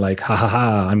thinking like, ha ha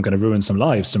ha, I'm going to ruin some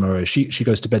lives tomorrow. She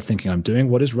goes to bed thinking I'm doing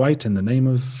what is right in the name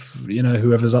of,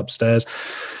 whoever's upstairs,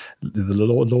 the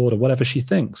Lord or whatever she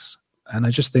thinks. And I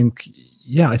just think,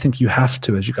 I think you have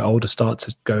to, as you get older, start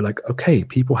to go like, okay,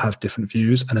 people have different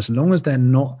views. And as long as they're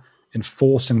not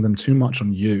enforcing them too much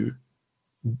on you,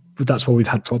 that's where we've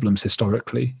had problems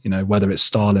historically, whether it's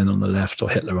Stalin on the left or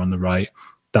Hitler on the right.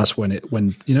 That's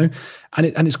and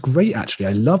it's great, actually.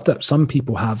 I love that some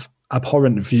people have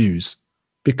abhorrent views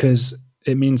because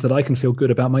it means that I can feel good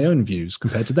about my own views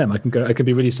compared to them. I can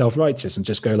be really self-righteous and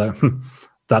just go like,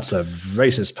 that's a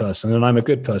racist person and I'm a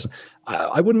good person.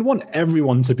 I wouldn't want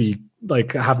everyone to be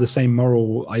like, have the same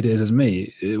moral ideas as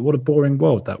me. What a boring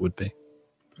world that would be.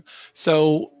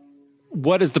 So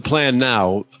what is the plan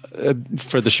now?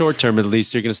 For the short term, at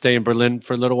least, you're going to stay in Berlin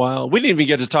for a little while? We didn't even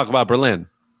get to talk about Berlin,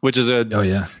 which is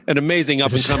an amazing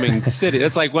up-and-coming city.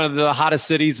 It's like one of the hottest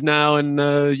cities now in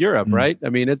Europe, right? I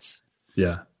mean, it's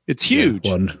huge.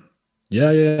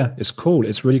 Yeah. It's cool.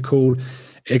 It's really cool.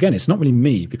 Again, it's not really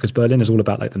me because Berlin is all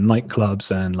about like the nightclubs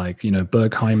and like,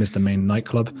 Berghain is the main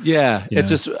nightclub. Yeah.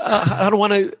 It's just, I don't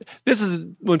want to, this is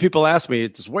when people ask me,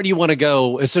 it's where do you want to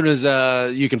go as soon as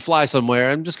you can fly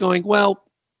somewhere? I'm just going, well,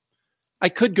 I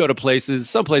could go to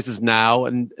some places now.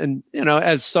 And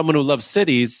as someone who loves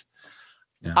cities,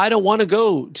 I don't want to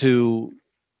go to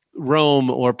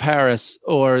Rome or Paris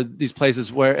or these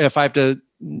places where if I have to,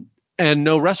 and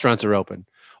no restaurants are open,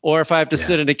 or if I have to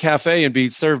sit in a cafe and be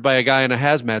served by a guy in a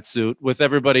hazmat suit with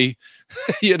everybody,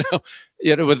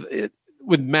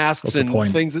 with masks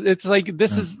and things. It's like,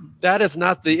 that is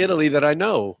not the Italy that I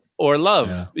know or love.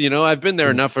 Yeah. I've been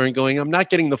there enough and going, I'm not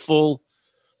getting the full,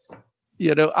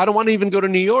 I don't want to even go to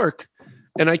New York.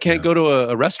 And I can't go to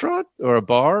a restaurant or a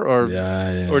bar or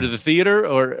to the theater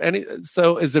or any.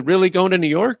 So is it really going to New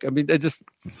York? I mean,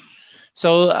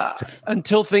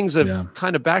 until things have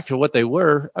kind of back to what they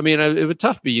were. I mean, it would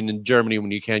tough being in Germany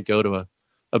when you can't go to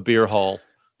a beer hall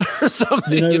or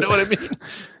something. You know what I mean?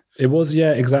 It was,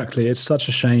 yeah, exactly. It's such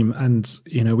a shame. And,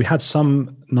 we had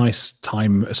some nice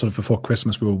time sort of before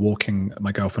Christmas. We were walking,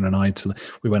 my girlfriend and I,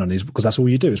 we went on these, because that's all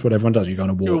you do. It's what everyone does. You go on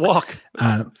a walk. You walk.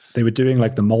 And they were doing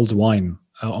like the mulled wine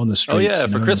on the streets. Oh, yeah, for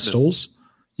in the Christmas. stalls.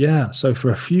 Yeah. So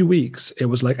for a few weeks, it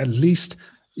was like at least,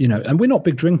 and we're not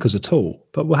big drinkers at all,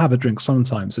 but we'll have a drink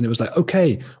sometimes. And it was like,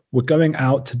 okay, we're going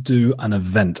out to do an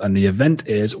event. And the event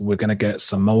is we're going to get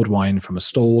some mulled wine from a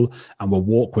stall and we'll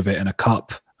walk with it in a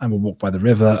cup and we'll walk by the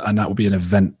river, and that will be an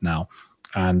event now.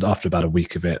 And after about a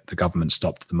week of it, the government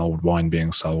stopped the mulled wine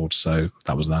being sold. So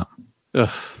that was that.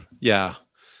 Yeah.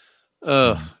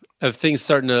 Are things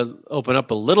starting to open up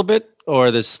a little bit, or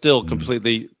are they still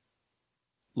completely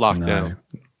locked down?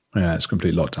 Yeah, it's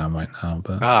complete lockdown right now.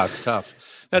 But it's tough.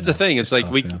 That's the thing. It's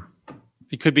like tough,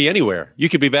 it could be anywhere. You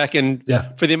could be back in,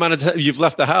 for the amount of time you've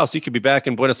left the house, you could be back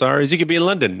in Buenos Aires. You could be in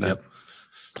London now. Yep.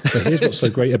 But here's what's so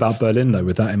great about Berlin, though,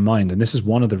 with that in mind. And this is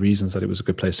one of the reasons that it was a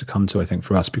good place to come to, I think,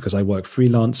 for us, because I work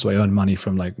freelance. So I earn money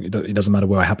from it doesn't matter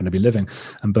where I happen to be living.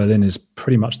 And Berlin is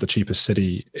pretty much the cheapest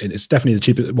city. It's definitely the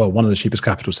cheapest, one of the cheapest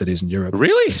capital cities in Europe.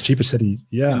 Really? It's the cheapest city.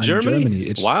 Yeah. In Germany?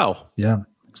 It's, wow. Yeah.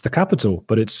 It's the capital,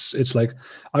 but it's like,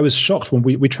 I was shocked when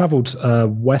we traveled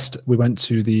west. We went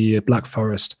to the Black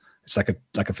Forest. It's like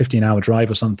a 15-hour drive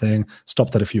or something.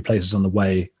 Stopped at a few places on the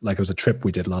way. Like it was a trip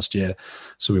we did last year.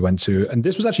 So we went to, and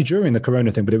this was actually during the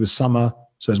Corona thing, but it was summer.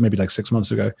 So it was maybe like 6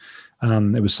 months ago.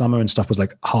 It was summer and stuff was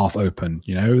like half open,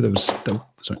 there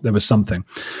was something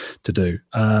to do.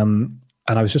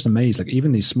 And I was just amazed, like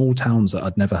even these small towns that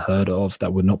I'd never heard of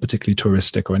that were not particularly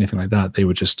touristic or anything like that, they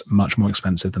were just much more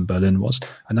expensive than Berlin was.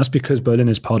 And that's because Berlin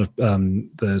is part of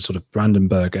the sort of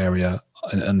Brandenburg area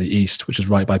and the east, which is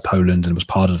right by Poland and was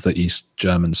part of the East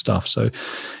German stuff. So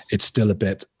it's still a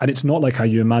bit, and it's not like how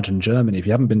you imagine Germany. If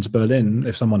you haven't been to Berlin,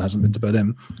 if someone hasn't been to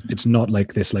Berlin, it's not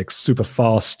like this like super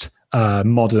fast,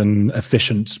 modern,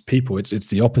 efficient people. It's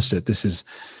the opposite.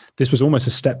 This was almost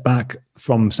a step back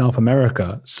from South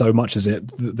America, so much as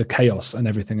the chaos and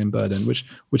everything in Berlin,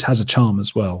 which has a charm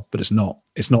as well, but it's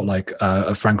not like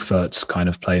a Frankfurt kind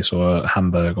of place or a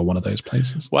Hamburg or one of those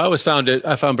places. Well,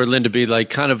 I found Berlin to be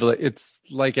like kind of like, it's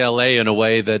like LA in a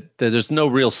way that there's no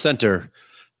real center,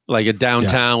 like a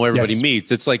downtown where everybody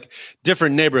meets. It's like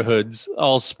different neighborhoods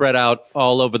all spread out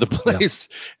all over the place.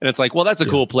 Yeah. And it's like, well, that's a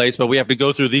cool place, but we have to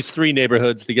go through these 3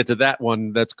 neighborhoods to get to that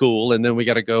one that's cool. And then we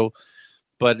got to go.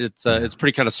 But it's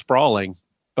pretty kind of sprawling.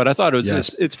 But I thought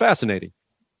it's fascinating.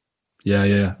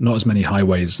 Yeah. Not as many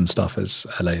highways and stuff as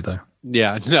LA, though.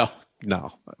 Yeah, no.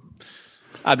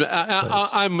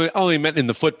 I'm only meant in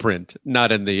the footprint,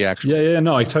 not in the actual. Yeah.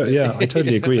 No, I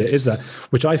totally agree. It is that,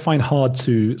 which I find hard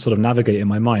to sort of navigate in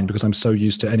my mind because I'm so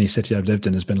used to any city I've lived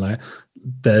in has been like,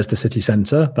 there's the city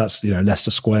centre. That's Leicester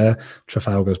Square,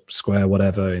 Trafalgar Square,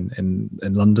 whatever in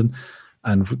London.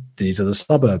 And these are the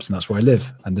suburbs, and that's where I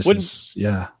live. And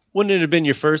Wouldn't it have been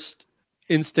your first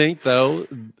instinct, though,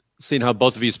 seeing how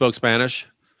both of you spoke Spanish,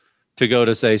 to go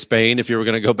to, say, Spain if you were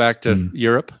going to go back to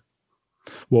Europe?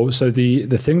 Well, so the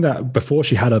thing that before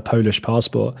she had a Polish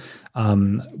passport,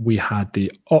 we had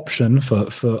the option for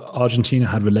Argentina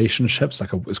had relationships,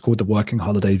 it's called the working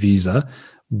holiday visa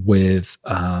with,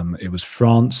 it was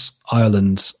France,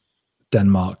 Ireland,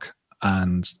 Denmark,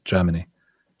 and Germany.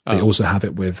 They also have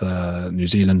it with New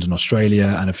Zealand and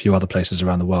Australia and a few other places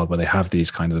around the world where they have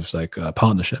these kind of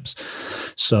partnerships.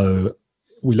 So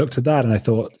we looked at that and I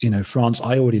thought, France,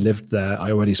 I already lived there.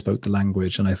 I already spoke the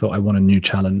language and I thought I want a new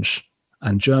challenge.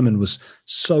 And German was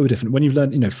so different. When you've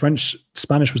learned,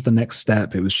 Spanish was the next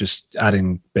step. It was just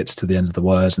adding bits to the end of the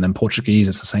words. And then Portuguese,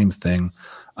 it's the same thing.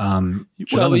 German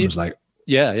was like,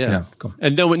 Yeah.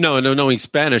 And knowing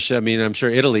Spanish, I mean, I'm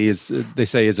sure Italy is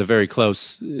a very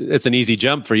close. It's an easy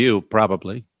jump for you,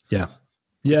 probably. Yeah.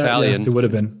 Italian. It would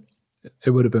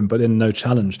have been, but in no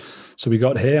challenge. So we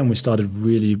got here and we started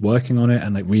really working on it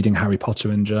and like reading Harry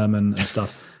Potter in German and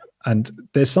stuff. And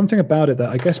there's something about it that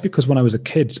I guess because when I was a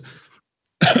kid,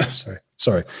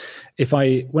 sorry,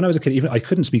 when I was a kid, even I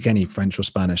couldn't speak any French or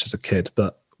Spanish as a kid,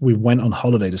 but we went on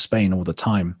holiday to Spain all the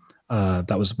time.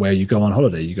 That was where you go on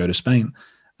holiday. You go to Spain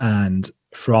and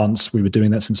France. We were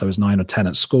doing that since I was 9 or 10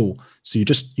 at school. So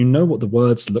you know what the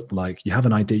words look like. You have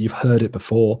an idea. You've heard it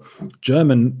before.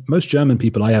 Most German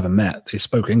people I ever met, they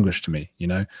spoke English to me.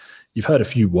 You've heard a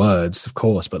few words, of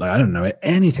course, but I don't know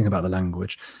anything about the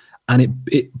language. And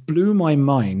it blew my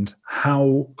mind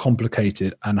how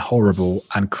complicated and horrible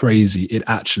and crazy it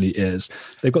actually is.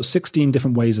 They've got 16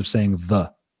 different ways of saying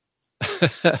the.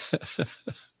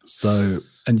 So,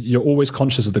 and you're always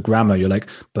conscious of the grammar. You're like,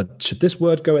 but should this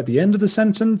word go at the end of the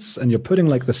sentence? And you're putting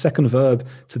like the second verb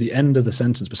to the end of the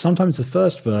sentence. But sometimes the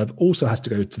first verb also has to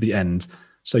go to the end.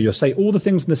 So you'll say all the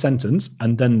things in the sentence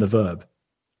and then the verb,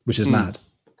 which is mad.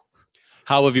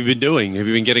 How have you been doing? Have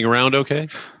you been getting around okay?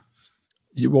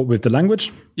 What, with the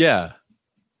language? Yeah.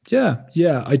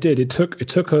 Yeah, I did. It took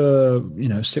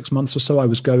 6 months or so. I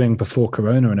was going before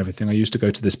Corona and everything. I used to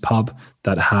go to this pub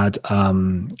that had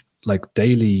like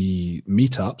daily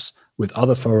meetups with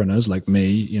other foreigners like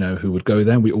me, who would go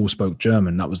there. And we all spoke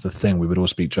German. That was the thing. We would all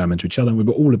speak German to each other. And we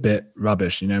were all a bit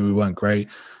rubbish. We weren't great.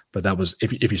 But that was,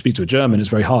 if you speak to a German, it's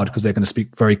very hard because they're going to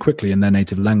speak very quickly in their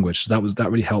native language. So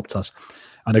that really helped us.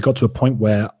 And I got to a point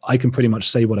where I can pretty much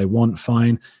say what I want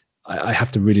fine. I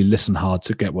have to really listen hard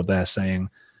to get what they're saying.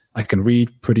 I can read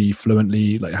pretty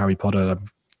fluently, like Harry Potter.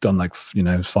 I've done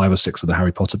 5 or 6 of the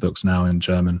Harry Potter books now in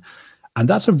German. And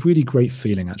that's a really great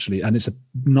feeling, actually. And it's a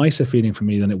nicer feeling for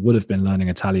me than it would have been learning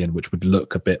Italian, which would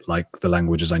look a bit like the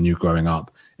languages I knew growing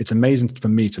up. It's amazing for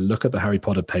me to look at the Harry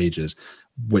Potter pages,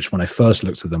 which when I first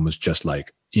looked at them was just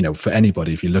like, for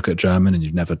anybody, if you look at German and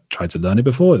you've never tried to learn it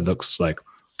before, it looks like,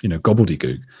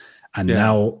 gobbledygook. And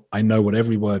now I know what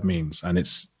every word means. And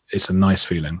it's a nice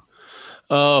feeling.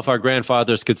 Oh, if our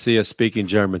grandfathers could see us speaking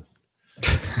German,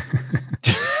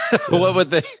 what would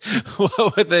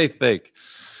they think?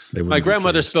 My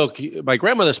grandmother spoke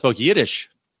Yiddish,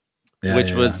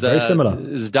 which was very similar.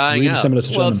 Is dying really out. Similar to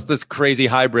German. It's this crazy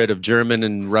hybrid of German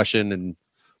and Russian and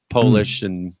Polish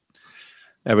and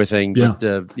everything. Yeah.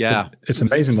 But it's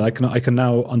amazing that I can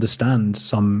now understand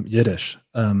some Yiddish.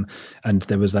 And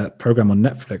there was that program on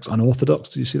Netflix, Unorthodox.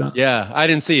 Do you see that? Yeah, I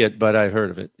didn't see it, but I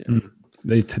heard of it. Yeah.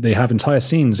 They have entire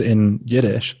scenes in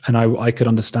Yiddish, and I could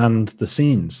understand the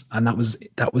scenes, and that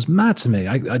was mad to me.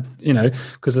 I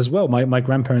because as well, my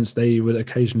grandparents, they would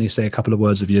occasionally say a couple of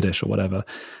words of Yiddish or whatever,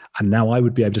 and now I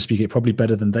would be able to speak it probably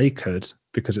better than they could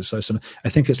because it's so similar. I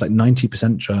think it's like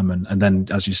 90% German, and then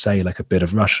as you say, like a bit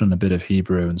of Russian, a bit of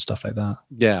Hebrew, and stuff like that.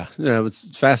 Yeah, it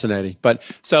was fascinating. But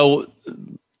so,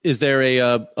 is there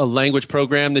a language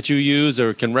program that you use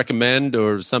or can recommend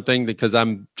or something? Because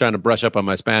I'm trying to brush up on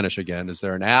my Spanish again. Is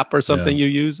there an app or something you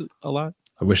use a lot?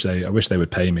 I wish they would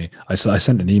pay me. I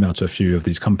sent an email to a few of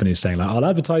these companies saying like, I'll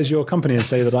advertise your company and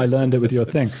say that I learned it with your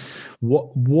thing.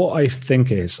 What I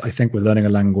think with learning a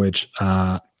language,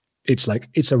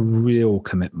 it's a real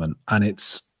commitment, and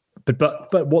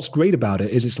but what's great about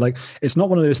it is it's not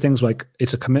one of those things like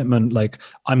it's a commitment like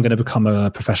I'm going to become a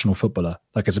professional footballer.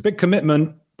 Like it's a big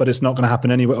commitment, but it's not going to happen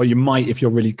anyway. Or you might if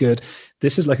you're really good.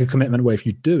 This is like a commitment where if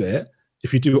you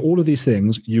do all of these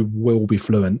things, you will be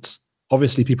fluent.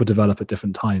 Obviously, people develop at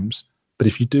different times. But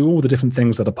if you do all the different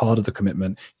things that are part of the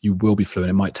commitment, you will be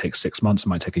fluent. It might take 6 months, it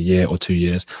might take a year or 2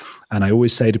 years. And I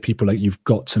always say to people, like, you've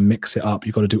got to mix it up.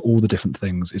 You've got to do all the different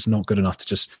things. It's not good enough to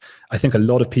just, I think a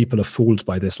lot of people are fooled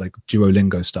by this, like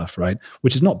Duolingo stuff, right?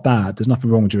 Which is not bad. There's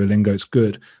nothing wrong with Duolingo. It's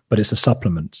good, but it's a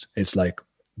supplement. It's like,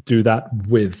 do that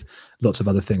with lots of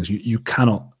other things. You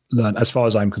cannot learn, as far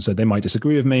as I'm concerned. They might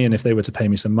disagree with me. And if they were to pay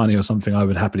me some money or something, I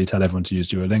would happily tell everyone to use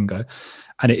Duolingo.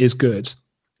 And it is good.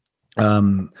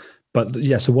 But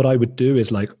yeah, so what I would do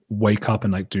is like wake up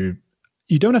and like you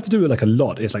don't have to do it like a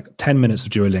lot. It's like 10 minutes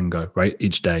of Duolingo, right?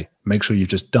 Each day. Make sure you've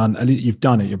done it.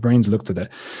 Your brain's looked at it.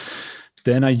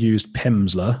 Then I used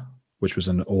Pimsleur, which was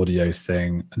an audio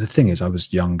thing. And the thing is, I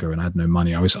was younger and I had no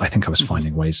money. I think I was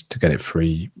finding ways to get it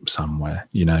free somewhere,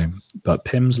 but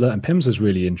Pimsleur is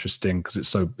really interesting because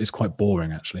it's quite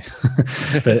boring actually.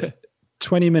 But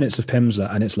 20 minutes of Pimsleur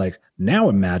and it's like, now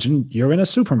imagine you're in a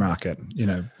supermarket,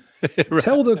 right.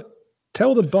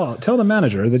 Tell the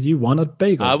manager that you want a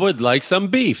bagel. I would like some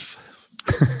beef.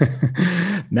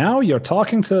 Now you're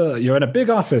in a big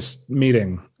office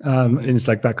meeting. And it's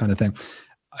like that kind of thing.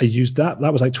 I used that.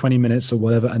 That was like 20 minutes or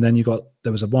whatever. And then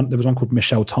there was one called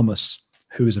Michel Thomas,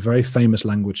 who is a very famous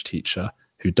language teacher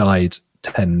who died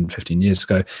 10, 15 years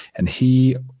ago. And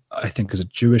he, I think, is a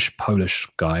Jewish Polish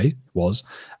guy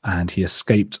and he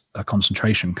escaped a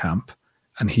concentration camp.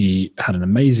 And he had an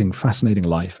amazing, fascinating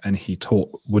life. And he taught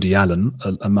Woody Allen,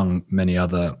 among many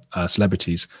other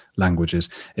celebrities, languages.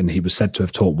 And he was said to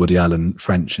have taught Woody Allen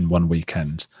French in one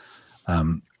weekend.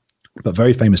 But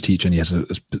very famous teacher, and he has a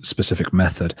specific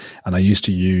method. And I used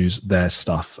to use their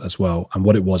stuff as well. And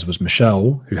what it was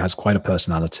Michel, who has quite a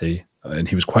personality. And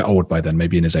he was quite old by then,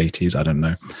 maybe in his 80s, I don't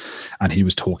know. And he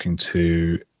was talking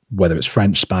to, whether it's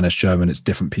French, Spanish, German, it's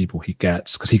different people he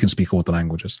gets, because he can speak all the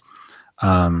languages.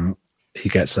 He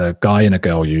gets a guy and a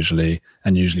girl usually,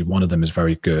 and usually one of them is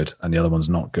very good and the other one's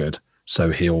not good. So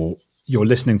you're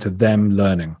listening to them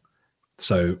learning.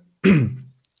 So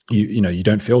you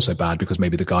don't feel so bad because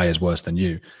maybe the guy is worse than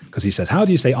you, because he says, how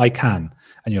do you say I can?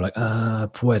 And you're like,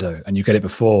 puedo. And you get it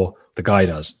before the guy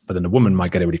does. But then the woman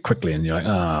might get it really quickly and you're like,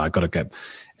 I got to get.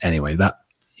 Anyway, that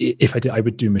if I did, I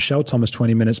would do Michelle Thomas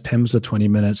 20 minutes, Pimsleur 20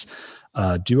 minutes,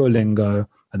 Duolingo,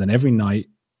 and then every night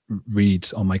read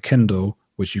on my Kindle,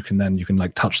 which you can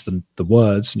like touch the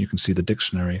words and you can see the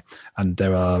dictionary. And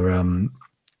there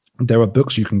are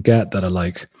books you can get that are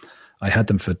like, I had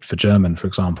them for German, for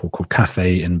example, called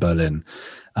Cafe in Berlin.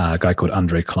 A guy called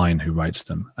Andre Klein who writes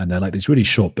them, and they're like these really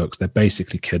short books. They're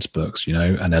basically kids' books,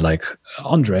 and they're like,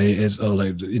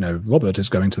 Robert is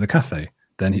going to the cafe.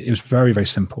 Then it was very, very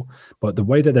simple. But the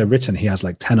way that they're written, he has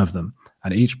like 10 of them,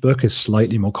 and each book is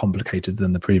slightly more complicated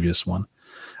than the previous one.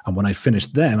 And when I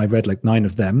finished them, I read like 9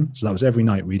 of them. So that was every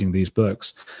night reading these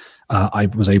books. I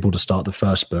was able to start the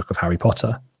first book of Harry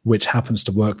Potter, which happens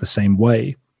to work the same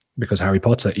way, because Harry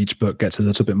Potter, each book gets a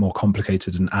little bit more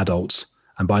complicated in adults.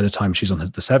 And by the time she's on the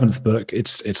 7th book,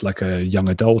 it's like a young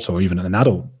adult or even an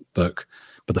adult book.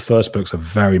 But the first books are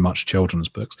very much children's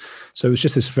books. So it's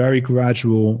just this very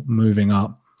gradual moving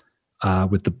up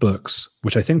with the books,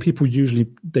 which I think people usually,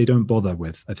 they don't bother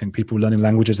with. I think people learning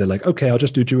languages, they're like, okay, I'll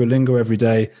just do Duolingo every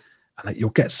day. And like, you'll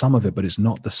get some of it, but it's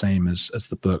not the same as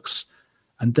the books.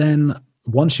 And then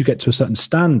once you get to a certain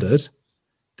standard,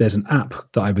 there's an app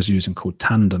that I was using called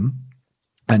Tandem.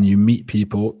 And you meet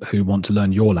people who want to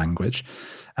learn your language.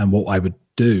 And what I would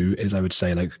do is I would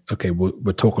say like, okay,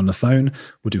 we'll talk on the phone.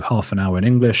 We'll do half an hour in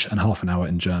English and half an hour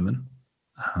in German.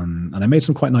 And I made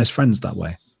some quite nice friends that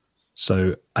way.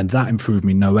 So, and that improved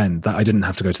me no end. That I didn't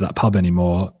have to go to that pub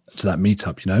anymore, to that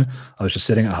meetup, I was just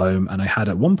sitting at home, and I had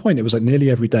at one point, it was like nearly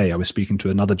every day I was speaking to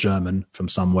another German from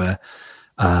somewhere.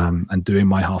 And doing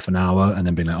my half an hour and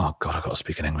then being like, oh God, I've got to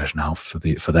speak in English now for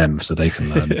them so they can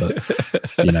learn. But,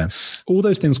 all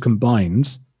those things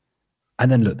combined. And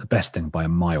then look, the best thing by a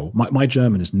mile, my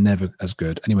German is never as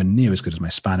good, anywhere near as good as my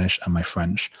Spanish and my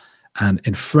French. And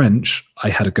in French,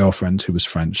 I had a girlfriend who was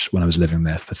French when I was living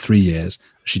there for 3 years.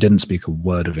 She didn't speak a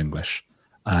word of English.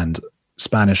 And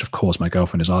Spanish, of course, my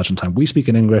girlfriend is Argentine. We speak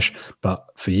in English, but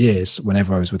for years,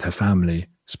 whenever I was with her family,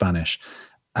 Spanish.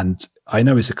 And I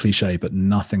know it's a cliche, but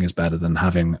nothing is better than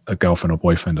having a girlfriend or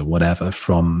boyfriend or whatever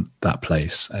from that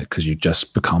place, because you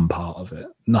just become part of it.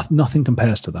 Nothing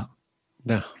compares to that.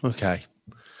 No, okay.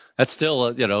 That's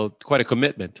still, quite a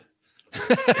commitment.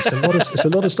 It's a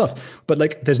lot of stuff. But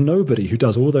like, there's nobody who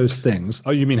does all those things.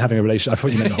 Oh, you mean having a relationship? I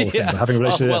thought you meant the whole thing. But having a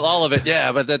relationship. Well, all of it.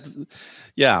 Yeah, but that's,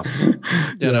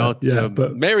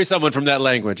 but marry someone from that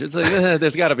language. It's like,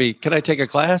 there's got to be, can I take a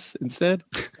class instead?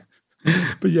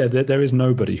 But yeah, there is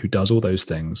nobody who does all those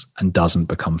things and doesn't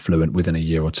become fluent within a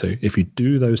year or two. If you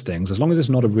do those things, as long as it's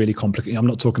not a really complicated, I'm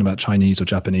not talking about Chinese or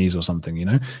Japanese or something,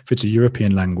 if it's a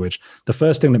European language, the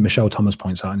first thing that Michelle Thomas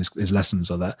points out in his lessons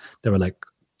are that there are like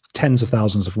tens of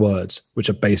thousands of words, which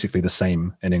are basically the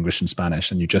same in English and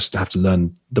Spanish. And you just have to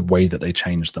learn the way that they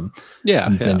change them. Yeah.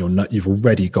 And then you've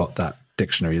already got that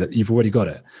dictionary, that you've already got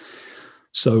it.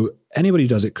 So anybody who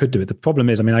does it could do it. The problem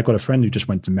is, I got a friend who just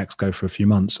went to Mexico for a few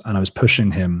months, and I was pushing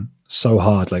him so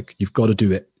hard, like, you've got to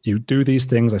do it. You do these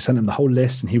things. I sent him the whole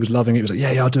list and he was loving it. He was like,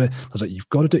 yeah, I'll do it. I was like, you've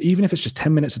got to do it. Even if it's just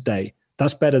 10 minutes a day,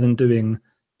 that's better than doing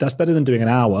an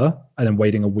hour and then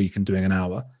waiting a week and doing an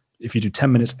hour. If you do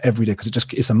 10 minutes every day, because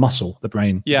it's a muscle, the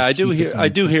brain. Yeah, I do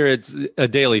hear it's a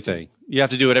daily thing. You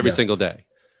have to do it every single day.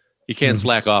 You can't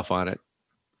slack off on it.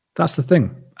 That's the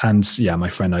thing. And yeah, my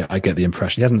friend, I get the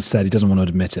impression, he hasn't said, he doesn't want to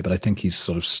admit it, but I think he's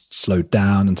sort of slowed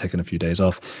down and taken a few days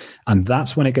off. And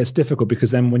that's when it gets difficult, because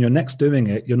then when you're next doing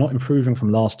it, you're not improving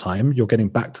from last time. You're getting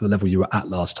back to the level you were at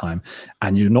last time,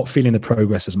 and you're not feeling the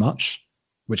progress as much,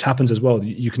 which happens as well.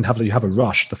 You have a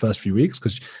rush the first few weeks,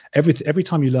 because every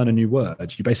time you learn a new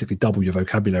word, you basically double your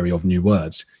vocabulary of new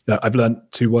words. I've learned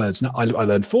 2 words. Now I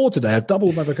learned 4 today. I've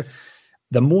doubled my vocabulary.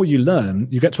 The more you learn,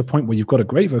 you get to a point where you've got a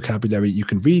great vocabulary. You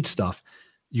can read stuff.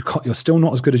 You're still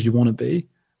not as good as you want to be,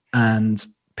 and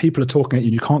people are talking at you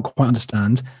and you can't quite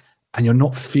understand, and you're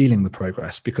not feeling the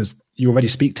progress because you already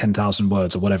speak 10,000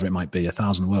 words or whatever it might be,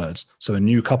 1,000 words. So a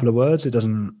new couple of words,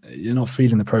 you're not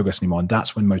feeling the progress anymore, and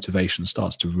that's when motivation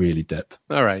starts to really dip.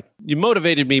 All right, you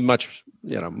motivated me much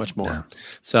more. Yeah.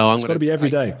 So it's got to be every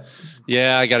day.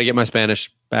 Yeah, I got to get my Spanish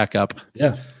back up.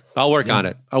 Yeah, I'll work on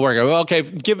it. Okay,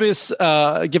 give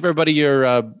everybody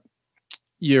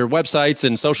your websites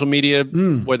and social media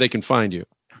where they can find you.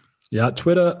 Yeah,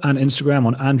 Twitter and Instagram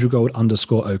on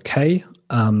AndrewGold_OK.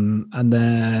 And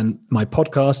then my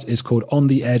podcast is called On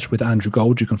the Edge with Andrew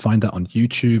Gold. You can find that on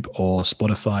YouTube or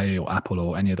Spotify or Apple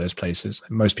or any of those places.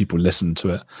 Most people listen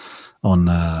to it on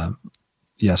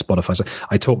Spotify. So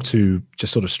I talk to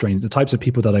just sort of the types of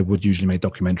people that I would usually make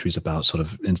documentaries about, sort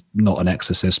of not an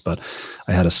exorcist, but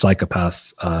I had a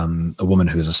psychopath, a woman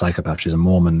who is a psychopath. She's a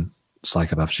Mormon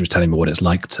psychopath. She was telling me what it's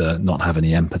like to not have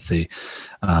any empathy,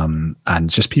 and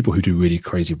just people who do really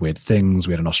crazy, weird things.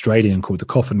 We had an Australian called the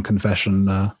Coffin Confessor,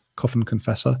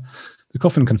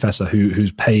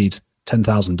 who's paid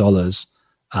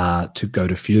 $10,000 to go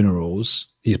to funerals.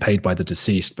 He's paid by the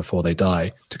deceased before they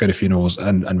die to go to funerals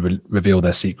and reveal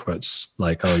their secrets,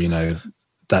 like, oh, you know,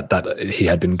 that he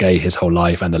had been gay his whole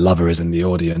life and the lover is in the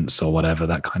audience or whatever,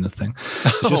 that kind of thing.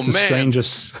 So just the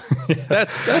strangest. Yeah.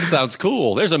 That sounds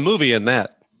cool. There's a movie in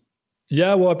that.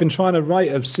 Yeah, well, I've been trying to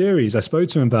write a series. I spoke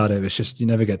to him about it. It's just you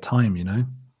never get time, you know?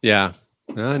 Yeah,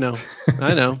 I know.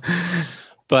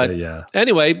 But yeah.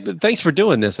 Anyway, thanks for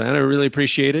doing this, man. I really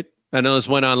appreciate it. I know this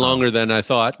went on longer than I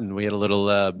thought, and we had a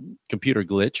little computer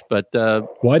glitch. But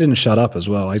well, I didn't shut up as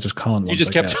well. I just can't. You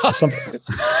just kept talking.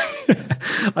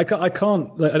 I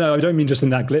can't. No, I don't mean just in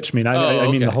that glitch. I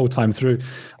mean the whole time through.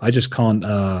 I just can't.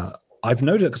 I've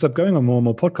noticed because I'm going on more and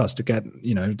more podcasts to get,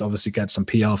 you know, obviously get some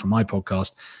PR for my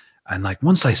podcast, and like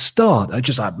once I start, I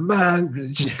just like, man,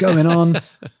 it's just going on.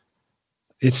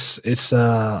 It's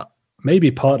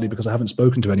maybe partly because I haven't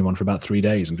spoken to anyone for about 3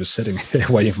 days. I'm just sitting here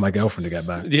waiting for my girlfriend to get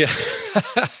back. Yeah.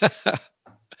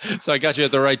 So I got you at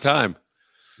the right time.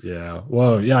 Yeah.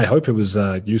 Well, yeah, I hope it was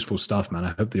useful stuff, man.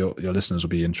 I hope your listeners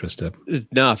will be interested.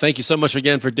 No, thank you so much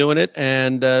again for doing it.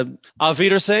 And Auf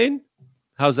Wiedersehen?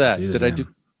 How's that? Did I do?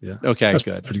 Yeah. Okay, that's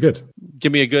good. Pretty good.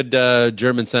 Give me a good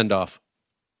German send-off.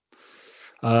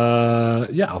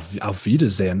 Yeah, auf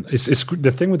Wiedersehen. It's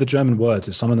the thing with the German words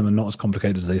is some of them are not as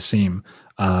complicated as they seem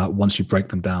once you break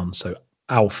them down. So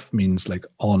auf means like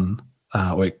on,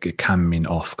 or it can mean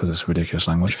off because it's ridiculous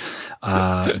language.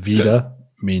 Wieder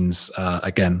means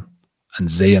again,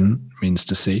 and sehen means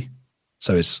to see.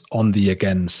 So it's on the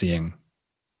again seeing.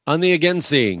 On the again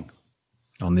seeing.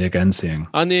 On the again seeing.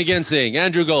 On the again seeing.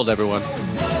 Andrew Gold, everyone.